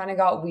kind of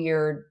got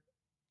weird.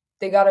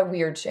 They got a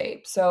weird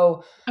shape.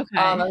 So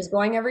I Okay. was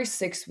going every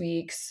 6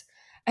 weeks.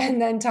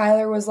 And then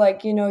Tyler was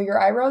like, your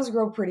eyebrows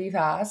grow pretty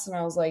fast. And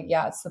I was like,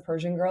 yeah, it's the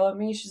Persian girl at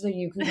me. She's like,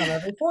 you can come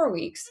every 4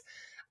 weeks.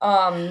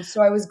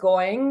 So I was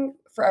going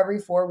for every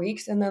 4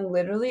 weeks. And then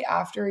literally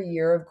after a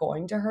year of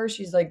going to her,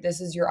 she's like,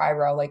 this is your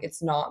eyebrow. Like,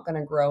 it's not going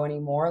to grow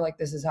anymore. Like,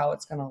 this is how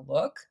it's going to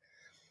look.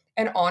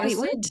 And Wait,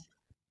 honestly, what?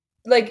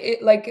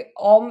 like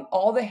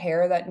all the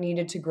hair that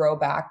needed to grow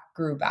back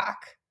grew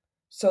back.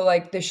 So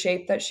like the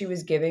shape that she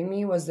was giving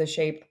me was the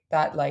shape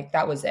that, like,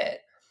 that was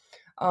it.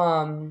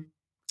 um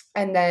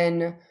and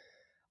then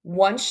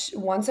once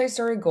I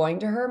started going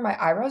to her, my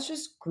eyebrows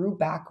just grew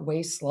back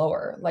way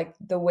slower. Like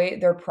the way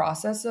their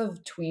process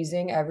of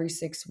tweezing every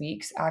 6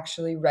 weeks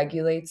actually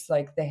regulates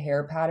like the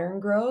hair pattern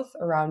growth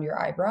around your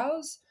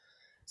eyebrows.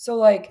 So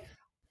like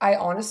I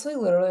honestly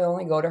literally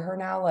only go to her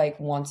now like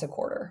once a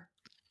quarter.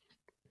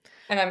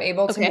 And I'm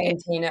able to Okay.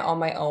 maintain it on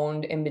my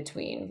own in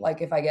between.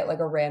 Like if I get like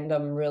a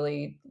random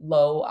really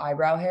low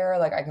eyebrow hair,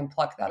 like I can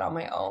pluck that on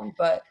my own.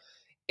 But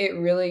it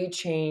really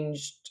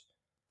changed.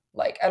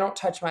 Like I don't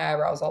touch my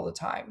eyebrows all the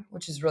time,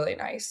 which is really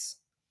nice.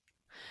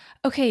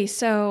 Okay,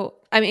 so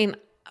I mean,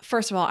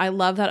 first of all, I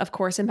love that of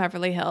course in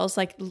Beverly Hills,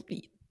 like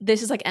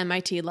this is like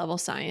MIT level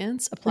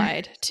science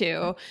applied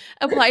to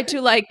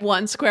like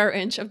 1 square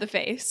inch of the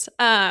face.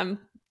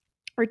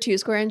 Or 2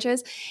 square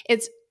inches.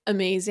 It's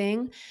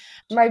amazing.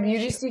 My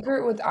beauty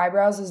secret with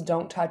eyebrows is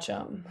don't touch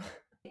them.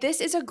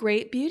 This is a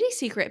great beauty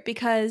secret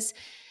because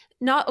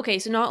not okay,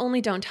 so not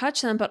only don't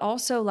touch them, but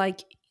also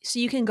like so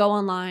you can go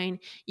online,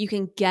 you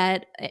can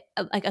get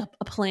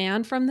a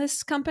plan from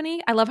this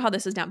company. I love how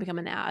this has now become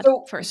an ad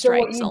So for a so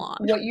what strike you salon.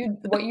 what you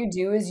what you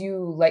do is you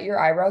let your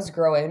eyebrows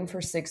grow in for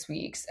 6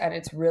 weeks, and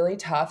it's really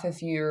tough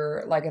if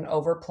you're like an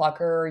overplucker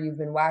or you've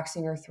been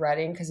waxing or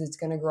threading because it's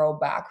going to grow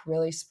back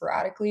really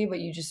sporadically. But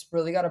you just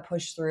really got to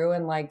push through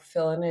and like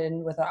fill it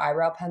in with an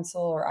eyebrow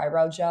pencil or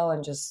eyebrow gel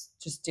and just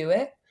do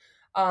it.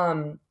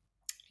 Um,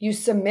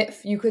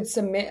 you could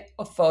submit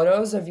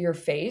photos of your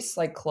face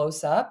like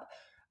close up,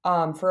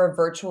 for a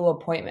virtual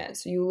appointment.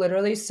 So you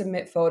literally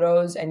submit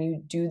photos and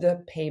you do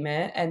the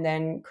payment, and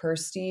then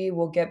Kirsty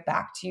will get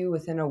back to you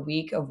within a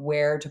week of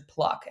where to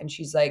pluck, and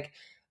she's like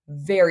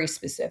very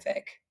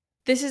specific.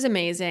 This is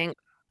amazing.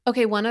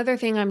 Okay, one other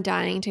thing I'm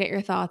dying to get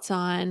your thoughts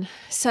on.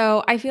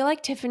 So I feel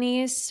like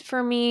Tiffany's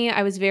for me,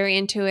 I was very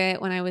into it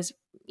when I was,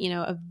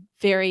 a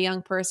very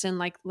young person,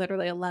 like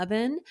literally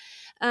 11.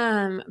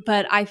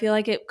 But I feel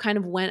like it kind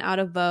of went out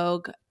of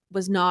vogue,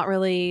 was not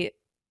really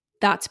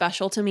that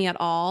special to me at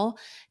all,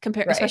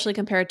 Right. especially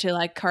compared to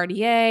like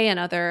Cartier and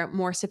other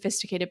more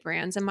sophisticated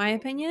brands, in my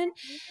opinion.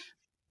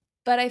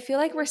 But I feel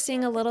like we're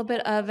seeing a little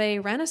bit of a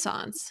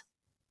renaissance.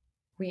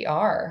 We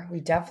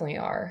definitely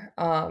are.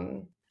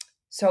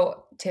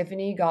 So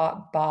Tiffany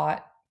got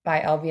bought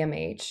by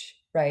LVMH,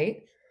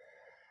 right?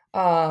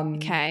 um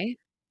Okay.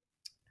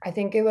 I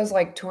think it was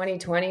like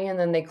 2020, and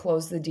then they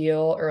closed the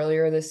deal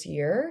earlier this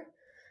year.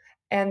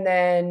 And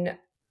then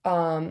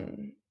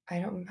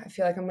I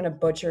feel like I'm gonna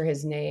butcher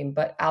his name,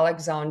 but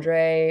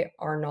Alexandre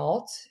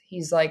Arnault.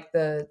 He's like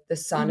the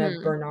son of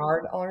Hmm.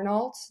 Bernard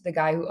Arnault, the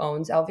guy who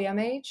owns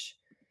LVMH.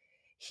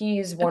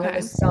 He's one of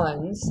the Okay.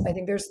 sons. I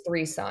think there's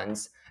three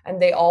sons,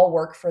 and they all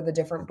work for the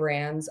different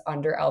brands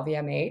under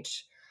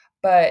LVMH.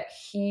 But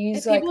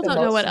he's If like people the don't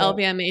know most what known.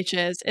 LVMH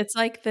is, it's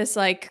like this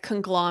like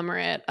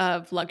conglomerate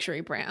of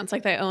luxury brands.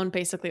 Like they own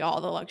basically all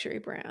the luxury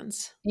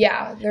brands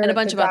Yeah, and a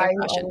they're the bunch of other guy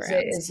who fashion owns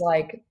it brands. is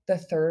like the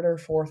third or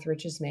fourth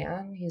richest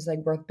man. He's like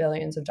worth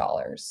billions of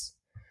dollars.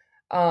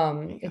 Oh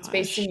my It's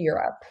based gosh. in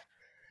Europe.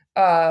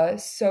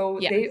 So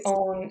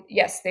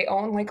Yes. they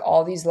own like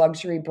all these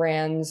luxury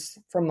brands,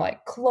 from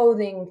like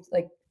clothing,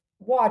 like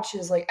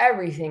watches, like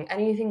everything,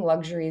 anything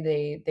luxury,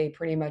 they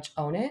pretty much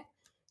own it.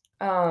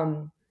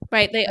 Um,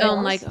 Right. They but I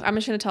own like honestly, I'm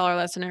just gonna tell our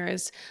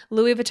listeners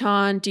Louis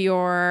Vuitton,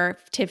 Dior,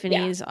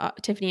 yeah.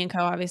 Tiffany and Co.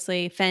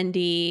 Obviously,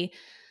 Fendi,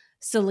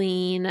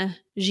 Celine,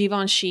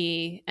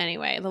 Givenchy.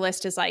 Anyway, the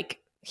list is like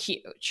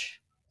huge.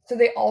 So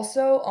they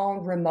also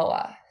own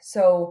Rimowa.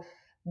 So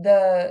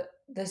the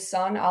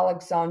son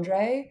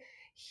Alexandre,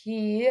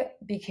 He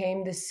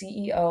became the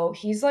CEO.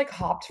 He's like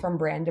hopped from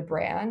brand to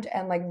brand,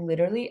 and like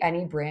literally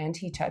any brand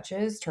he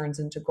touches turns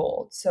into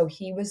gold. So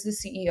he was the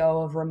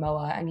CEO of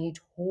Rimowa and he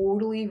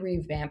totally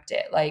revamped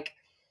it. Like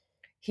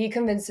he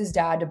convinced his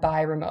dad to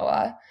buy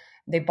Rimowa.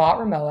 They bought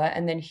Rimowa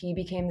and then he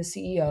became the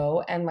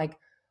CEO and like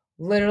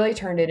literally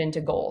turned it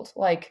into gold.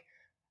 Like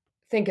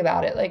think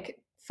about it.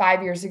 Like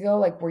 5 years ago,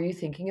 like were you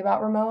thinking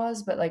about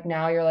Rimowas? But like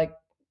now you're like,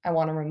 I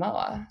want a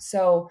Rimowa.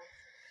 So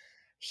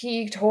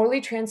he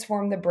totally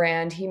transformed the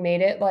brand. He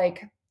made it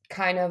like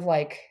kind of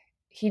like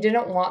he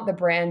didn't want the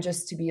brand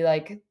just to be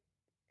like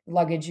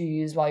luggage you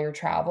use while you're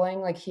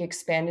traveling. Like he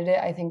expanded it,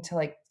 I think, to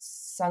like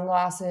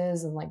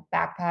sunglasses and like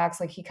backpacks.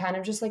 Like he kind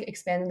of just like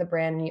expanded the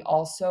brand and he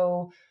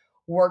also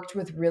worked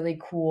with really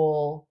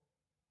cool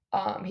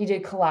he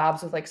did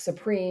collabs with like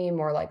Supreme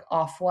or like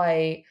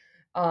Off-White.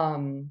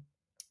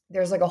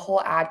 There's like a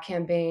whole ad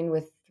campaign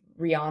with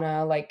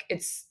Rihanna. Like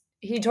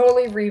he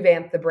totally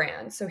revamped the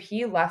brand. So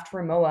he left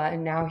Rimowa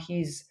and now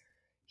he's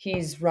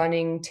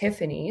running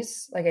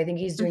Tiffany's. Like I think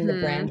he's doing the Mm-hmm.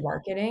 brand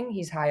marketing.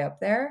 He's high up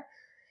there.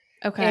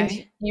 And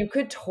Okay. you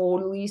could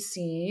totally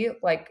see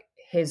like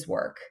his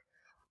work.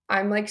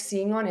 I'm like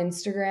seeing on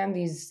Instagram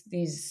these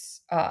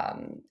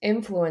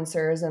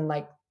influencers and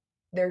like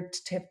they're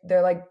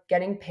like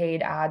getting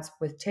paid ads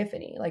with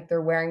Tiffany. Like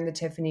they're wearing the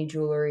Tiffany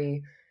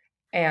jewelry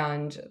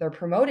and they're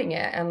promoting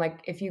it. And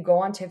like if you go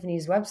on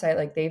Tiffany's website,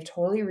 like they've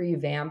totally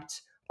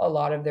revamped a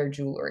lot of their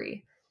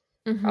jewelry.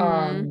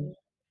 Mm-hmm. Um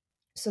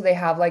so they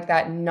have like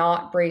that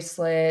knot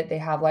bracelet, they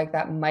have like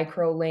that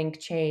micro link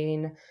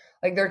chain.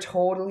 Like they're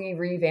totally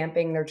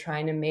revamping, they're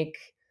trying to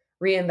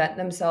reinvent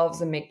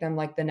themselves and make them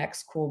like the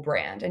next cool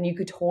brand. And you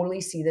could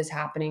totally see this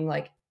happening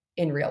like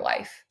in real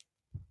life.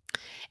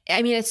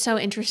 I mean, it's so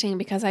interesting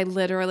because I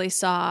literally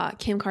saw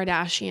Kim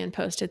Kardashian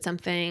posted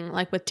something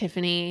like with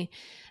Tiffany,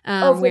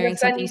 Oh, for the wearing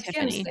something Fendi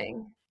Skims Tiffany.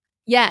 thing.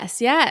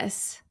 Yes,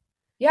 yes.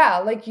 Yeah,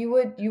 like you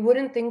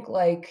wouldn't think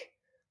like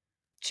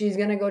she's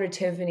gonna go to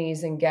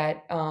Tiffany's and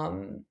get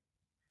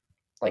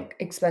like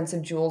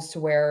expensive jewels to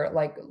wear,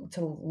 like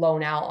to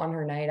loan out on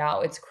her night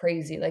out. It's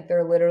crazy. Like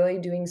they're literally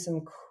doing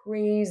some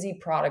crazy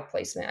product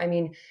placement. I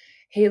mean,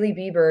 Hailey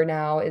Bieber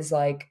now is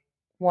like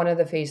one of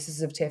the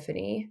faces of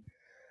Tiffany,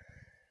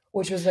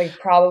 which was like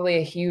probably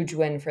a huge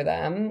win for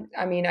them.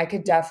 I mean, I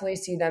could definitely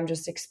see them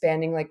just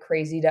expanding like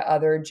crazy to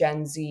other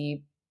Gen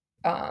Z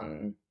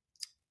um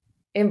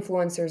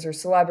influencers or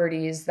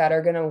celebrities that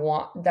are going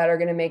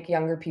to make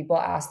younger people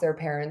ask their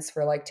parents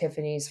for like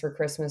Tiffany's for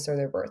Christmas or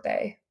their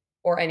birthday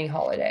or any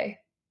holiday.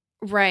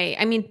 Right.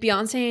 I mean,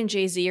 Beyonce and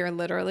Jay-Z are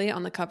literally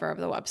on the cover of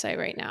the website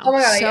right Oh now.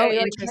 my god, So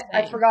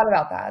I interesting. forgot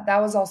about that. That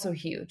was also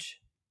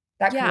huge.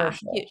 That Yeah,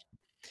 commercial. huge.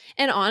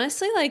 And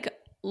honestly, like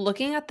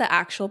looking at the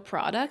actual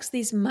products,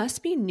 these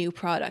must be new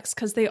products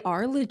because they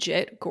are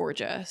legit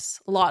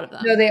gorgeous. A lot of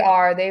No, them. they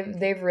are.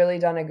 They've really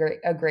done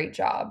a great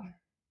job.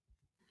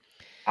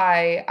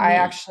 I Yeah.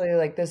 actually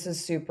like this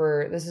is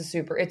super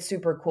it's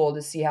super cool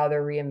to see how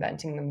they're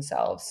reinventing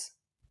themselves.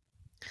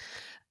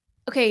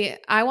 Okay,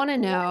 I want to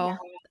know.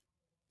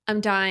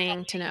 I'm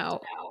dying to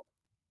know.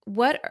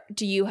 What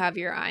do you have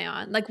your eye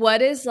on? Like,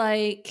 what is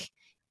like,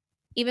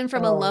 even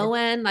from a Oh. low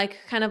end, like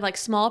kind of like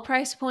small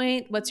price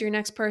point, what's your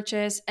next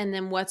purchase? And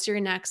then what's your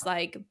next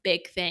like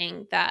big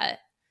thing that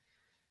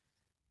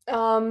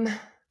Um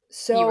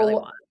you really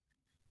so want?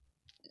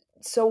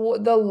 So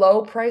the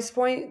low price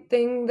point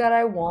thing that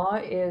I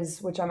want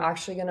is, which I'm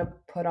actually gonna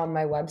put on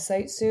my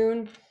website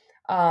soon,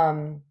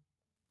 um,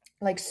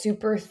 like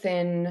super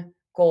thin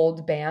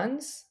gold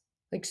bands,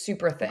 like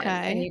super thin,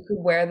 and Okay. you could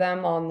wear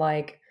them on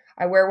like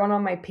I wear one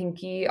on my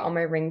pinky, on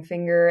my ring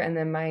finger, and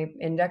then my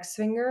index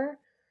finger.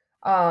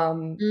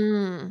 Um,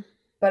 Mm.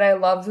 but I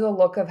love the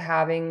look of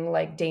having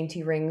like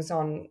dainty rings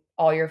on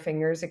all your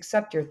fingers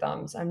except your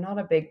thumbs. I'm not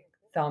a big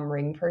thumb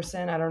ring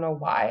person. I don't know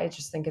why. I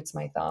just think it's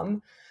my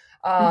thumb.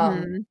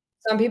 Um, Hmm.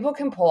 some people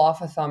can pull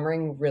off a thumb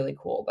ring really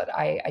cool, but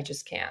I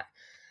just can't.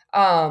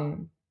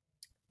 Um,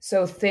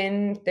 so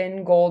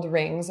thin gold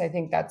rings, I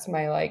think that's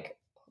my like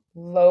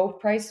low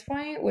price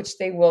point, which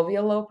they will be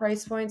a low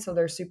price point, so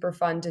they're super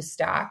fun to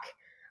stack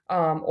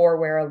or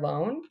wear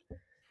alone.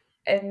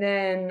 And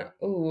then,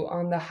 ooh,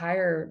 on the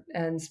higher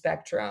end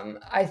spectrum,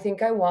 I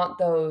think I want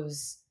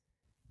those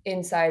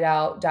inside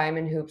out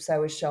diamond hoops I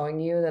was showing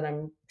you that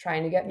I'm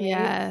trying to get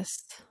made.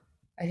 Yes.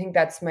 I think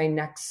that's my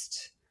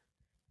next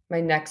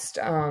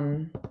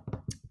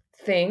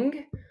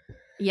thing.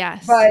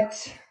 Yes.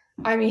 But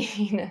I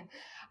mean,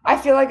 I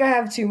feel like I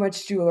have too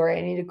much jewelry.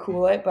 I need to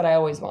cool it, but I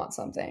always want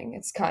something.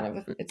 It's kind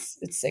of it's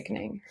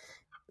sickening.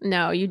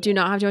 No, you do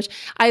not have too much.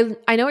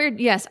 I know what you're,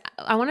 yes,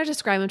 I want to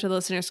describe them to the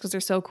listeners because they're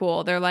so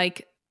cool. They're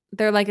like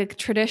a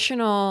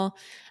traditional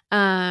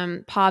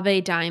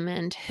pave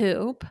diamond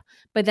hoop,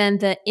 but then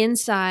the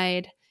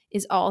inside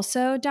is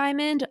also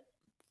diamond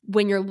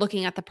when you're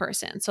looking at the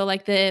person. So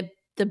like the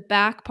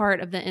back part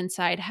of the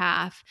inside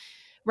half,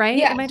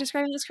 right? Yeah, Am I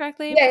describing this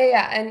correctly?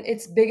 yeah. And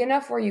it's big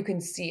enough where you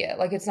can see it.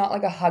 Like it's not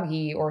like a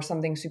huggy or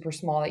something super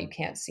small that you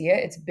can't see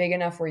it. It's big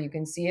enough where you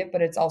can see it,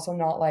 but it's also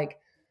not like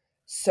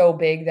so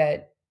big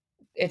that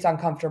it's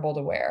uncomfortable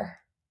to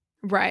wear.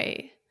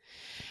 Right.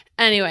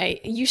 Anyway,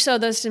 you showed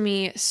those to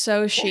me.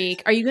 So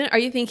chic. Are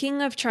you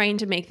thinking of trying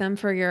to make them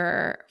for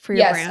your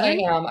Yes, I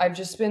brand? am. I've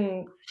just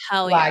been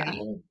Hell yeah.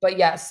 lagging. But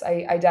yes,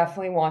 I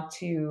definitely want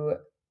to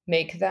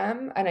make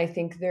them. And I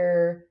think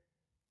they're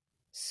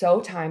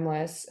so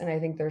timeless and I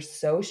think they're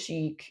so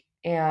chic.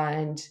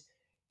 And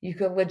you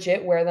could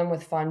legit wear them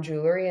with fun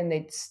jewelry and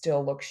they'd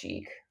still look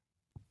chic.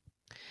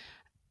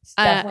 It's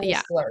definitely a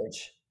Yeah.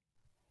 splurge.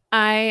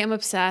 I am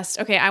obsessed.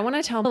 Okay, I want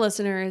to tell the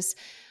listeners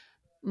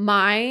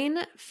mine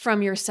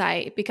from your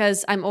site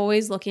because I'm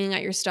always looking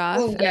at your stuff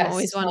Oh, and I'm yes.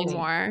 always Tell wanting me.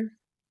 more.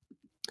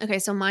 Okay,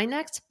 so my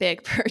next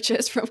big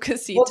purchase from Well, tell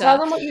Casita.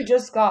 them what you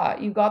just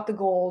got. You got the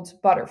gold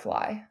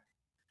butterfly.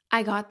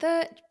 I got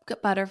the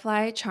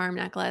butterfly charm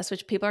necklace,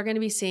 which people are going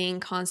to be seeing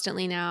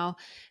constantly now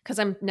because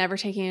I'm never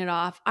taking it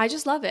off. I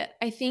just love it.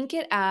 I think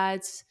it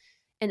adds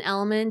an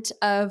element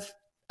of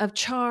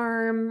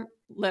charm,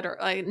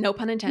 literally, no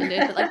pun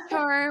intended, but like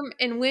charm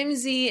and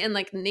whimsy and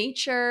like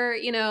nature. I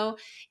think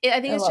I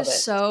it's love it.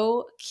 just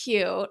so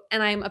cute,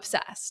 and I'm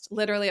obsessed,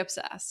 literally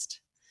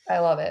obsessed. I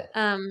love it.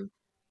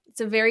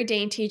 It's a very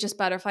dainty, just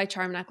butterfly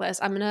charm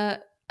necklace.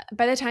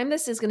 By the time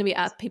this is going to be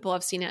up, people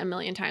have seen it a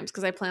million times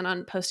because I plan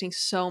on posting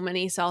so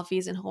many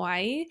selfies in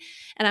Hawaii,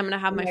 and I'm going to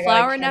have Oh my my God, I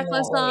flower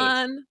necklace cannot wait.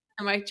 on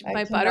and I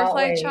my cannot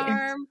butterfly wait.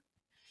 charm.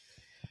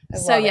 I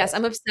So love yes, it.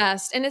 I'm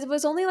obsessed, and it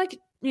was only like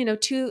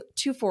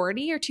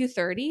 240 or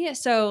 230,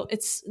 so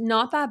it's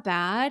not that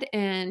bad,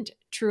 and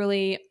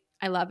truly,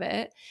 I love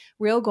it.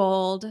 Real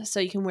gold, so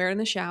you can wear it in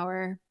the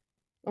shower.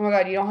 Oh my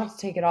God, you don't have to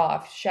take it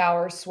off.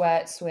 Shower,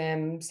 sweat,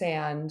 swim,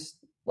 sand,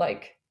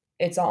 like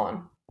it's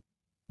on.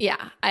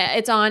 Yeah,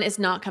 it's on. It's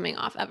not coming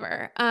off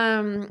ever.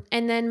 And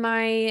then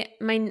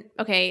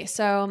okay.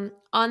 So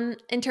on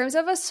in terms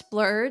of a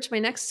splurge, my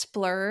next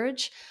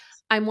splurge,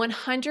 I'm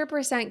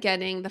 100%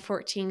 getting the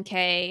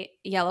 14K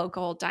yellow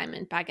gold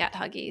diamond baguette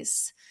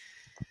huggies.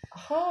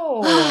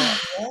 Oh,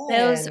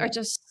 Those are man.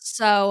 just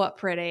so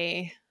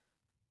pretty.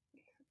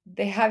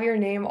 They have your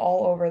name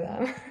all over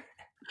them.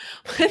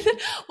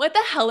 What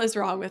the hell is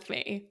wrong with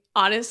me?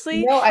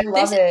 Honestly, No, I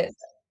love it.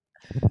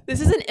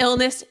 this is an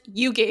illness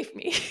you gave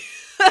me.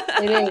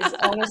 It is,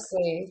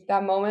 honestly.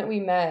 That moment we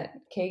met,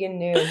 Kagan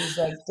knew. He's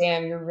like,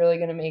 damn, you're really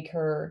going to make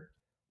her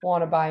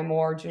want to buy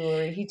more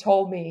jewelry. He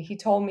told me. He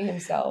told me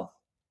himself.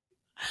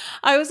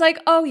 I was like,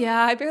 oh yeah,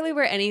 I barely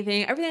wear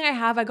anything. Everything I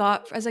have, I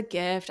got as a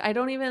gift. I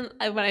don't even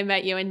when I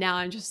met you, and now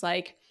I'm just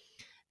like,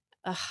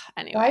 ugh.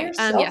 Buy Anyway,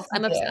 yourself yes, a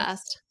I'm gift.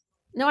 obsessed.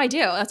 No, I do.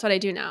 That's what I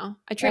do now.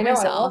 I I treat know, I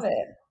love myself.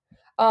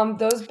 it.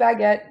 Those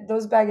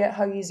baguette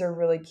huggies are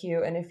really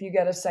cute, and if you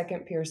get a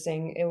second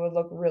piercing, it would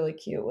look really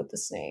cute with the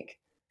snake.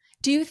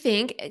 Do you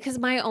think? Because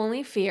my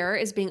only fear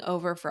is being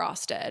over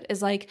frosted.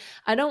 Is like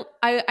I don't.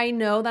 I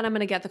know that I'm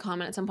gonna get the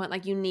comment at some point.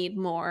 Like you need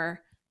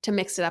more to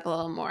mix it up a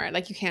little more.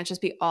 Like you can't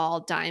just be all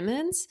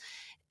diamonds.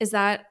 Is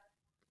that?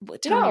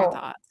 Tell me your No,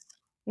 thoughts.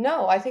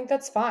 no, I think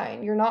that's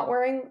fine. You're not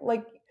wearing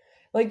like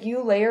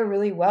you layer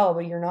really well,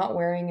 but you're not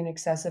wearing an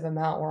excessive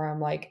amount where I'm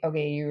like,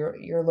 okay,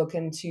 you're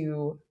looking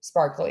too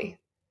sparkly.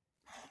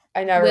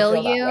 I never Will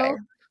feel that way. you?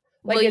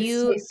 Like Will it's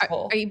you? Are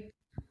tasteful. you?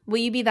 Will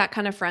you be that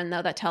kind of friend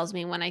though that tells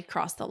me when I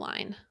cross the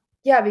line?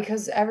 Yeah,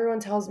 because everyone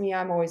tells me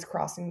I'm always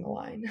crossing the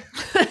line.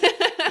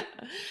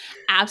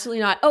 Absolutely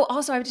not. Oh,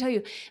 also, I have to tell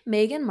you,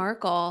 Meghan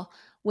Markle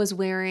was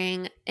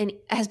wearing and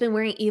has been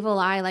wearing Evil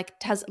Eye, like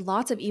has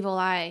lots of Evil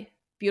Eye,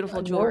 beautiful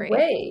No jewelry.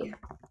 way.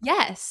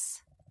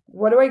 Yes,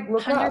 What do I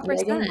look up?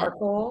 Meghan 100%.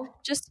 Markle?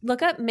 Just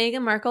look up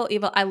Meghan Markle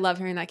Evil. I love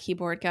hearing that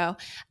keyboard go.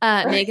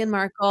 Meghan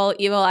Markle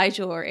Evil Eye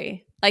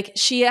jewelry. Like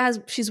she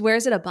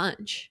wears it a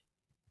bunch.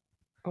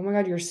 Oh my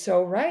God, you're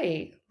so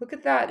right. Look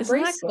at that Isn't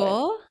that bracelet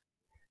cool?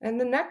 and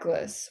the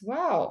necklace.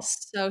 Wow.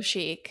 So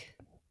chic.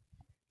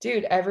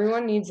 Dude,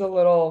 everyone needs a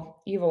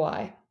little evil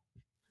eye.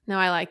 No,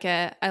 I like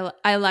it.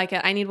 I like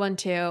it. I need one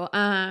too.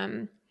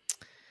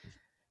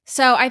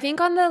 So I think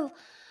on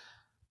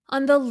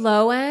the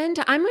low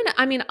end,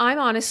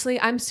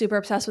 I'm super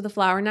obsessed with the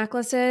flower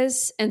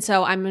necklaces. And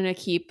so I'm going to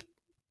keep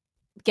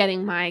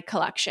getting my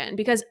collection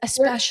because They're-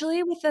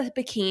 especially with the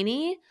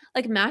bikini,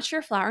 like match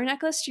your flower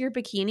necklace to your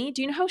bikini.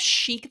 Do you know how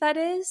chic that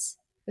is?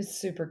 It's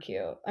super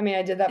cute. I mean,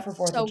 I did that for It's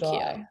 4th of so cute.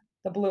 July.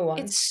 The blue one.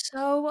 It's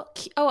so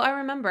cute. Oh, I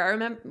remember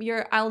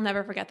I'll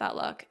never forget that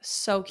look.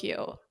 So cute.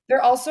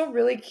 They're also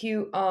really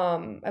cute.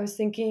 I was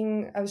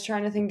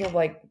trying to think of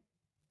like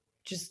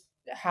just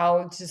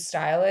how to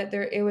style it.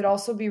 It would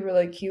also be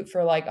really cute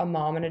for like a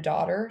mom and a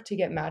daughter to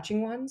get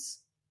matching ones.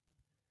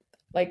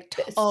 Like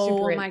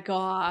Oh my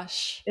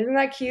gosh. Isn't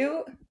that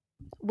cute?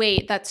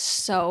 Wait, that's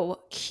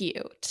so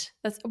cute.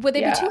 Would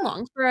they be Yeah. too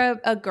long for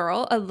a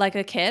girl, like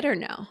a kid, or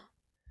no?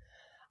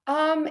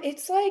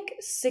 It's like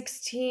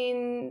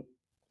 16,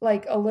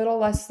 like a little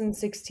less than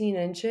 16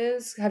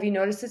 inches. Have you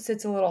noticed it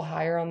sits a little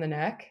higher on the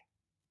neck?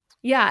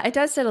 Yeah, it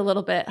does sit a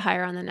little bit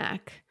higher on the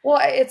neck. Well,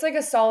 it's like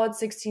a solid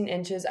 16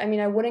 inches. I mean,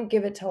 I wouldn't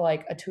give it to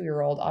like a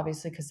 2-year-old,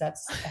 obviously, because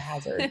that's a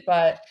hazard.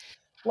 But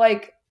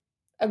like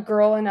a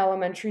girl in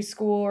elementary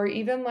school or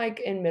even like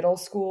in middle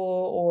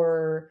school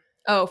or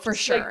Oh, for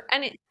just like sure.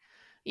 And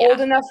old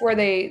Yeah. enough where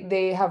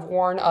they have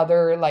worn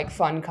other like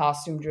fun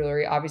costume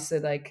jewelry. Obviously,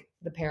 like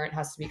the parent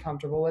has to be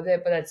comfortable with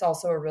it, but it's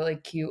also a really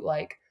cute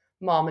like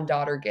mom and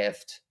daughter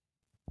gift.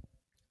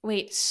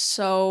 Wait,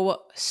 so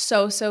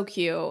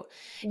cute.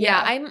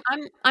 Yeah, Yeah.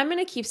 I'm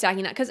gonna keep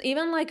stacking that because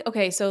even like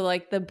okay, so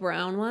like the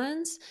brown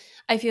ones,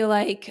 I feel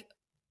like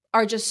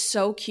are just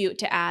so cute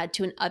to add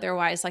to an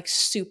otherwise like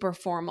super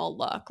formal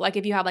look. Like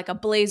if you have like a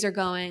blazer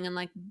going and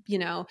like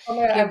Oh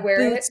my God, you have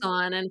boots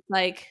on and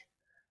like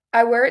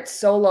I wear it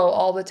solo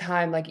all the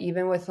time, like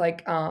even with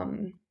like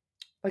an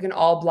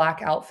all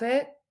black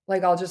outfit.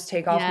 Like I'll just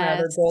take off my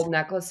other yes, gold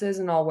necklaces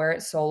and I'll wear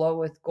it solo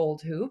with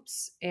gold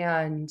hoops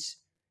and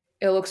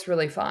it looks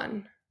really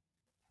fun.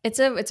 it's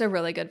a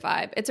really good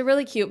vibe. It's a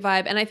really cute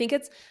vibe, and I think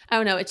it's I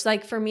don't know. It's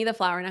like for me the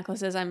flower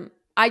necklaces.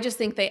 I just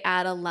think they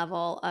add a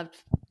level of,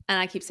 and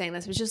I keep saying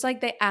this, it's just like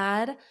they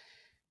add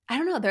I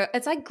don't know.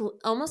 It's like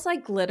almost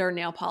like glitter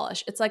nail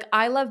polish. It's like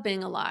I love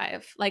being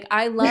alive. Like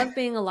I love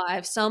being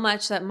alive so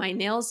much that my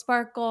nails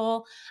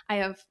sparkle. I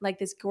have like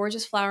this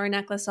gorgeous flower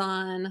necklace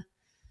on.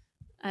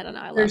 I don't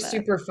know. I They're love it.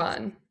 super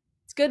fun.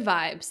 It's good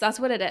vibes. That's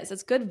what it is.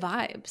 It's good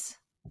vibes.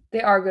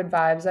 They are good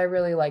vibes. I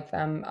really like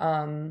them.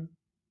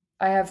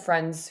 I have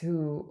friends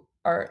who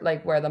are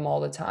like wear them all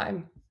the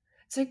time.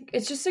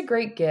 It's just a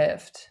great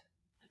gift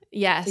to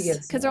Yes, give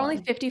because they're only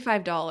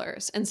someone.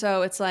 $55, and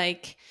so it's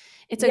like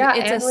Yeah,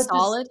 it's a and with this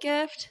solid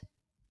gift.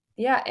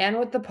 and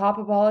with the Pop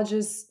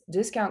Apologist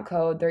discount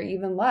code, they're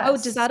even Oh,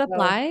 does less. that So,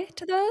 apply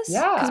to those? Because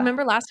yeah.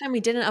 remember last time we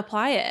didn't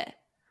apply it.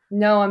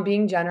 No, I'm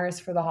being generous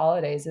for the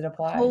holidays. It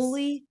applies.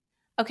 Holy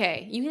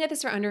okay, you can get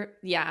this for under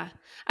yeah.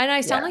 And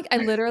I sound Yeah. like I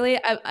literally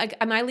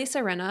am I Lisa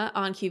Rinna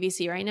on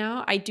QVC right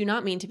now? I do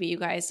not mean to be, you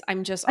guys.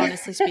 I'm just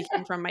honestly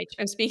speaking from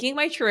I'm speaking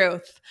my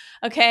truth.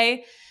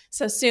 Okay?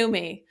 So sue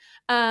me.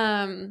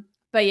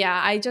 But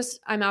yeah,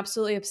 I'm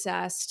absolutely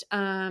obsessed.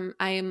 I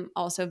am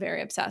also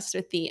very obsessed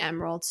with the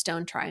emerald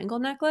stone triangle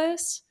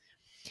necklace.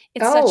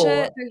 It's such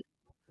a Oh, they're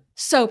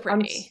so I'm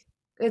pretty.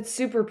 it's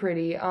super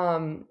pretty.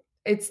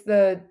 It's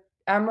the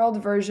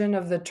emerald version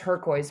of the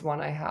turquoise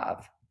one I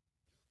have.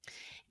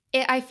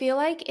 I feel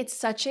like it's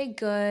such a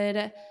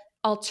good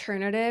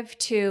alternative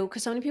to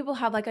because so many people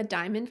have like a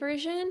diamond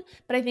version,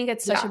 but I think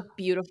it's such a Yeah.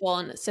 beautiful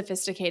and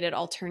sophisticated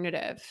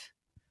alternative.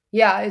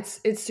 Yeah, it's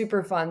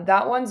super fun.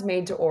 That one's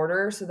made to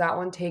order, so that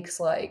one takes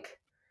like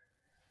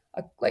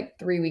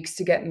 3 weeks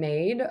to get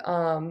made.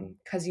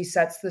 Cuz he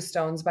sets the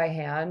stones by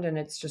hand and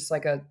it's just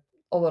like a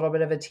little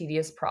bit of a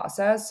tedious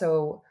process.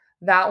 So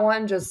that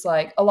one just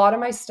like a lot of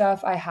my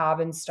stuff I have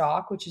in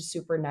stock, which is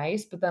super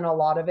nice, but then a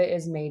lot of it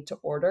is made to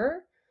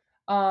order.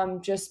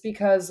 Just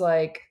because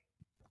like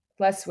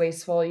less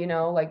wasteful,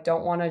 like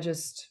don't want to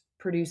just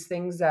produce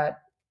things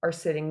that are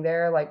sitting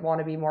there, like want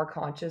to be more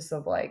conscious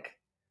of like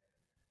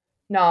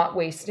not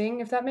wasting,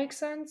 if that makes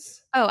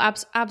sense. Oh,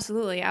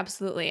 absolutely,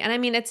 absolutely. And I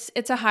mean, it's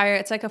like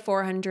a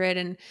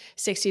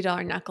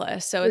 $460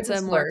 necklace, so it's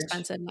It's a a more splurge.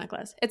 expensive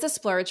necklace. It's a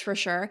splurge for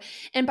sure.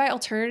 And by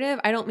alternative,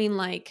 I don't mean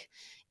like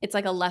it's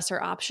like a lesser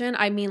option.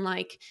 I mean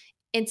like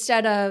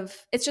instead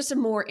of it's just a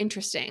more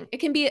interesting.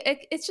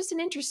 It's just an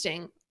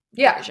interesting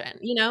Yeah. version.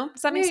 You know?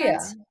 Does that make Yeah, yeah.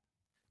 sense?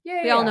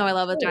 Yeah, We yeah, all yeah. know I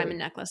love a diamond Totally.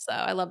 necklace, though.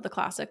 I love the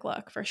classic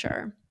look for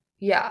sure.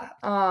 Yeah.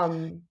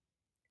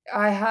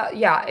 I have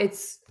yeah,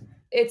 it's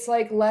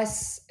like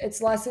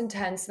it's less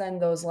intense than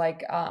those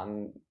like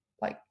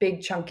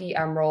big chunky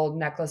emerald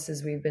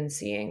necklaces we've been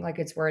seeing. Like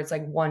it's where it's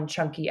like one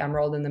chunky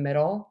emerald in the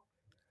middle.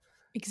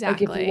 Like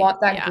if you Exactly. want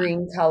that Yeah.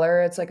 green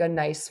color, it's like a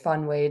nice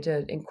fun way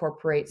to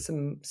incorporate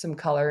some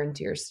color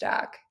into your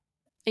stack.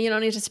 And you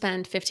don't need to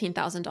spend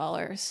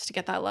 $15,000 to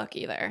get that look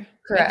either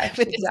Correct,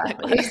 with this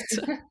exactly.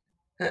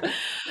 necklace.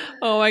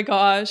 Oh my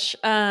gosh.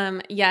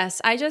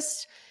 Yes,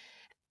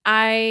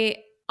 I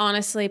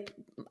honestly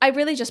I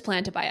really just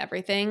plan to buy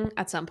everything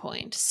at some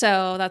point.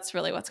 So that's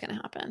really what's going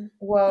to happen.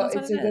 Well, That's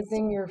what it's it a good is.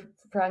 thing you're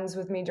friends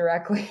with me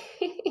directly.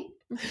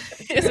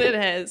 Yes, it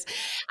is.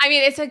 I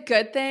mean, it's a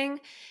good thing.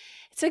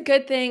 It's a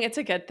good thing. It's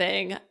a good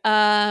thing.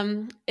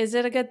 Is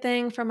it a good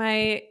thing for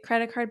my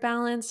credit card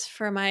balance,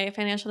 for my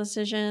financial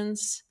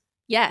decisions?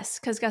 Yes,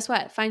 because guess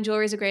what? Fine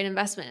jewelry is a great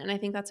investment. And I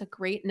think that's a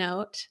great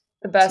note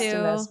The best to,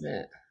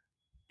 investment.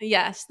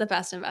 yes, the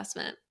best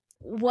investment.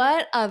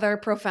 What other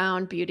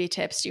profound beauty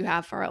tips do you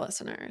have for our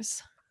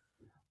listeners?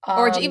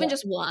 Or Um, even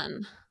just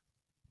one?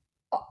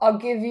 I'll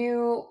give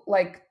you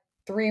like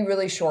three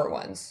really short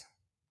ones.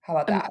 How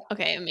about that?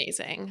 Okay,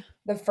 amazing.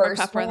 The Our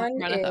first cup one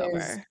runneth is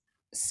over.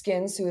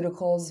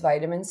 SkinCeuticals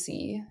Vitamin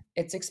C.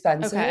 It's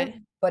expensive, Okay.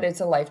 but it's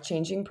a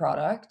life-changing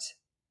product.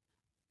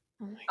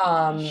 Oh my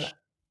Um, gosh.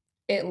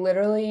 it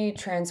literally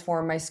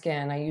transformed my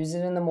skin. I use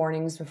it in the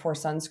mornings before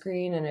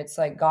sunscreen, and it's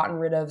like gotten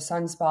rid of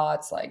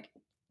sunspots, like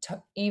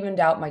evened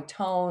out my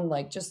tone,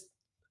 like just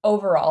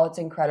overall, it's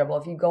incredible.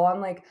 If you go on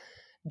like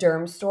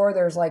Derm Store,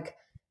 there's like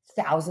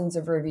thousands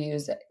of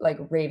reviews like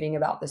raving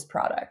about this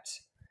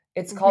product.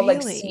 It's called like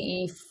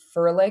Really? CE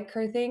Furlic,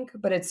 I think,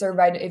 but it's their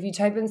if you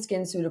type in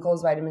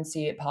SkinCeuticals Vitamin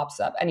C, it pops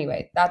up.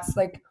 Anyway, that's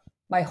like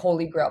my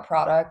holy grail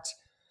product.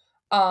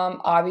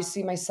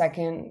 Obviously, my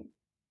second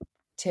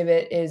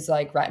Tivit is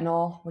like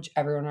retinol, which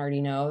everyone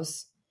already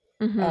knows.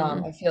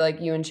 Mm-hmm. I feel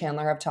like you and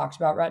Chandler have talked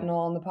about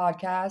retinol on the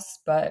podcast,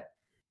 but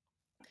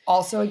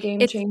also a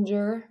game It's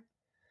changer.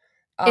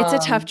 it's a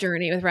tough Um,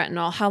 journey with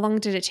retinol. How long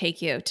did it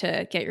take you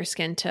to get your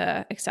skin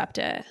to accept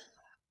it?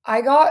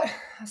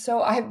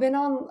 I've been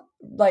on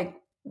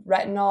like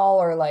retinol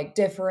or like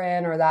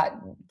Differin or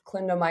that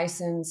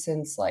clindamycin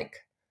since like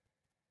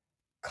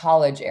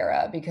college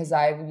era because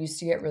I used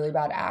to get really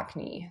bad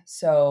acne.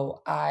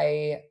 So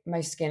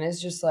my skin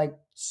is just like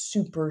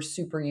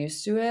super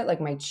used to it. Like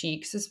my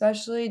cheeks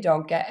especially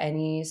don't get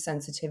any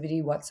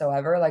sensitivity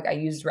whatsoever. Like I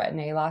used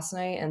Retin-A last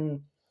night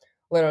and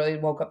literally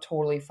woke up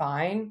totally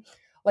fine.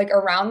 Like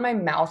around my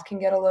mouth can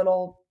get a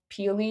little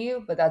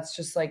peely, but that's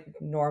just like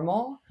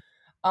normal.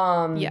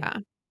 Um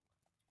Yeah.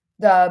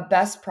 the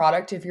best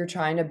product if you're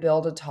trying to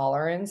build a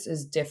tolerance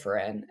is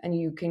Differin, and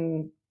you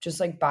can just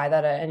like buy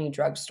that at any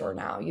drugstore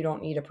now. You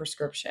don't need a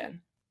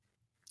prescription.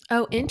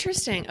 Oh,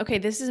 interesting. Okay,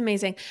 this is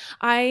amazing.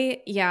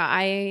 I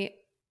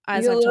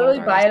You as can I've told literally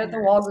our buy it at the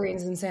listeners.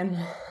 Walgreens in San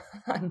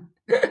Juan.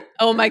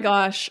 Oh my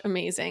gosh,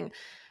 amazing.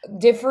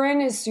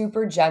 Differin is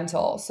super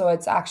gentle, so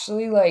it's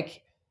actually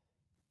like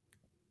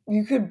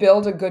you could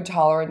build a good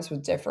tolerance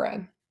with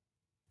Differin.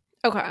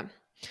 Okay.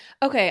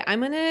 Okay,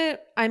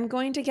 I'm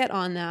going to get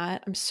on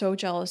that. I'm so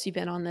jealous you've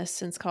been on this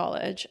since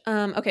college.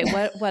 Okay,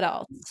 what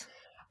else?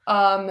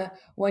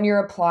 When you're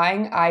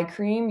applying eye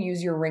cream,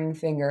 use your ring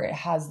finger. It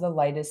has the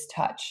lightest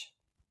touch.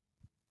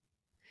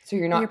 So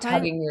When you're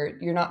applying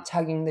you're not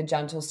tugging the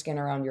gentle skin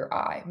around your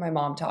eye. My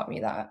mom taught me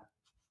that.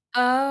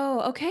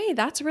 Oh, okay,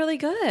 that's really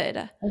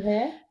good.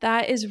 Mhm.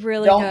 That is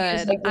really Don't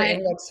use good. like your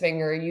index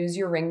finger, use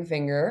your ring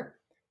finger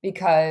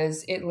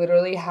because it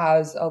literally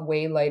has a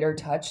way lighter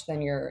touch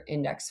than your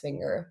index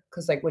finger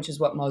cuz like which is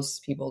what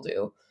most people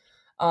do.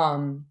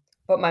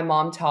 But my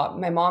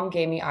mom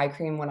gave me eye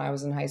cream when I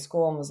was in high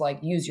school and was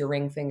like use your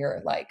ring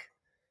finger like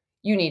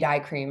you need eye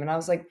cream. And I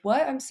was like,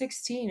 "What? I'm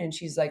 16." And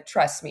she's like,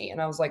 "Trust me."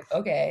 And I was like,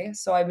 "Okay."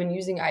 So I've been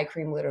using eye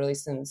cream literally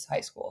since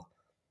high school.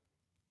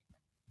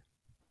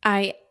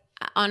 I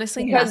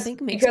honestly nothing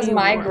makes Because me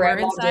my warmer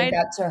grandma did inside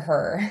that to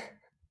her.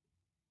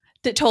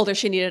 that told her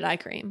she needed eye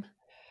cream.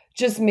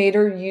 Just made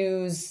her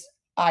use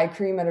eye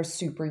cream at a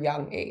super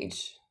young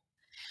age.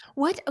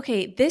 What?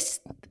 Okay, this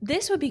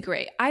would be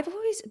great. I've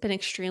always been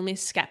extremely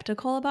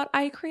skeptical about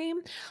eye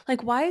cream.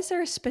 Like, why is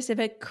there a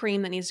specific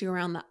cream that needs to go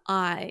around the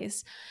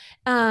eyes?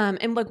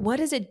 And like, what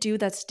does it do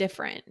that's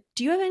different?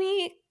 Do you have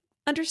any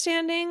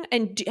understanding?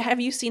 And have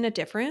you seen a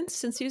difference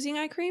since using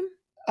eye cream?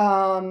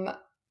 Um,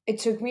 it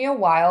took me a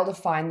while to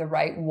find the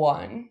right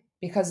one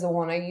because the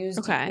one I used,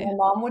 Okay. my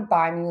mom would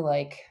buy me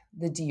like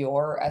the Dior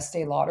or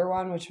Estee Lauder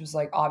one, which was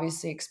like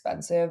obviously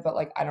expensive, but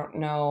like I don't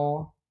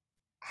know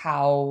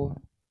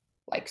how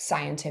like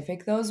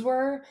scientific those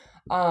were.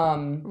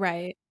 Um,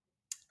 Right.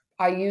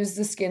 I use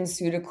the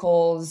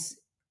SkinCeuticals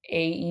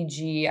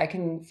AEG. I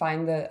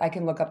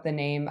can look up the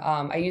name.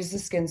 I use the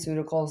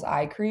SkinCeuticals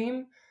eye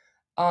cream.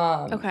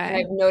 And Okay.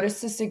 I've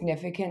noticed a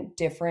significant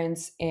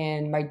difference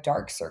in my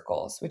dark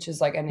circles, which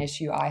is like an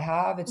issue I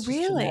have. It's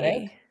just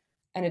genetic Really?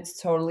 and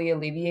it's totally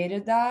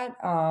alleviated that.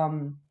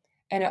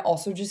 And it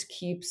also just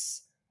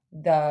keeps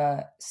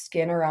the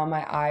skin around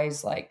my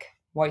eyes like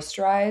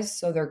moisturized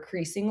so they're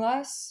creasing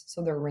less,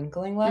 so they're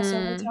wrinkling less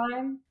over Mm,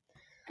 time.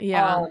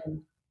 yeah.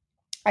 Um,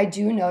 I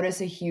do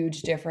notice a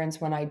huge difference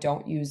when I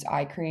don't use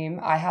eye cream.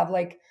 I have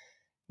like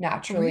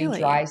naturally Really?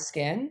 dry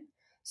skin.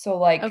 So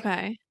like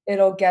Okay.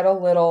 it'll get a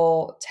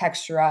little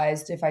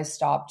texturized if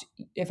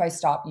I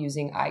stop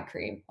using eye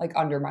cream like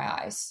under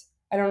my eyes.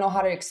 I don't know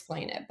how to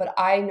explain it, but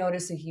I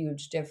notice a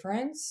huge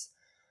difference.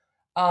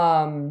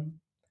 Um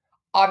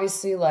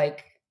Obviously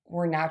like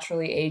we're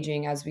naturally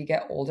aging as we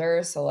get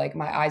older, so like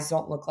my eyes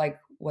don't look like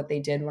what they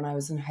did when I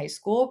was in high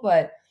school,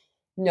 but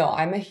no,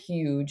 I'm a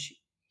huge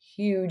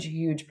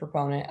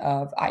proponent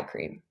of eye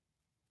cream.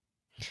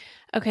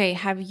 Okay,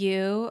 have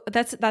you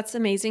that's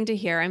amazing to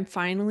hear. I'm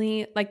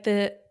finally like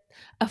the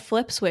a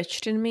flip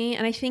switched in me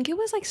and I think it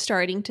was like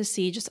starting to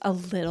see just a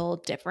little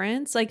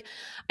difference. Like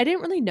I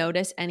didn't really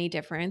notice any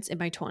difference in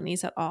my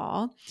 20s at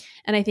all.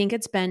 And I think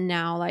it's been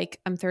now like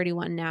I'm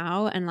 31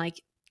 now and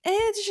like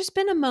it's just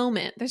been a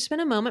moment. There's been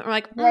a moment where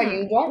like, Yeah,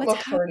 you don't what's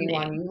look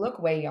 31. happening? You look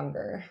way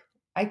younger.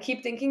 I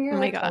keep thinking Oh you're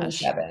my like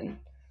gosh. 27.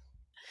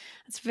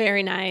 It's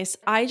very nice.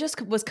 I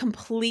just was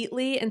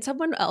completely, and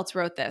someone else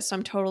wrote this, so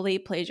I'm totally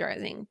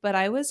plagiarizing, but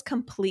I was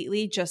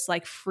completely just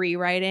like free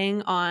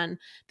writing on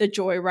the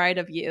joyride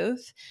of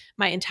youth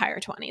my entire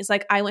 20s.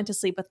 Like I went to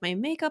sleep with my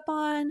makeup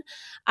on.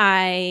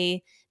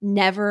 I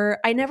never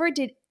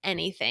did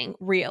anything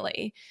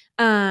really.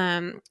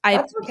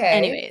 That's okay.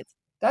 Anyways,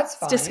 That's it's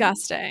fine.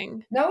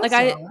 disgusting. No, Like it's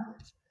not.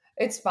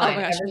 It's oh my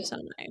fine. gosh, you're so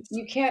nice.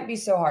 You can't be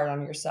so hard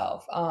on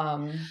yourself.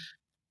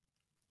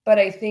 But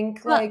I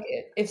think Well, like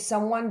if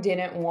someone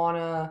didn't want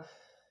to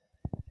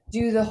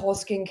do the whole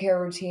skincare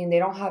routine, they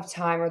don't have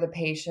time or the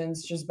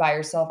patience, just buy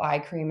yourself eye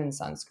cream and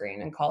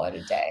sunscreen and call it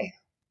a day.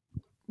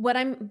 what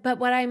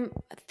I'm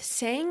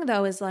saying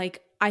though is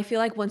like I feel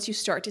like once you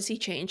start to see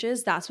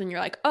changes, that's when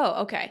you're like,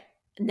 oh, okay,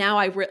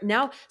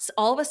 now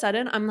all of a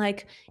sudden I'm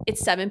like,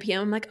 it's 7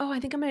 p.m. I'm like, oh, I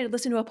think I'm going to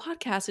listen to a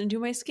podcast and do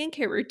my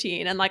skincare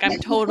routine. And like, I'm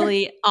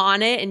totally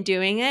on it and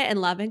doing it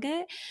and loving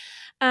it.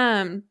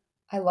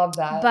 I love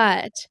that.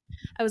 But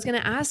I was going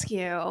to ask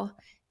you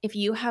if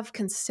you have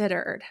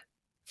considered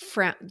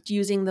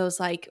using those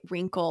like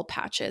wrinkle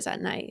patches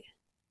at night.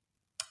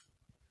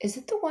 Is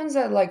it the ones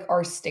that like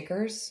are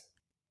stickers?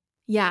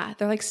 Yeah,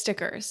 they're like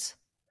stickers.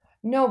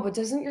 No, but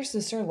doesn't your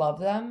sister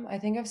love them? I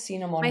think I've seen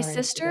them on her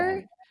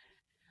Instagram.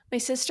 My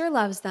sister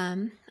loves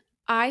them.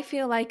 I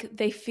feel like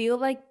they feel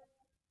like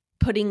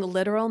putting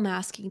literal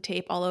masking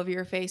tape all over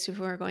your face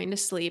before going to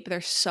sleep.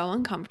 They're so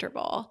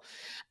uncomfortable.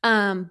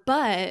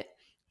 But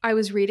I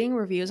was reading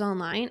reviews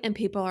online and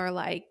people are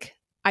like,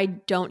 I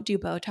don't do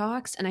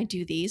Botox and I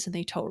do these and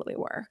they totally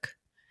work.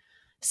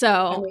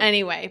 So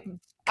anyway,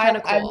 kind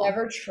of cool. I've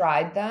never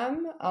tried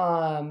them.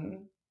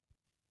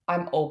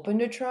 I'm open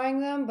to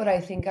trying them, but I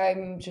think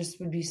I'm just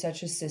would be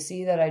such a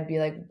sissy that I'd be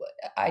like,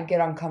 I'd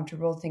get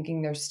uncomfortable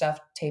thinking there's stuff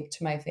taped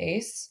to my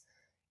face.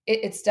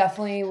 It's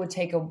definitely would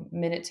take a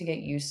minute to get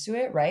used to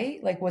it,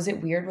 right? Like, was it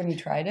weird when you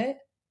tried it?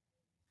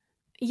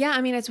 Yeah,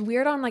 I mean, it's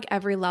weird on like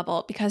every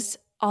level because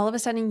all of a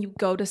sudden you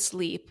go to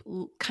sleep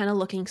kind of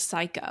looking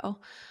psycho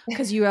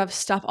because you have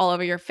stuff all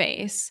over your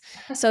face.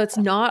 So it's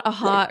not a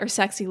hot or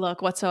sexy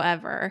look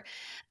whatsoever.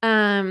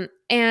 And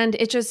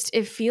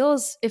it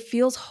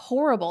feels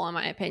horrible in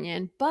my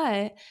opinion.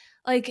 But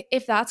like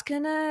if that's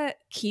gonna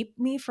keep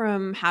me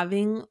from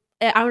having,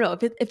 I don't know,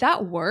 if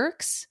that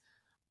works,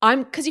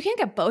 because you can't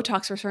get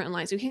Botox for certain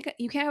lines. You can't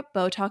get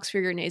Botox for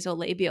your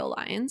nasolabial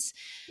lines.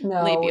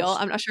 No, Labial.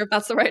 I'm not sure if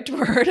that's the right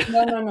word.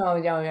 No.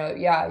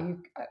 Yeah,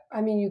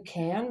 I mean, you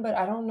can, but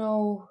I don't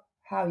know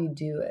how you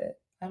do it.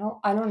 I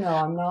don't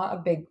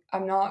know.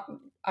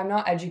 I'm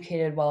not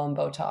educated well in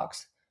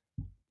Botox.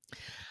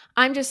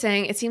 I'm just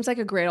saying it seems like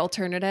a great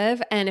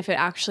alternative. And if it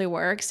actually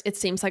works, it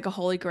seems like a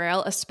holy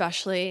grail,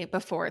 especially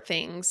before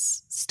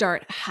things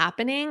start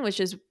happening, which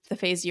is the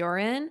phase you're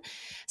in.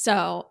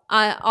 So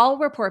I'll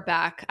report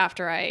back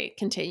after I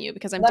continue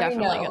because I'm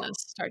definitely going to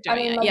start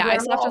doing it. Yeah, I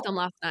slept with them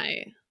last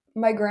night.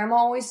 My grandma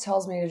always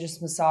tells me to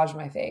just massage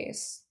my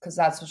face because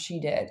that's what she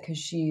did because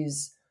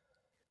she's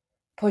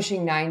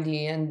pushing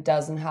 90 and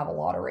doesn't have a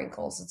lot of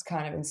wrinkles. It's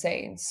kind of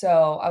insane.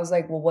 So I was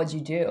like, well, what'd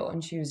you do?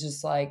 And she was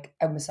just like,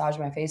 I massage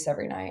my face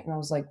every night. And I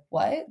was like,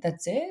 what?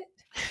 That's it?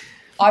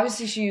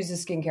 Obviously she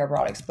uses skincare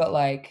products, but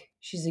like,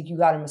 she's like, you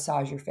got to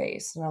massage your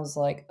face. And I was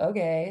like,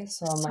 okay.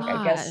 So I'm like,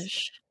 I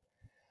guess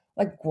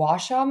like gua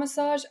sha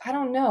massage. I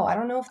don't know. I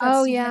don't know if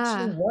that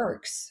actually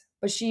works,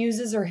 but she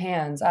uses her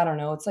hands. I don't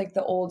know. It's like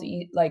the old,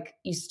 like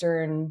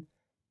Eastern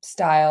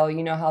style,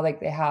 you know, how like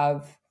they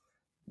have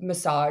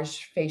massage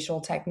facial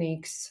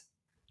techniques.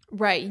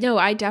 Right. No,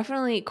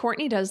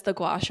 Courtney does the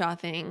gua sha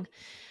thing.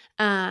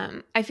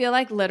 I feel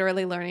like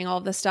literally learning all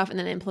of this stuff and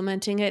then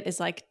implementing it is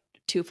like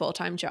 2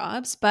 full-time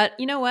jobs, but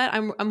you know what?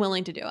 I'm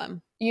willing to do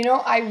them. You know,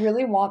 I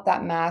really want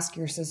that mask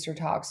your sister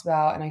talks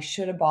about, and I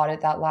should have bought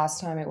it that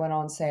last time it went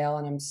on sale,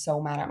 and I'm so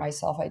mad at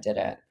myself I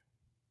didn't.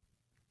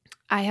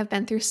 I have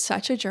been through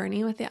such a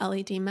journey with the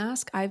LED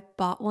mask. I've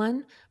bought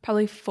one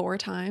probably 4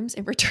 times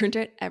and returned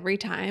it every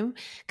time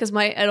because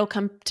it'll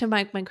come to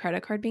my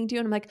credit card being due,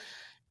 and I'm like,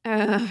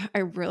 I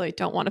really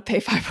don't want to pay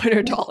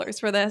 $500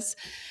 for this.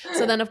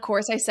 So then, of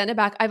course, I send it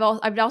back. I've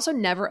also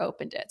never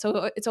opened it,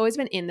 so it's always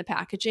been in the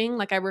packaging.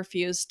 Like I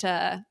refuse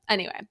to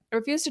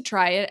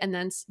try it and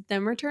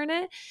then return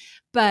it.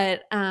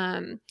 But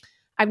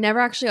I've never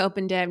actually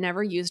opened it. I've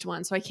never used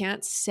one, so I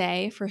can't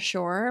say for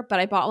sure. But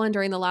I bought one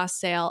during the last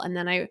sale, and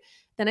then I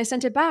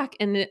sent it back,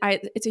 and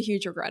it's a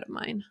huge regret of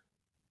mine.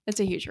 It's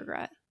a huge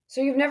regret.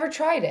 So you've never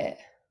tried it?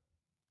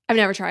 I've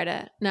never tried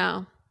it.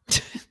 No.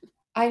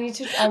 I need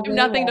to. I really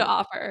nothing to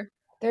offer.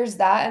 There's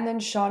that, and then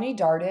Shani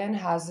Darden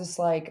has this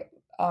like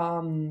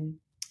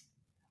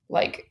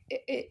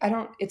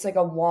it's like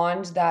a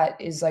wand that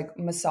is like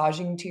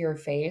massaging to your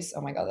face.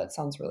 Oh my god, that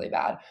sounds really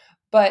bad,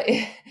 but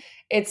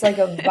it's like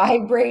a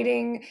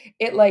vibrating.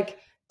 It like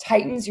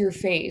tightens your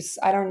face.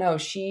 I don't know.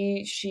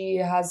 She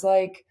has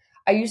like.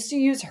 I used to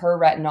use her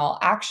retinol.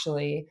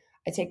 Actually,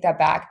 I take that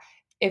back.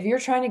 If you're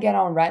trying to get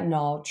on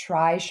retinol,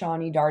 try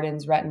Shani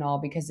Darden's retinol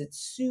because it's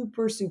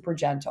super, super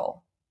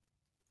gentle.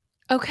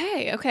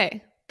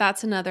 Okay.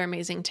 That's another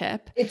amazing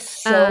tip. It's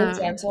so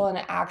gentle and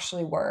it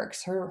actually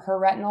works. Her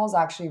retinol is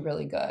actually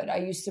really good. I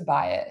used to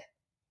buy it.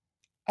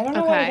 I don't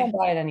know why I don't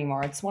buy it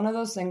anymore. It's one of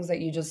those things that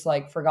you just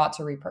like forgot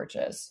to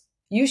repurchase.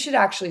 You should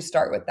actually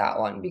start with that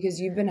one because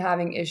you've been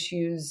having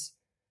issues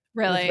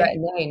with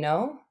retin-A,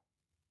 no?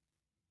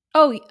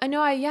 Oh,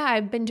 no,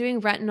 I've been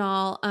doing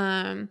retinol.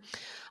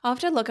 I'll have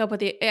to look up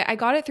I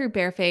got it through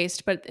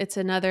Barefaced, but it's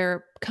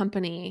another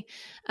company.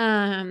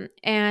 And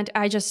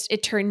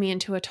it turned me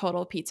into a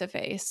total pizza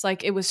face.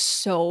 Like it was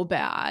so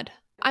bad.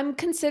 I'm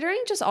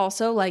considering just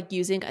also like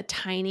using a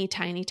tiny,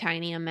 tiny,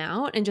 tiny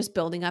amount and just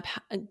building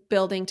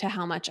to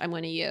how much I'm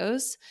going to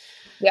use.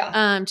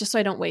 Yeah. Just so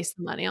I don't waste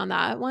the money on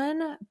that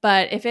one.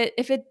 But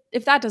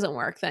if that doesn't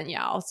work, then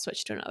yeah, I'll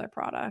switch to another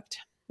product.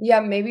 Yeah,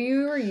 maybe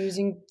you were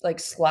using like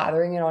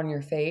slathering it on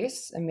your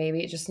face, and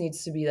maybe it just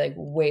needs to be like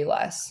way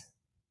less.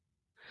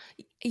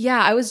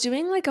 Yeah, I was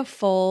doing like a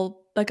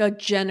full, like a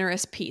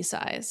generous pea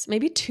size,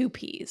 maybe 2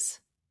 peas,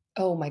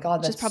 Oh my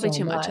God, which is that's probably so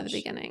too much at the much.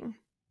 beginning.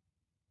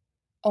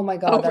 Oh my Oh,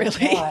 God, that's a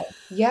really? lot.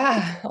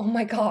 Yeah. Oh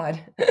my God.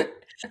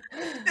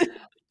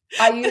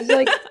 I use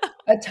like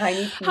a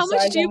tiny pea How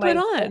much size do you on put my,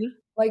 on?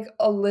 like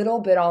a little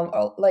bit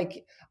on,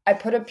 like I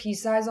put a pea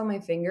size on my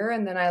finger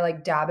and then I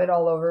like dab it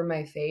all over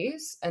my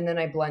face and then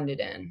I blend it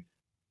in.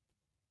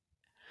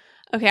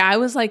 Okay, I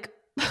was like,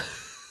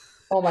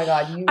 Oh my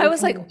God, you I were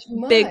was like putting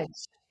too big. much.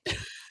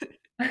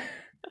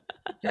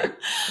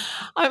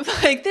 I'm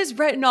like, this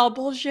retinol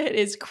bullshit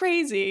is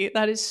crazy.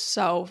 That is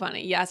so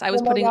funny. Yes, Oh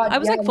my I God,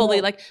 was yeah, like fully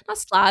no. like not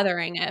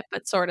slathering it,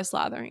 but sort of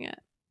slathering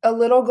A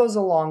little goes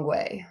a long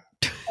way.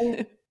 And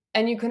it.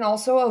 and you can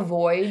also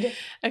avoid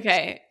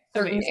Okay,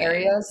 certain amazing.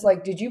 areas.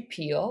 Like, did you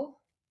peel?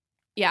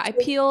 Yeah, I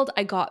peeled.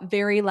 I got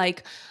very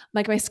like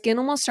my skin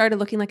almost started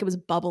looking like it was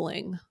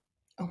bubbling.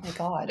 Oh my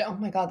God. Oh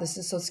my God, this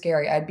is so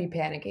scary. I'd be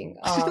panicking.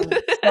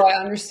 So I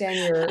understand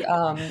your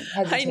I know.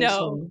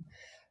 hesitation,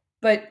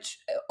 but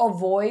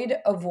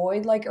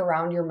avoid like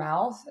around your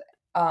mouth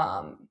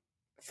um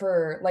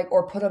for like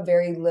or put a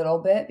very little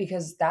bit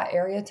because that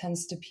area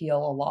tends to peel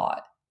a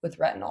lot with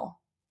retinol.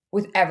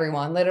 With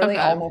everyone, literally Okay.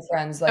 all my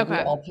friends, like we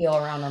Okay. all peel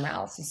around our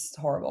mouths. It's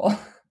horrible.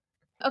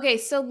 Okay,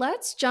 so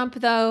let's jump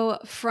though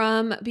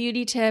from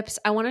beauty tips.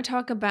 I want to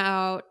talk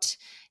about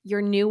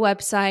your new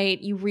website.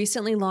 You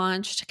recently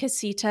launched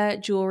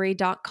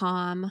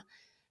casitajewelry.com.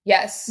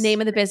 Yes.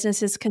 Name of the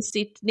business is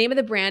Casita, name of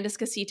the brand is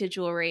Casita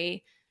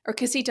Jewelry or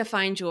Casita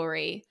Fine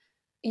Jewelry.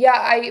 Yeah,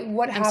 I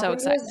what I'm so happened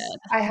excited. was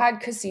I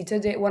had Casita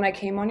de when I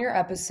came on your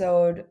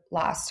episode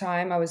last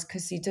time, I was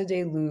Casita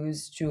de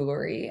Luz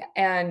Jewelry,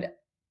 and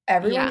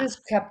everyone Yeah.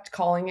 just kept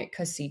calling it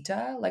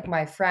Casita. Like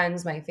my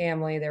friends, my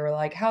family, they were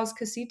like, "How's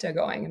Casita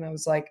going?" And I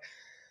was like,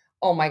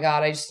 "Oh my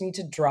God, I just need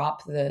to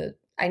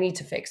I need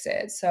to fix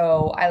it."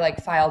 So I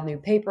like filed new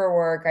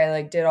paperwork. I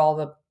like did all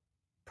the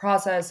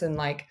process and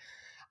like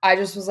I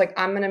just was like,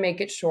 I'm gonna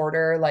make it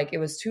shorter. Like it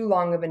was too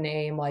long of a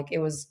name. Like it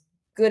was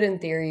good in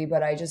theory,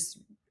 but I just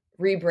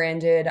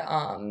rebranded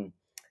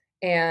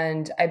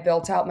and I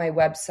built out my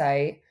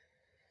website.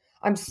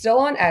 I'm still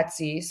on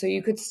Etsy, so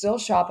you could still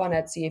shop on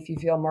Etsy if you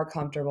feel more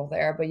comfortable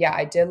there. But yeah,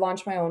 I did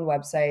launch my own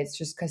website. It's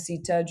just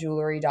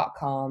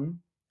casitajewelry.com.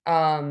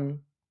 Um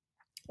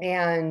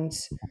and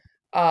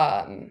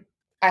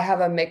I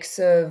have a mix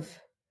of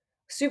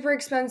super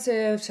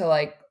expensive to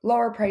like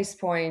lower price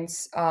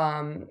points.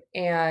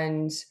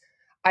 And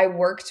I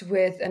worked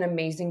with an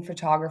amazing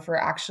photographer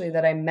actually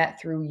that I met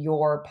through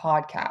your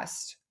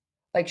podcast.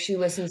 Like she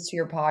listens to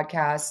your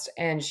podcast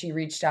and she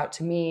reached out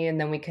to me and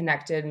then we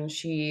connected and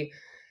she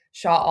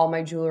shot all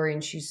my jewelry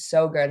and she's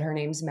so good. Her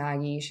name's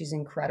Maggie. She's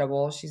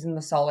incredible. She's in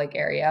the Salt Lake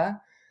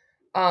area.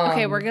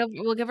 Okay, Um,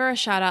 we'll give her a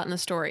shout out in the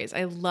stories.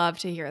 I love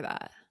to hear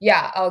that.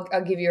 yeah, I'll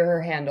give you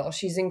her handle.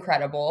 She's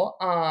incredible.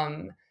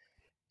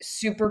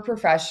 Super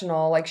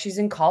professional. Like she's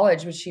in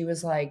college, but she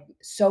was like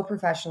so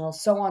professional,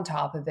 so on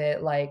top of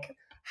it, like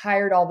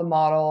hired all the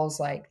models,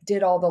 like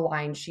did all the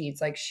line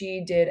sheets, like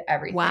she did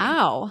everything.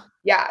 Wow.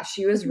 Yeah,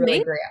 she was That's really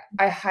amazing. great.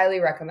 I highly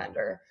recommend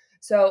her.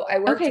 So I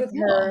worked Okay, with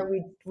cool. her.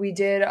 We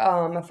did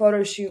a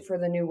photo shoot for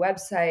the new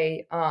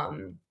website.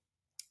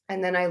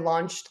 And then I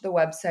launched the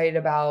website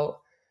about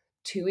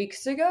 2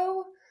 weeks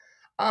ago.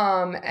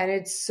 And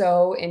it's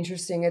so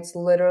interesting. It's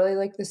literally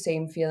like the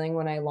same feeling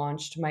when I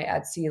launched my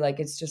Etsy. Like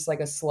it's just like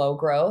a slow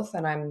growth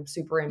and I'm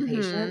super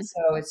impatient. Mhm.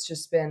 So it's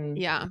just been,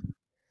 Yeah.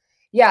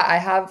 yeah, I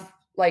have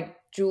like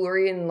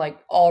jewelry in like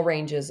all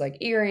ranges, like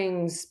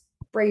earrings,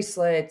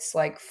 bracelets,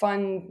 like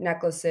fun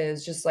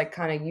necklaces, just like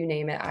kind of you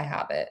name it, I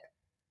have it.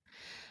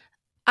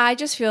 I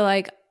just feel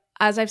like,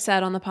 as I've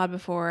said on the pod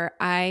before,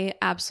 I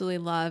absolutely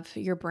love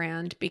your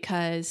brand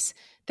because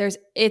there's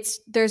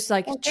Oh,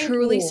 like thank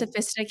truly you.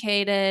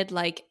 sophisticated,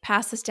 like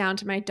pass this down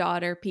to my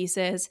daughter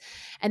pieces.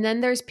 And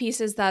then there's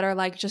pieces that are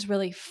like just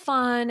really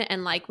fun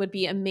and like would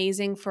be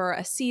amazing for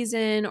a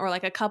season or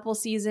like a couple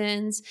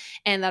seasons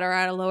and that are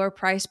at a lower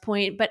price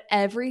point. But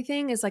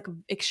everything is like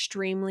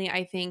extremely,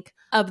 I think,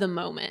 of the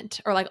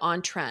moment or like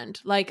on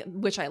trend, like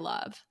which I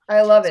love.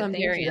 I love So it. I'm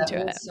Thank very you. That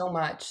into it. means so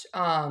much.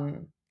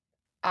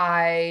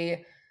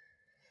 I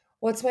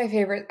what's my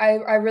favorite?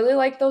 I really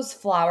like those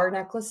flower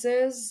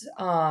necklaces.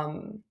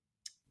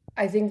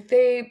 I think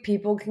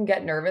people can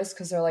get nervous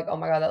because they're like, oh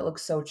my God, that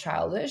looks so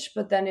childish.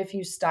 But then if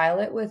you style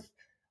it with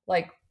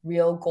like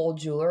real gold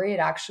jewelry, it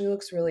actually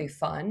looks really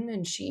fun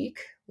and chic,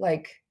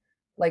 like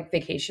I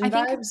vacation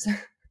think vibes.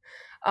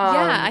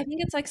 Yeah, um, I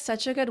think it's like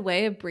such a good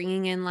way of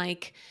bringing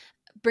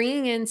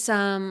in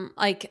some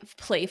like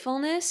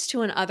playfulness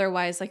to an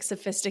otherwise like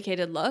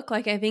sophisticated look.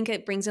 Like I think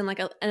it brings in like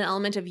an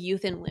element of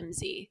youth and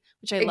whimsy,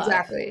 which I love.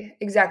 exactly,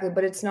 exactly.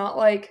 But it's not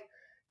like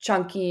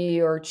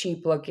chunky or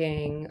cheap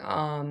looking.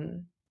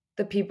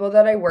 The people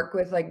that I work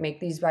with like make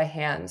these by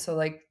hand, so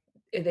like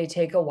they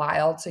take a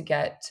while to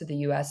get to the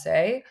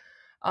USA.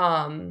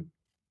 Um,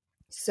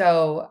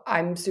 So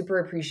I'm super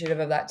appreciative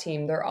of that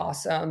team. They're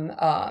awesome.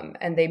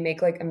 And they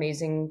make like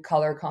amazing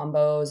color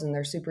combos and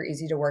they're super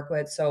easy to work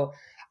with. So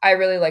I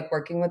really like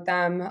working with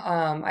them.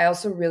 I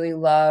also really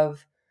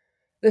love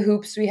the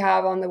hoops we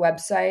have on the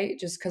website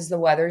just because the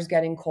weather's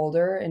getting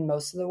colder in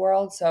most of the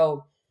world.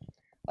 So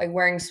like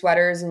wearing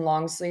sweaters and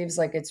long sleeves,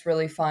 like it's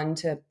really fun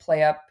to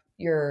play up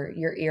your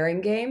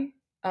earring game.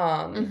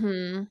 Um,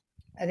 Mm-hmm.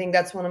 I think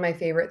that's one of my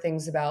favorite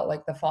things about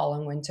like the fall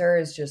and winter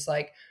is just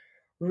like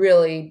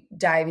really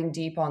diving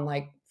deep on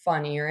like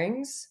fun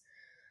earrings.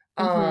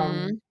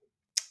 Mm-hmm.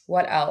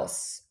 What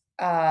else?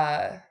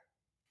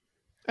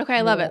 Okay,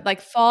 I love Yeah. it.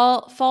 Like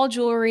fall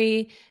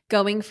jewelry,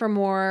 going for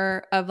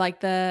more of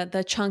like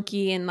the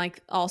chunky and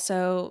like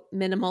also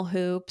minimal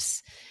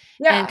hoops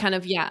and Yeah, kind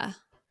of yeah,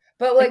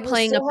 but like like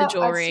playing up the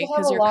I jewelry still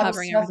have because a you're lot of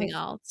covering stuff everything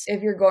else.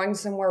 if you're going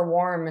somewhere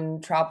warm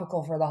and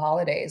tropical for the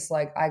holidays,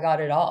 like I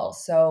got it all.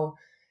 So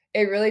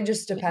it really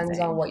just depends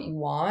on Amazing. what you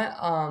want.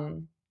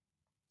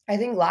 I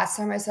think last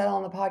time I said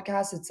on the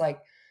podcast, it's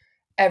like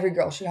every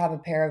girl should have a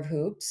pair of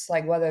hoops,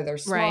 like whether they're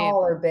Right.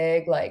 small or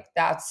big, like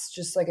that's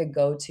just like a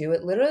go-to.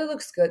 It literally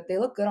looks good. They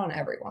look good on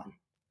everyone.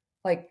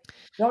 Like,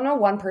 don't know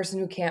one person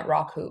who can't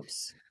rock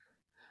hoops.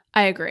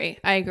 I agree.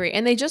 I agree.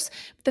 And they just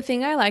the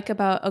thing I like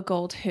about a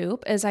gold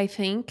hoop is I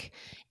think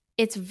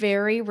it's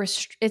very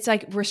it's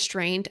like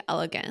restrained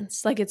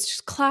elegance. Like it's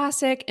just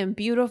classic and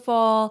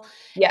beautiful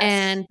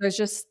Yes. and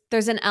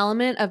there's an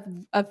element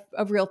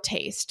of real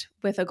taste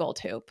with a gold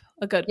hoop,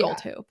 a good Yeah.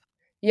 gold hoop.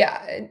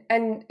 Yeah.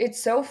 And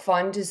it's so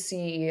fun to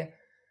see.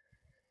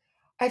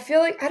 I feel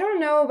like I don't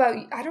know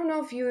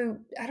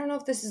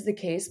if this is the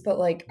case, but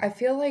like I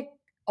feel like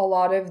a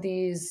lot of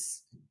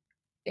these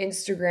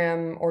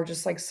Instagram or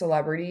just like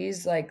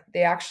celebrities, like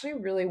they actually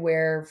really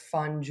wear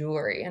fun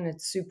jewelry and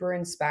it's super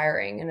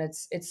inspiring. And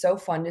it's so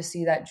fun to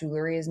see that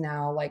jewelry is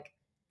now like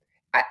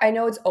I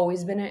know it's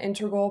always been an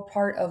integral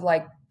part of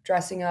like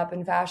dressing up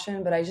in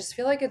fashion, but I just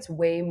feel like it's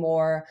way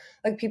more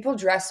like people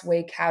dress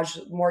way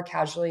more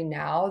casually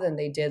now than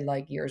they did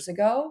like years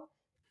ago.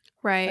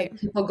 Right. Like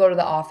people go to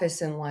the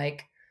office in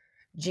like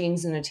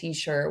jeans and a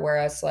t-shirt,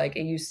 whereas like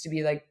it used to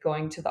be like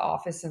going to the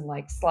office in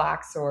like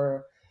slacks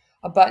or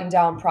a button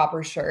down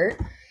proper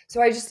shirt.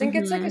 So I just think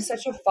it's like Mhm.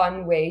 such a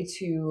fun way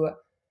to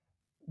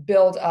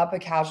build up a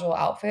casual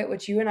outfit,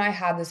 which you and I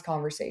had this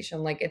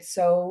conversation. Like it's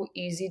so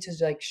easy to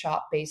like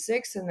shop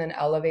basics and then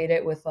elevate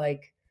it with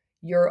like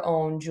your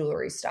own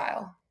jewelry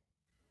style.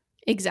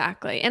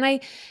 Exactly. And I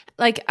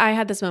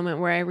had this moment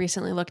where I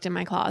recently looked in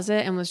my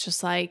closet and was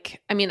just like,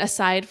 I mean,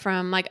 aside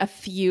from like a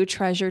few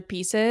treasured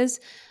pieces,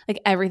 like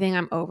everything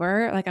I'm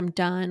over, like I'm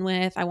done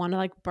with, I want to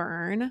like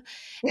burn.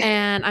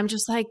 And I'm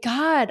just like,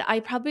 God,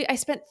 I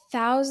spent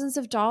thousands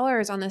of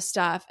dollars on this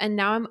stuff and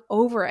now I'm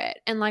over it.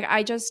 And like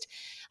I just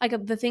like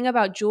the thing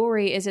about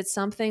jewelry is it's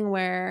something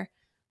where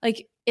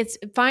like it's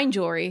fine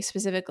jewelry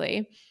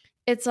specifically.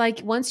 It's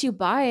like once you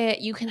buy it,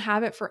 you can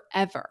have it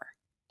forever.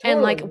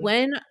 And like Totally.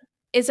 when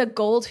is a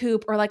gold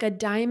hoop or like a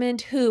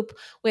diamond hoop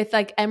with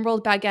like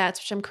emerald baguettes,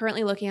 which I'm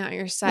currently looking at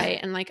your site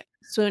and like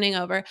swooning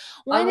over.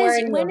 I'm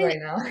wearing When those is right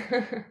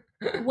now.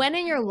 when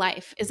in your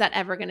life is that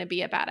ever going to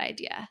be a bad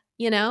idea?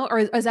 You know, or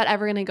is that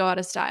ever going to go out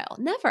of style?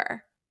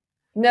 Never.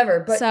 Never,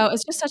 but So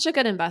it's just such a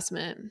good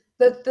investment.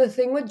 the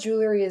thing with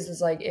jewelry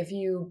is like if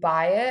you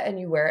buy it and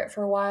you wear it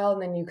for a while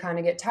and then you kind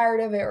of get tired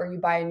of it or you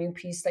buy a new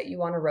piece that you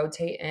want to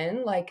rotate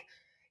in, like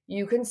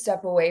you can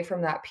step away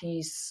from that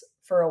piece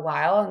for a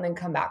while and then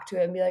come back to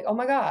it and be like, "Oh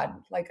my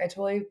god, like I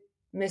totally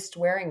missed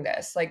wearing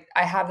this." Like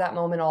I have that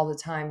moment all the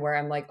time where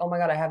I'm like, "Oh my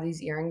god, I have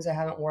these earrings. I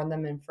haven't worn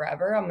them in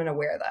forever. I'm going to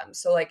wear them."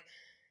 So like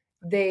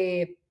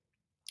they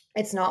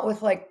it's not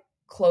with like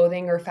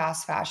clothing or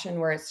fast fashion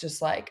where it's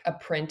just like a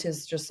print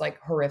is just like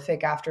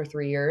horrific after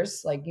 3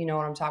 years. Like, you know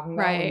what I'm talking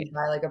about when Right. you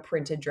buy like a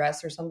printed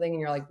dress or something and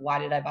you're like, "Why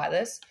did I buy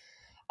this?"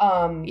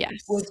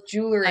 Yes. With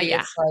jewelry, Yeah.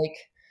 it's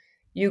like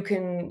you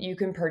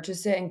can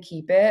purchase it and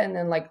keep it and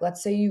then like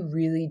let's say you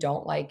really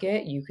don't like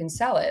it, you can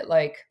sell it.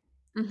 Like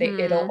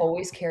it'll Mhm.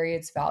 always carry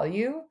its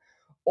value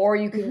or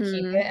you can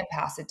keep Mhm. it and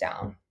pass it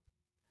down.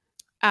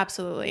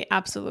 Absolutely.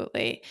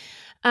 Absolutely.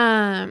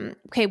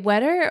 Okay,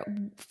 what are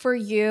for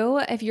you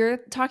if you're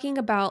talking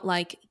about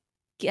like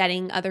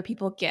getting other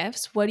people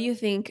gifts, what do you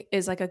think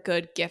is like a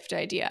good gift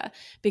idea?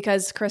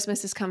 Because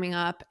Christmas is coming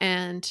up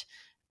and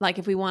like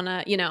if we want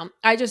to,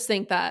 I just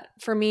think that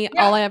for me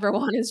all Yeah. I ever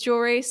want is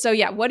jewelry. So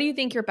yeah, what do you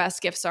think your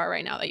best gifts are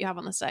right now that you have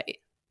on the site?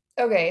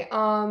 Okay.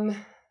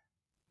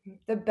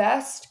 The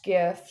best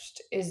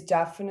gift is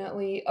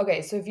definitely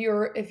okay. So if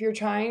you're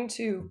trying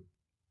to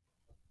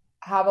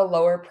have a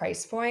lower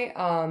price point,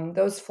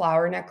 those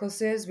flower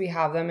necklaces I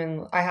have them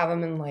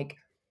in like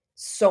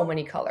so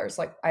many colors.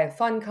 Like I have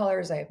fun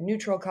colors, I have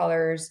neutral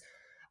colors.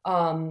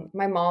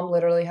 My mom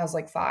literally has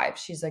like five.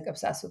 She's like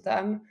obsessed with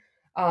them.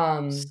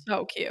 Um,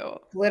 So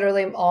cute.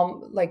 literally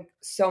all like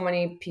so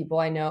many people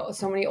I know,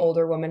 so many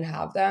older women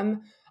have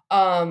them.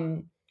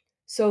 Um,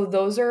 so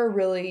those are a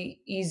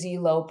really easy,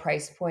 low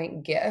price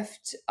point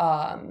gift.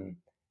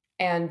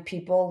 And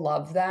people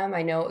love them.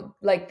 I know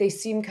like they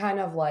seem kind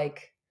of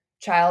like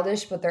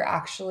childish, but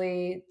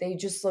they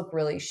just look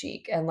really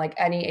chic, and like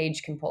any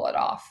age can pull it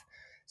off.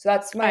 So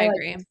that's I my like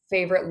agree.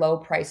 favorite low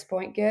price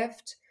point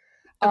gift.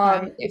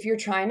 Okay. If you're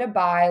trying to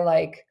buy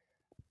like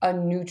a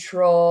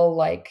neutral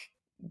like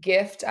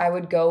gift, I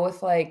would go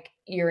with like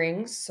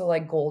earrings, so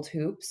like gold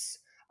hoops.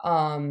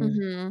 Um,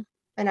 Mm-hmm.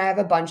 and I have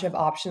a bunch of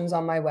options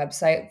on my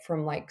website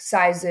from like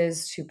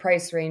sizes to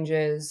price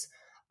ranges.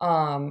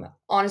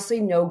 Honestly,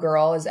 no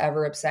girl is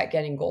ever upset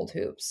getting gold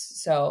hoops.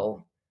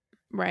 So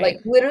like Right.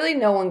 literally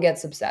no one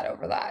gets upset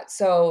over that.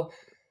 So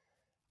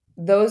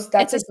those It's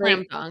that's a a slam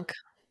great dunk.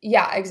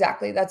 yeah,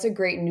 exactly. That's a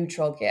great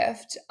neutral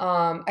gift.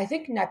 I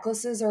think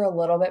necklaces are a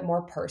little bit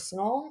more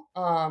personal.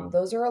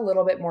 Those are a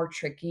little bit more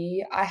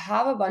tricky. I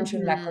have a bunch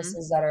of Mm-hmm.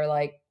 necklaces that are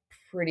like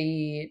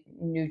pretty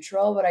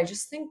neutral, but I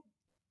just think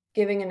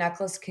giving a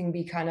necklace can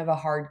be kind of a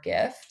hard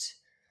gift.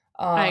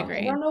 I I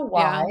agree. don't know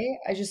Yeah. why.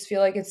 I just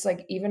feel like it's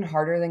like even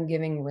harder than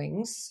giving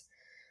rings.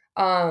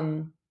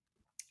 Um,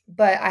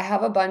 but I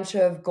have a bunch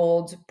of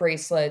gold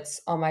bracelets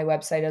on my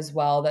website as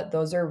well that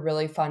those are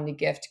really fun to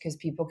gift because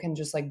people can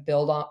just like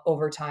build on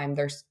over time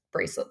their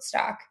bracelet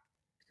stack.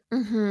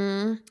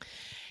 Mm-hmm.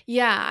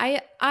 Yeah,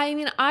 I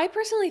mean, I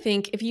personally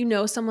think if you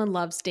know someone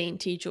loves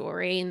dainty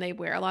jewelry and they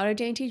wear a lot of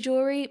dainty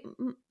jewelry,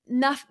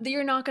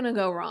 you're not going to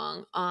go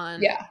wrong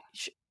Yeah.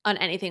 on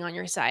anything on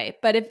your site.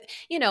 But if,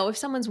 if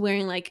someone's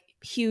wearing like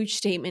huge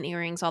statement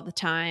earrings all the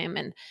time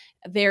and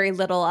very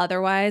little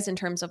otherwise in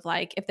terms of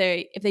like if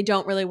they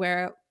don't really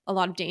wear a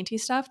lot of dainty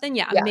stuff, then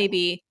yeah, Yeah.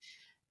 maybe,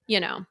 you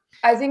know.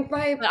 I think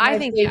my But I my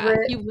think yeah,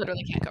 favorite you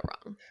literally can't go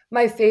wrong.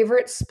 my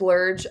favorite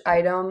splurge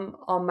item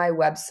on my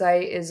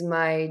website is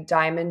my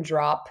diamond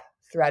drop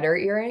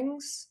threader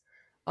earrings.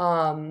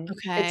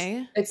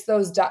 Okay. It's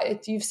those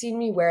you've seen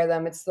me wear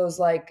them. It's those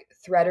like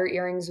threader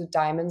earrings with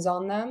diamonds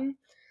on them.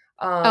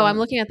 Oh, I'm Um,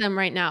 looking at them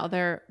right now.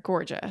 They're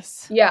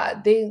gorgeous. yeah,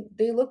 they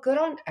look good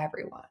on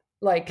everyone.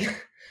 Like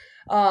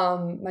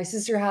my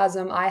sister has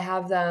them, I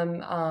have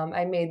them.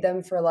 I made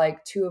them for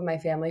like two of my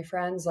family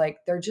friends. Like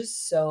they're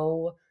just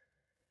so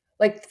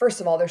like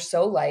first of all, they're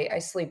so light. I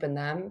sleep in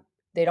them.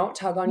 They don't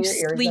tug on You your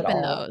ears at sleep in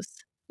all. those.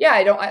 Yeah,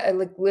 I don't I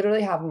like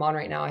literally have them on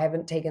right now. I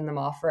haven't taken them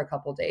off for a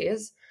couple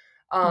days.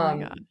 Oh my Um,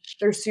 gosh.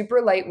 they're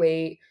super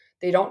lightweight.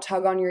 They don't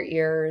tug on your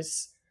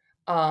ears.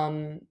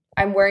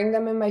 I'm wearing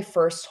them in my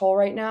first hole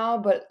right now,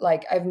 but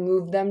like I've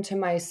moved them to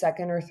my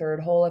second or third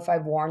hole if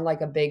I've worn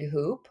like a big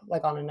hoop,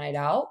 like on a night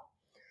out.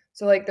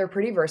 So like they're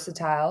pretty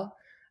versatile.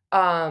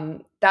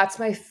 That's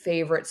my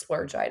favorite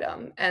splurge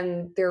item,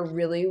 and they're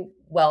really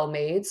well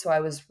made, so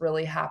I was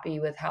really happy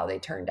with how they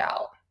turned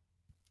out.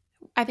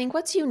 I think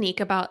what's unique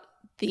about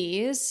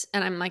these,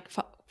 and I'm like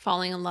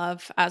falling in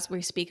love as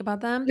we speak about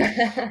them,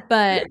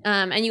 but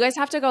and you guys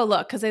have to go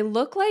look because it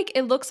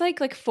looks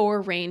like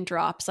four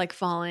raindrops like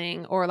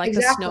falling or like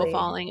the snow Exactly.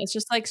 falling. It's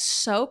just like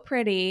so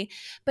pretty,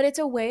 but it's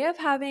a way of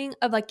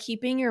like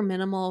keeping your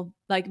minimal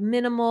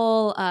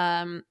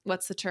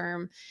what's the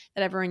term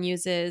that everyone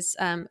uses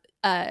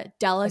Aesthetic?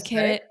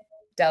 delicate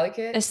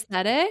Delicate?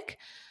 aesthetic.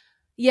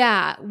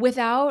 Yeah,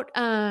 without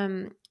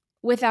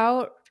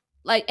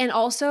like and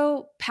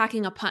also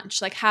packing a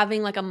punch, like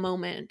having like a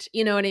moment,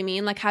 you know what I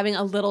mean? Like having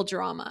a little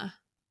drama.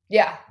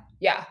 Yeah,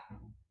 yeah,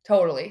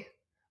 totally.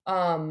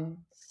 Um,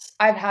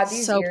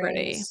 So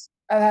pretty.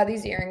 I've had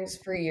these earrings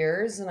for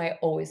years and I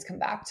always come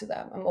back to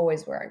them. I'm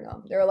always wearing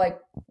them. They're like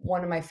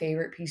one of my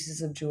favorite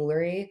pieces of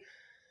jewelry.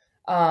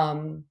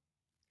 Um,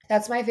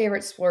 that's my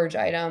favorite splurge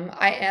item.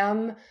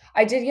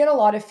 I did get a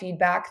lot of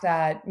feedback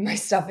that my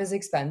stuff is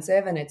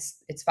expensive and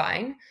it's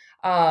fine.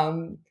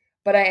 Um,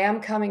 but I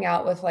am coming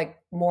out with like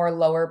more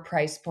lower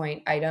price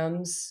point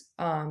items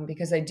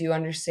because I do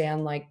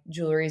understand like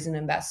jewelry is an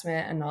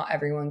investment and not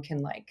everyone can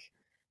like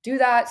do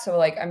that. So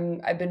like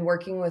I've been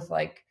working with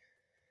like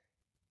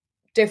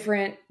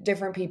different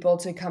people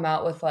to come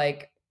out with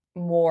like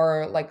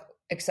more like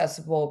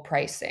accessible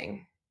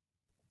pricing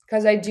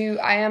because I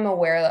am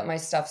aware that my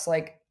stuff's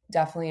like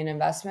definitely an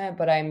investment,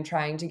 but I'm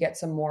trying to get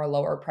some more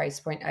lower price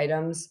point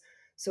items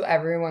so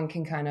everyone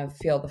can kind of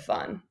feel the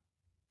fun.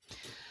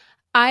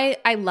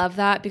 I love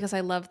that because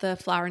I love the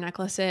flower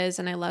necklaces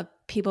and I love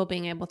people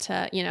being able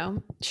to,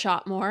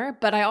 shop more,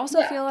 but Yeah.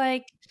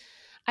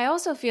 I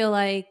also feel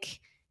like,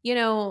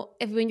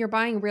 if when you're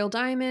buying real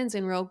diamonds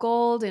and real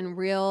gold and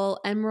real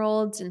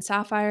emeralds and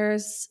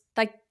sapphires,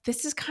 like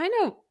this is kind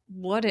of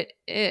what it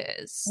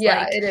is. Yeah,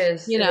 Like, it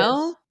is. you It is.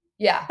 know,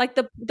 Yeah. like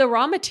the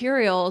raw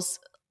materials,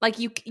 like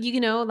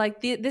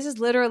this is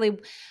literally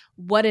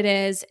what it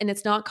is, and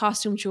it's not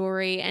costume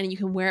jewelry, and you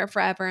can wear it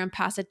forever and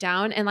pass it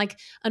down. And like,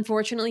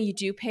 unfortunately, you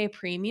do pay a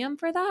premium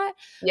for that,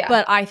 Yeah.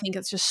 but I think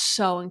it's just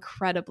so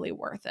incredibly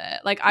worth it.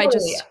 Like,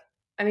 Totally.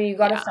 I mean, you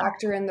got to yeah,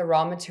 factor in the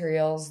raw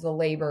materials, the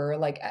labor,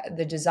 like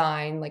the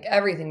design, like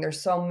everything.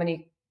 There's so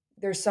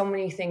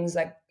many things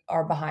that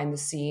are behind the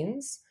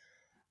scenes.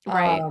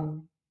 right.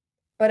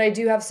 But I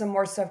do have some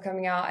more stuff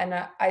coming out, and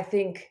I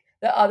think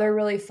the other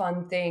really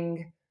fun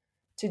thing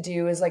to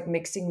do is like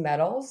mixing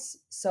metals.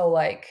 So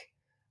like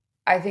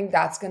I think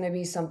that's going to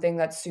be something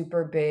that's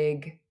super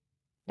big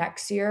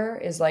next year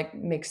is like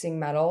mixing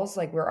metals.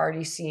 Like we're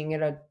already seeing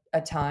it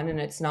a ton and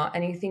it's not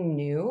anything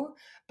new,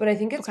 but I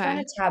think it's kind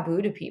of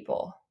taboo to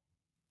people.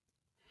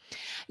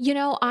 You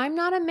know, I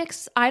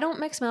don't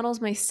mix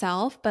metals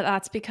myself, but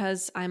that's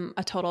because I'm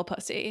a total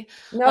pussy.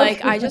 No.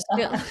 Like I just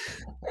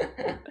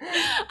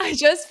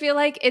feel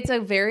like it's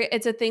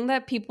a thing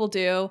that people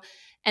do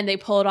and they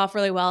pull it off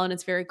really well and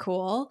it's very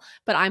cool,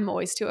 but I'm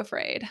always too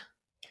afraid.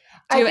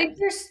 I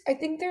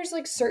think there's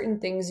like certain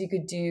things you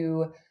could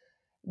do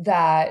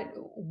that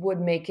would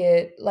make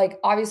it, like,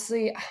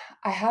 obviously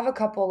I have a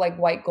couple like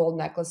white gold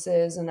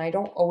necklaces and I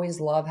don't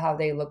always love how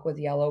they look with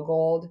yellow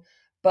gold,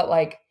 but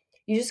like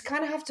you just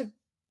kind of have to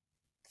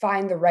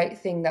find the right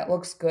thing that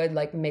looks good,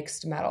 like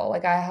mixed metal.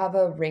 Like I have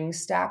a ring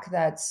stack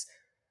that's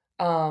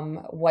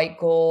white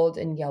gold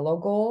and yellow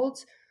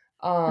gold.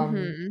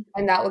 And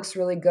that looks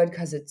really good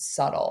because it's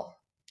subtle.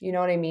 You know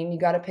what I mean? You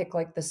got to pick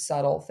like the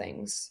subtle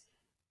things.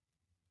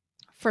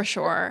 For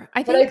sure.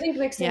 I think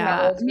mixing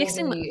metals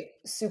will be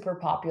super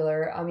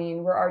popular. I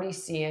mean, we're already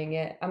seeing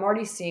it. I'm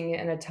already seeing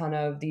it in a ton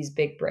of these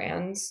big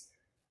brands.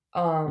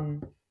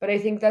 But I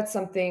think that's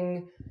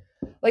something,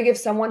 like if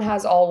someone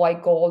has all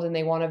white gold and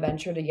they want to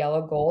venture to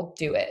yellow gold,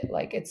 do it.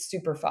 Like it's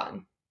super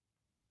fun.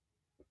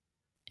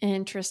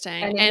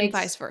 Interesting. And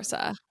vice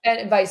versa.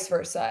 And vice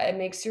versa. It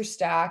makes your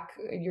stack,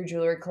 your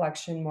jewelry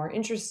collection more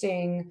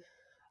interesting.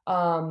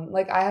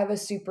 Like I have a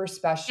super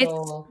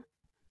special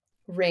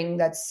ring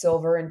that's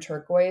silver and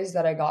turquoise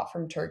that I got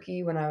from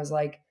Turkey when I was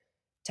like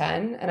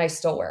 10 and I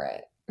still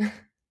wear it.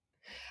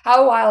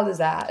 How wild is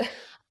that?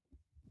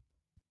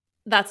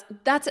 That's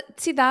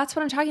what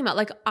I'm talking about.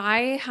 Like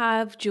I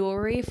have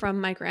jewelry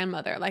from my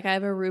grandmother. Like I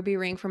have a ruby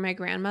ring from my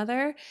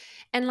grandmother.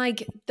 And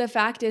like the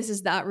fact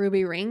is that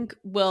ruby ring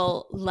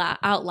will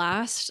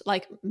outlast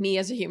like me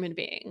as a human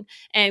being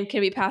and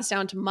can be passed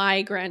down to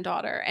my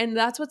granddaughter. And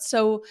that's what's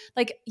so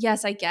like,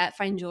 yes, I get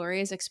fine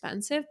jewelry is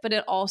expensive, but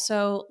it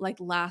also like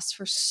lasts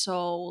for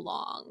so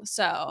long.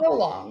 So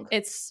long.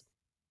 It's,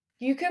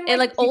 you can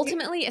like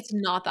ultimately it's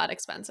not that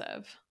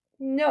expensive.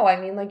 No, I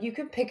mean, like you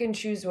could pick and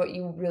choose what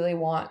you really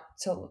want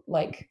to,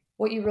 like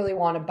what you really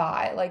want to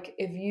buy. Like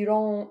if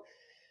you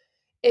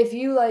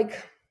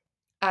like,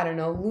 I don't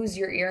know, lose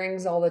your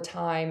earrings all the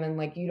time and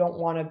like you don't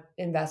want to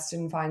invest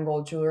in fine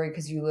gold jewelry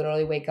because you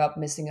literally wake up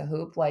missing a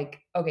hoop,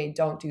 like, okay,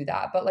 don't do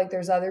that. But like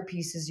there's other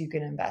pieces you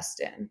can invest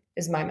in,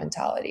 is my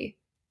mentality.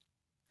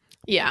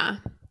 Yeah.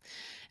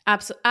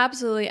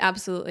 Absolutely.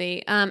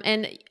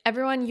 And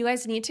everyone, you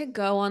guys need to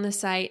go on the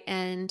site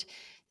and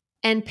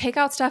pick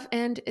out stuff.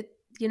 And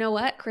you know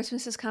what?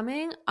 Christmas is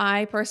coming.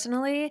 I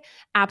personally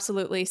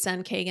absolutely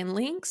send Kagan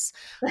links.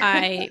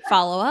 I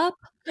follow up.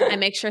 I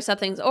make sure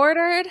something's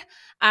ordered.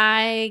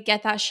 I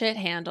get that shit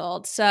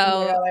handled.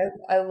 So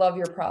I love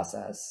your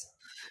process.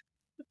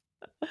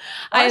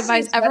 I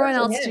advise everyone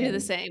else to do the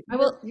same.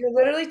 You're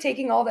literally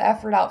taking all the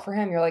effort out for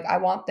him. You're like, I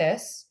want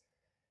this.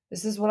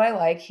 This is what I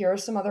like. Here are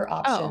some other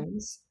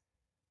options.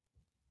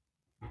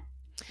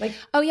 Like,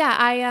 oh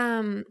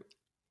yeah,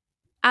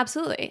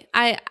 absolutely.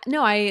 I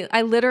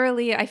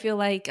literally, I feel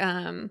like,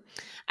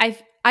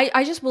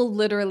 I just will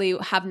literally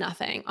have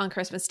nothing on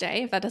Christmas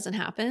Day if that doesn't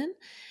happen.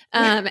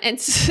 And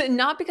it's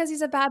not because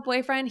he's a bad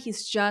boyfriend.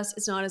 It's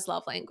not his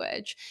love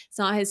language. It's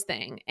not his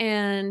thing.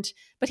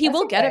 But he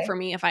will get it for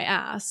me if I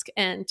ask.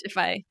 And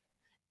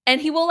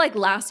he will like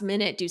last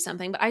minute do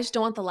something, but I just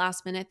don't want the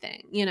last minute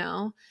thing, you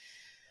know?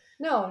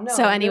 No.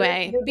 So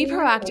anyway, be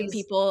proactive,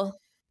 people.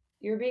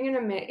 You're being an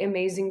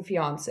amazing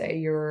fiance.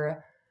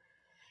 You're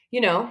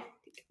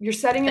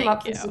setting him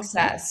up for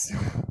success.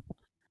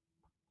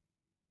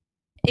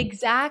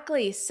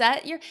 Exactly.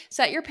 Set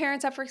your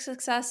parents up for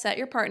success, set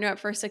your partner up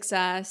for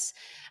success.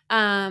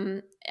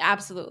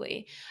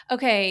 Absolutely.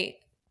 Okay.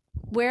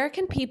 Where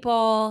can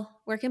people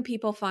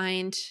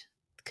find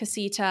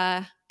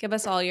Casita? Give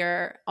us all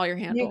your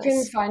handles. You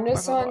can find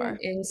us on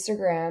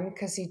Instagram,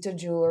 Casita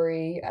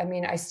Jewelry. I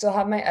mean, I still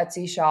have my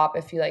Etsy shop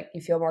if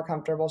you feel more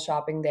comfortable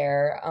shopping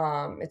there.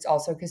 It's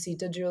also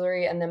Casita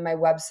Jewelry. And then my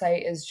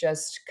website is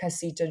just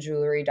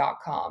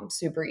casitajewelry.com.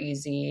 Super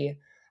easy.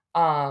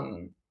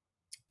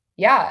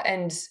 Yeah.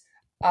 And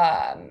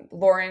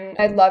Lauren,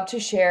 I'd love to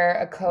share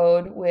a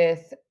code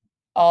with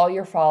all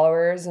your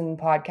followers and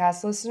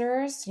podcast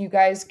listeners. You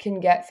guys can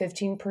get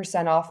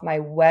 15% off my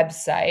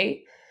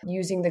website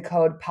using the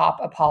code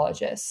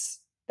POPApologists.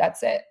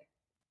 That's it.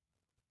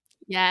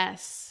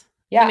 Yes.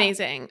 Yeah.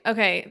 Amazing.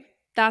 Okay.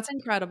 That's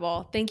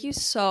incredible. Thank you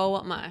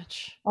so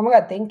much. Oh my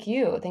God. Thank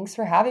you. Thanks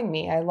for having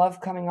me. I love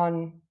coming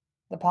on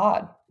the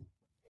pod.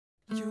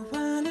 You're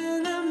one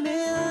in a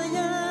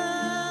million.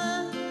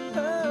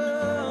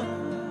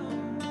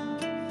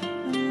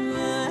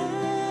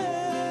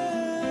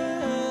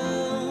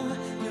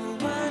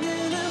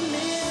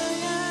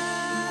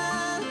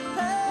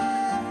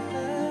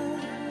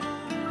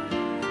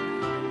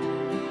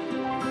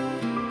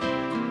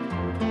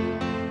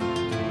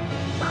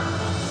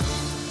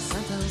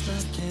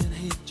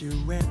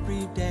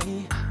 Every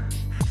day,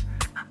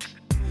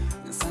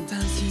 and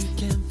sometimes you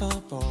can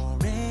fall for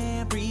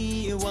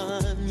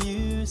everyone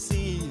you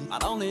see,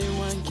 but only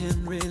one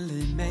can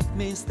really make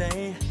me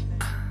stay.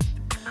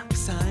 A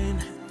sign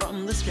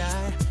from the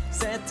sky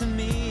said to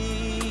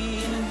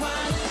me,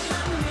 one in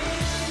a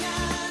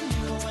million,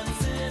 you're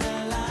once in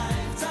a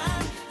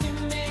lifetime. You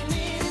made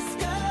me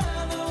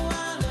discover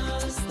one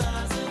of the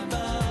stars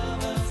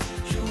above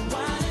us. You're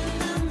one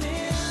in a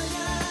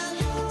million,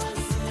 you're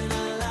once in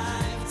a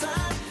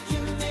lifetime. You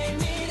made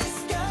me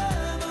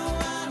discover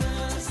one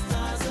of the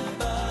stars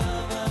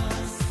above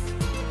us.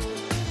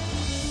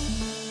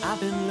 I've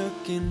been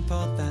looking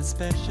for that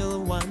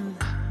special one,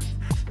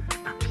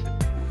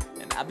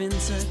 and I've been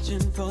searching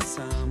for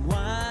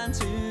someone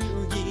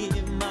to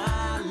give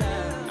my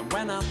love. And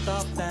when I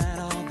thought that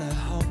all the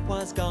hope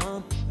was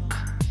gone,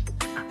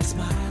 I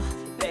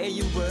smiled, there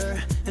you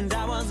were, and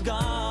I was gone.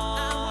 I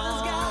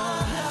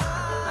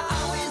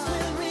always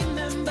will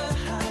remember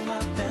how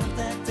I felt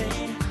that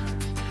day,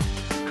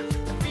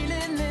 a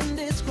feeling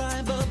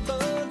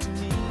indescribable to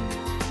me.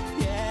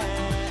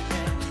 Yeah,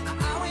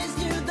 I always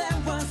knew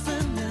there was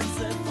an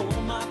answer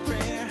for my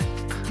prayer.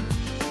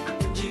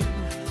 And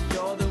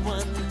you're the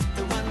one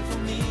for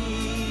me.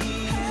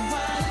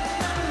 One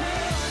in a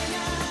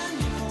million,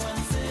 you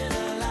once in a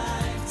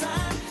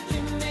lifetime.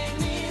 You made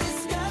me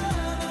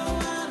discover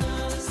one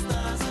of the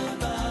stars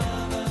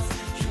above us.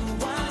 You're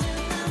one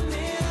in a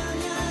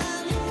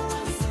million, you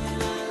once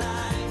in a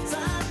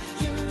lifetime.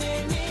 You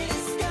made me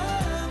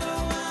discover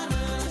one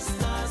of the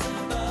stars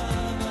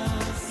above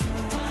us.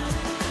 You're one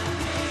in a million,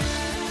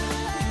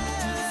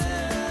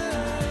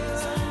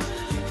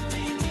 you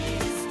made me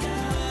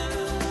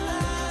discover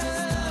one of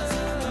the stars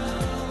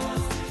above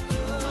us.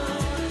 You're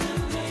one in a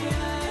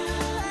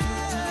million,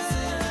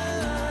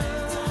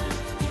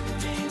 you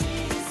made me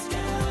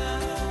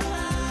discover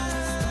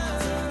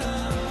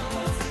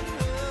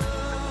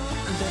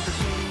In the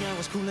beginning I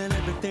was cool and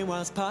everything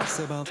was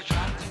possible.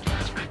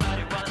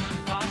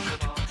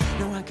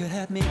 No one could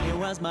hurt me, it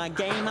was my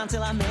game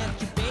until I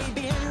met you,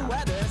 baby, and you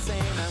were the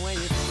same. And when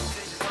you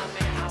want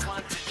me, I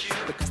wanted you.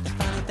 Because the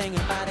funny thing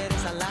about it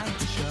is I like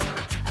to show.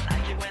 I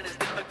like it when it's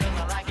difficult,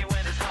 I like it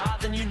when it's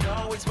hard. Then you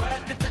know it's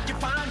worth it that you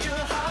found your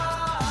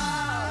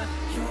heart.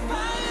 You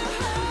find your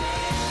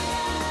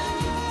heart.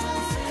 You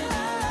once in a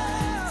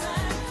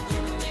lifetime.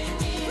 You made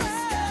me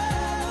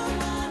discover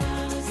one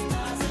of the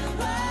stars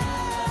above. You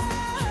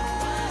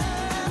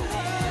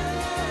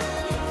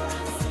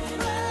once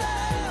in a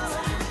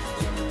lifetime.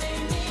 You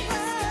made me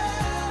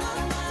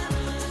discover one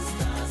of the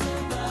stars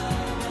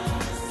above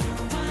us. You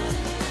one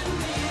in a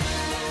million.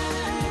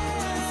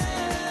 Once in a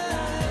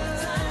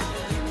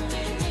lifetime. You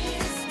made me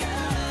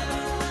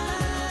discover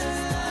one of the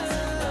stars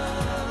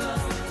above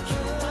us.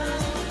 You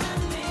one in a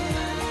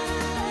million.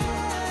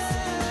 Once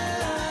in a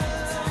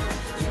lifetime.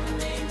 You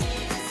made me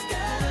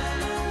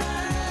discover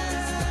one of the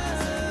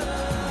stars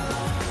above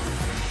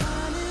us.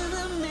 One in a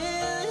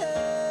million.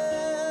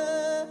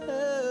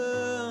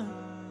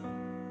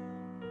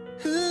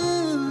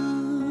 Ooh.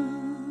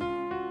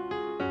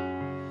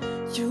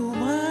 You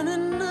one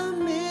in a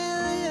million.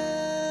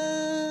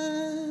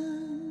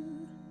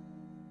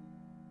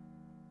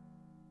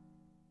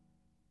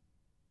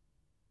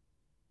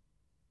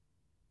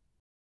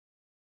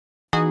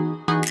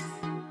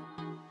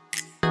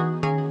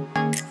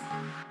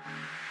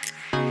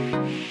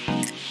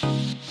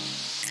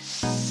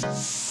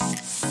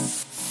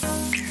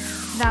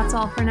 That's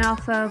all for now,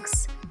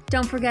 folks.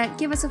 Don't forget,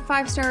 give us a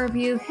 5-star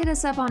review, hit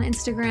us up on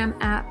Instagram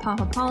at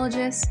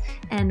Popapologists,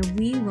 and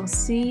we will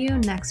see you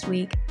next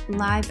week,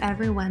 live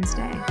every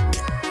Wednesday.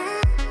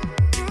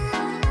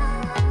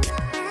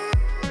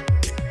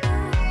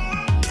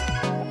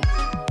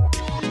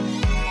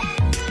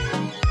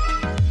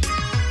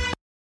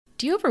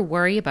 Do you ever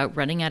worry about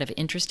running out of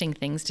interesting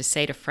things to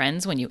say to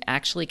friends when you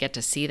actually get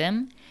to see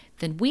them?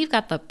 Then we've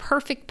got the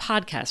perfect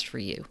podcast for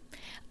you.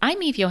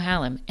 I'm Eve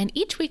Yohalem, and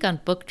each week on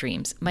Book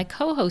Dreams, my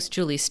co-host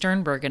Julie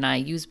Sternberg and I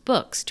use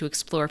books to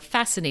explore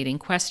fascinating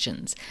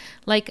questions,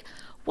 like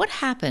what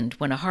happened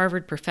when a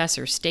Harvard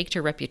professor staked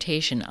her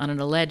reputation on an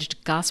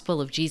alleged Gospel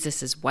of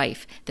Jesus'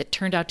 wife that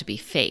turned out to be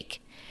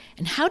fake?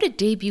 And how did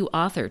debut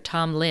author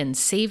Tom Lynn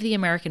save the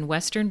American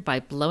Western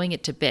by blowing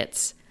it to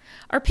bits?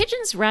 Are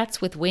pigeons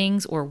rats with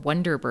wings or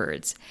wonder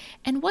birds?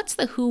 And what's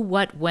the who,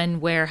 what,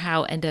 when, where,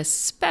 how, and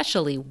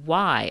especially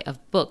why of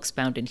books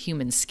bound in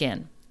human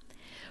skin?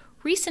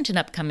 Recent and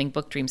upcoming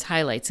Book Dreams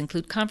highlights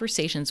include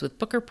conversations with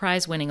Booker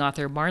Prize-winning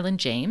author Marlon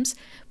James,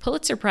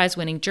 Pulitzer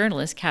Prize-winning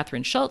journalist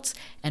Catherine Schultz,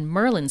 and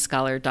Merlin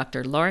scholar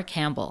Dr. Laura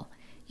Campbell.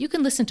 You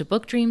can listen to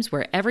Book Dreams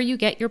wherever you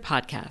get your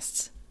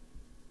podcasts.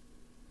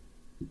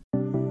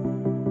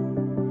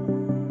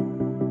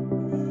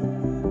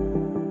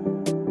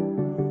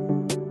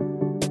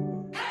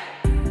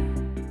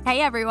 Hey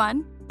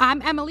everyone,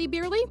 I'm Emily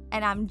Beerley,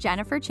 and I'm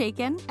Jennifer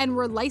Chaikin, and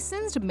we're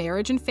licensed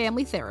marriage and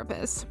family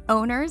therapists,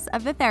 owners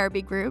of the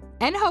Therapy Group,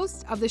 and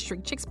hosts of the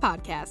Shrink Chicks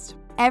podcast.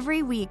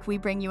 Every week, we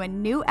bring you a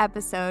new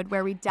episode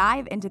where we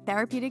dive into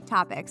therapeutic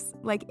topics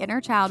like inner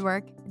child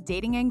work,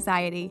 dating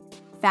anxiety,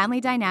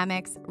 family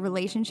dynamics,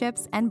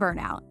 relationships, and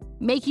burnout,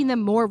 making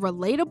them more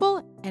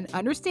relatable and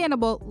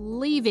understandable,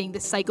 leaving the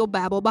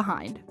psychobabble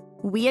behind.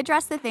 We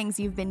address the things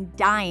you've been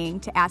dying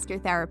to ask your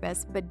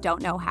therapist but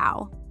don't know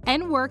how.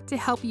 and work to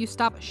help you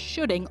stop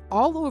shoulding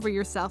all over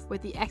yourself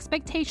with the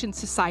expectations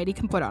society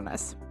can put on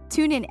us.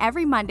 Tune in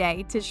every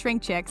Monday to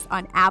Shrink Chicks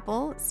on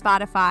Apple,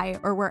 Spotify,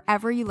 or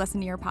wherever you listen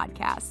to your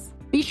podcasts.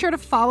 Be sure to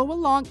follow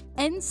along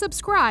and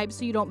subscribe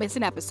so you don't miss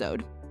an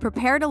episode.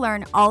 Prepare to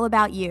learn all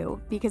about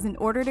you, because in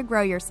order to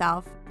grow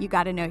yourself, you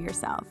got to know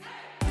yourself.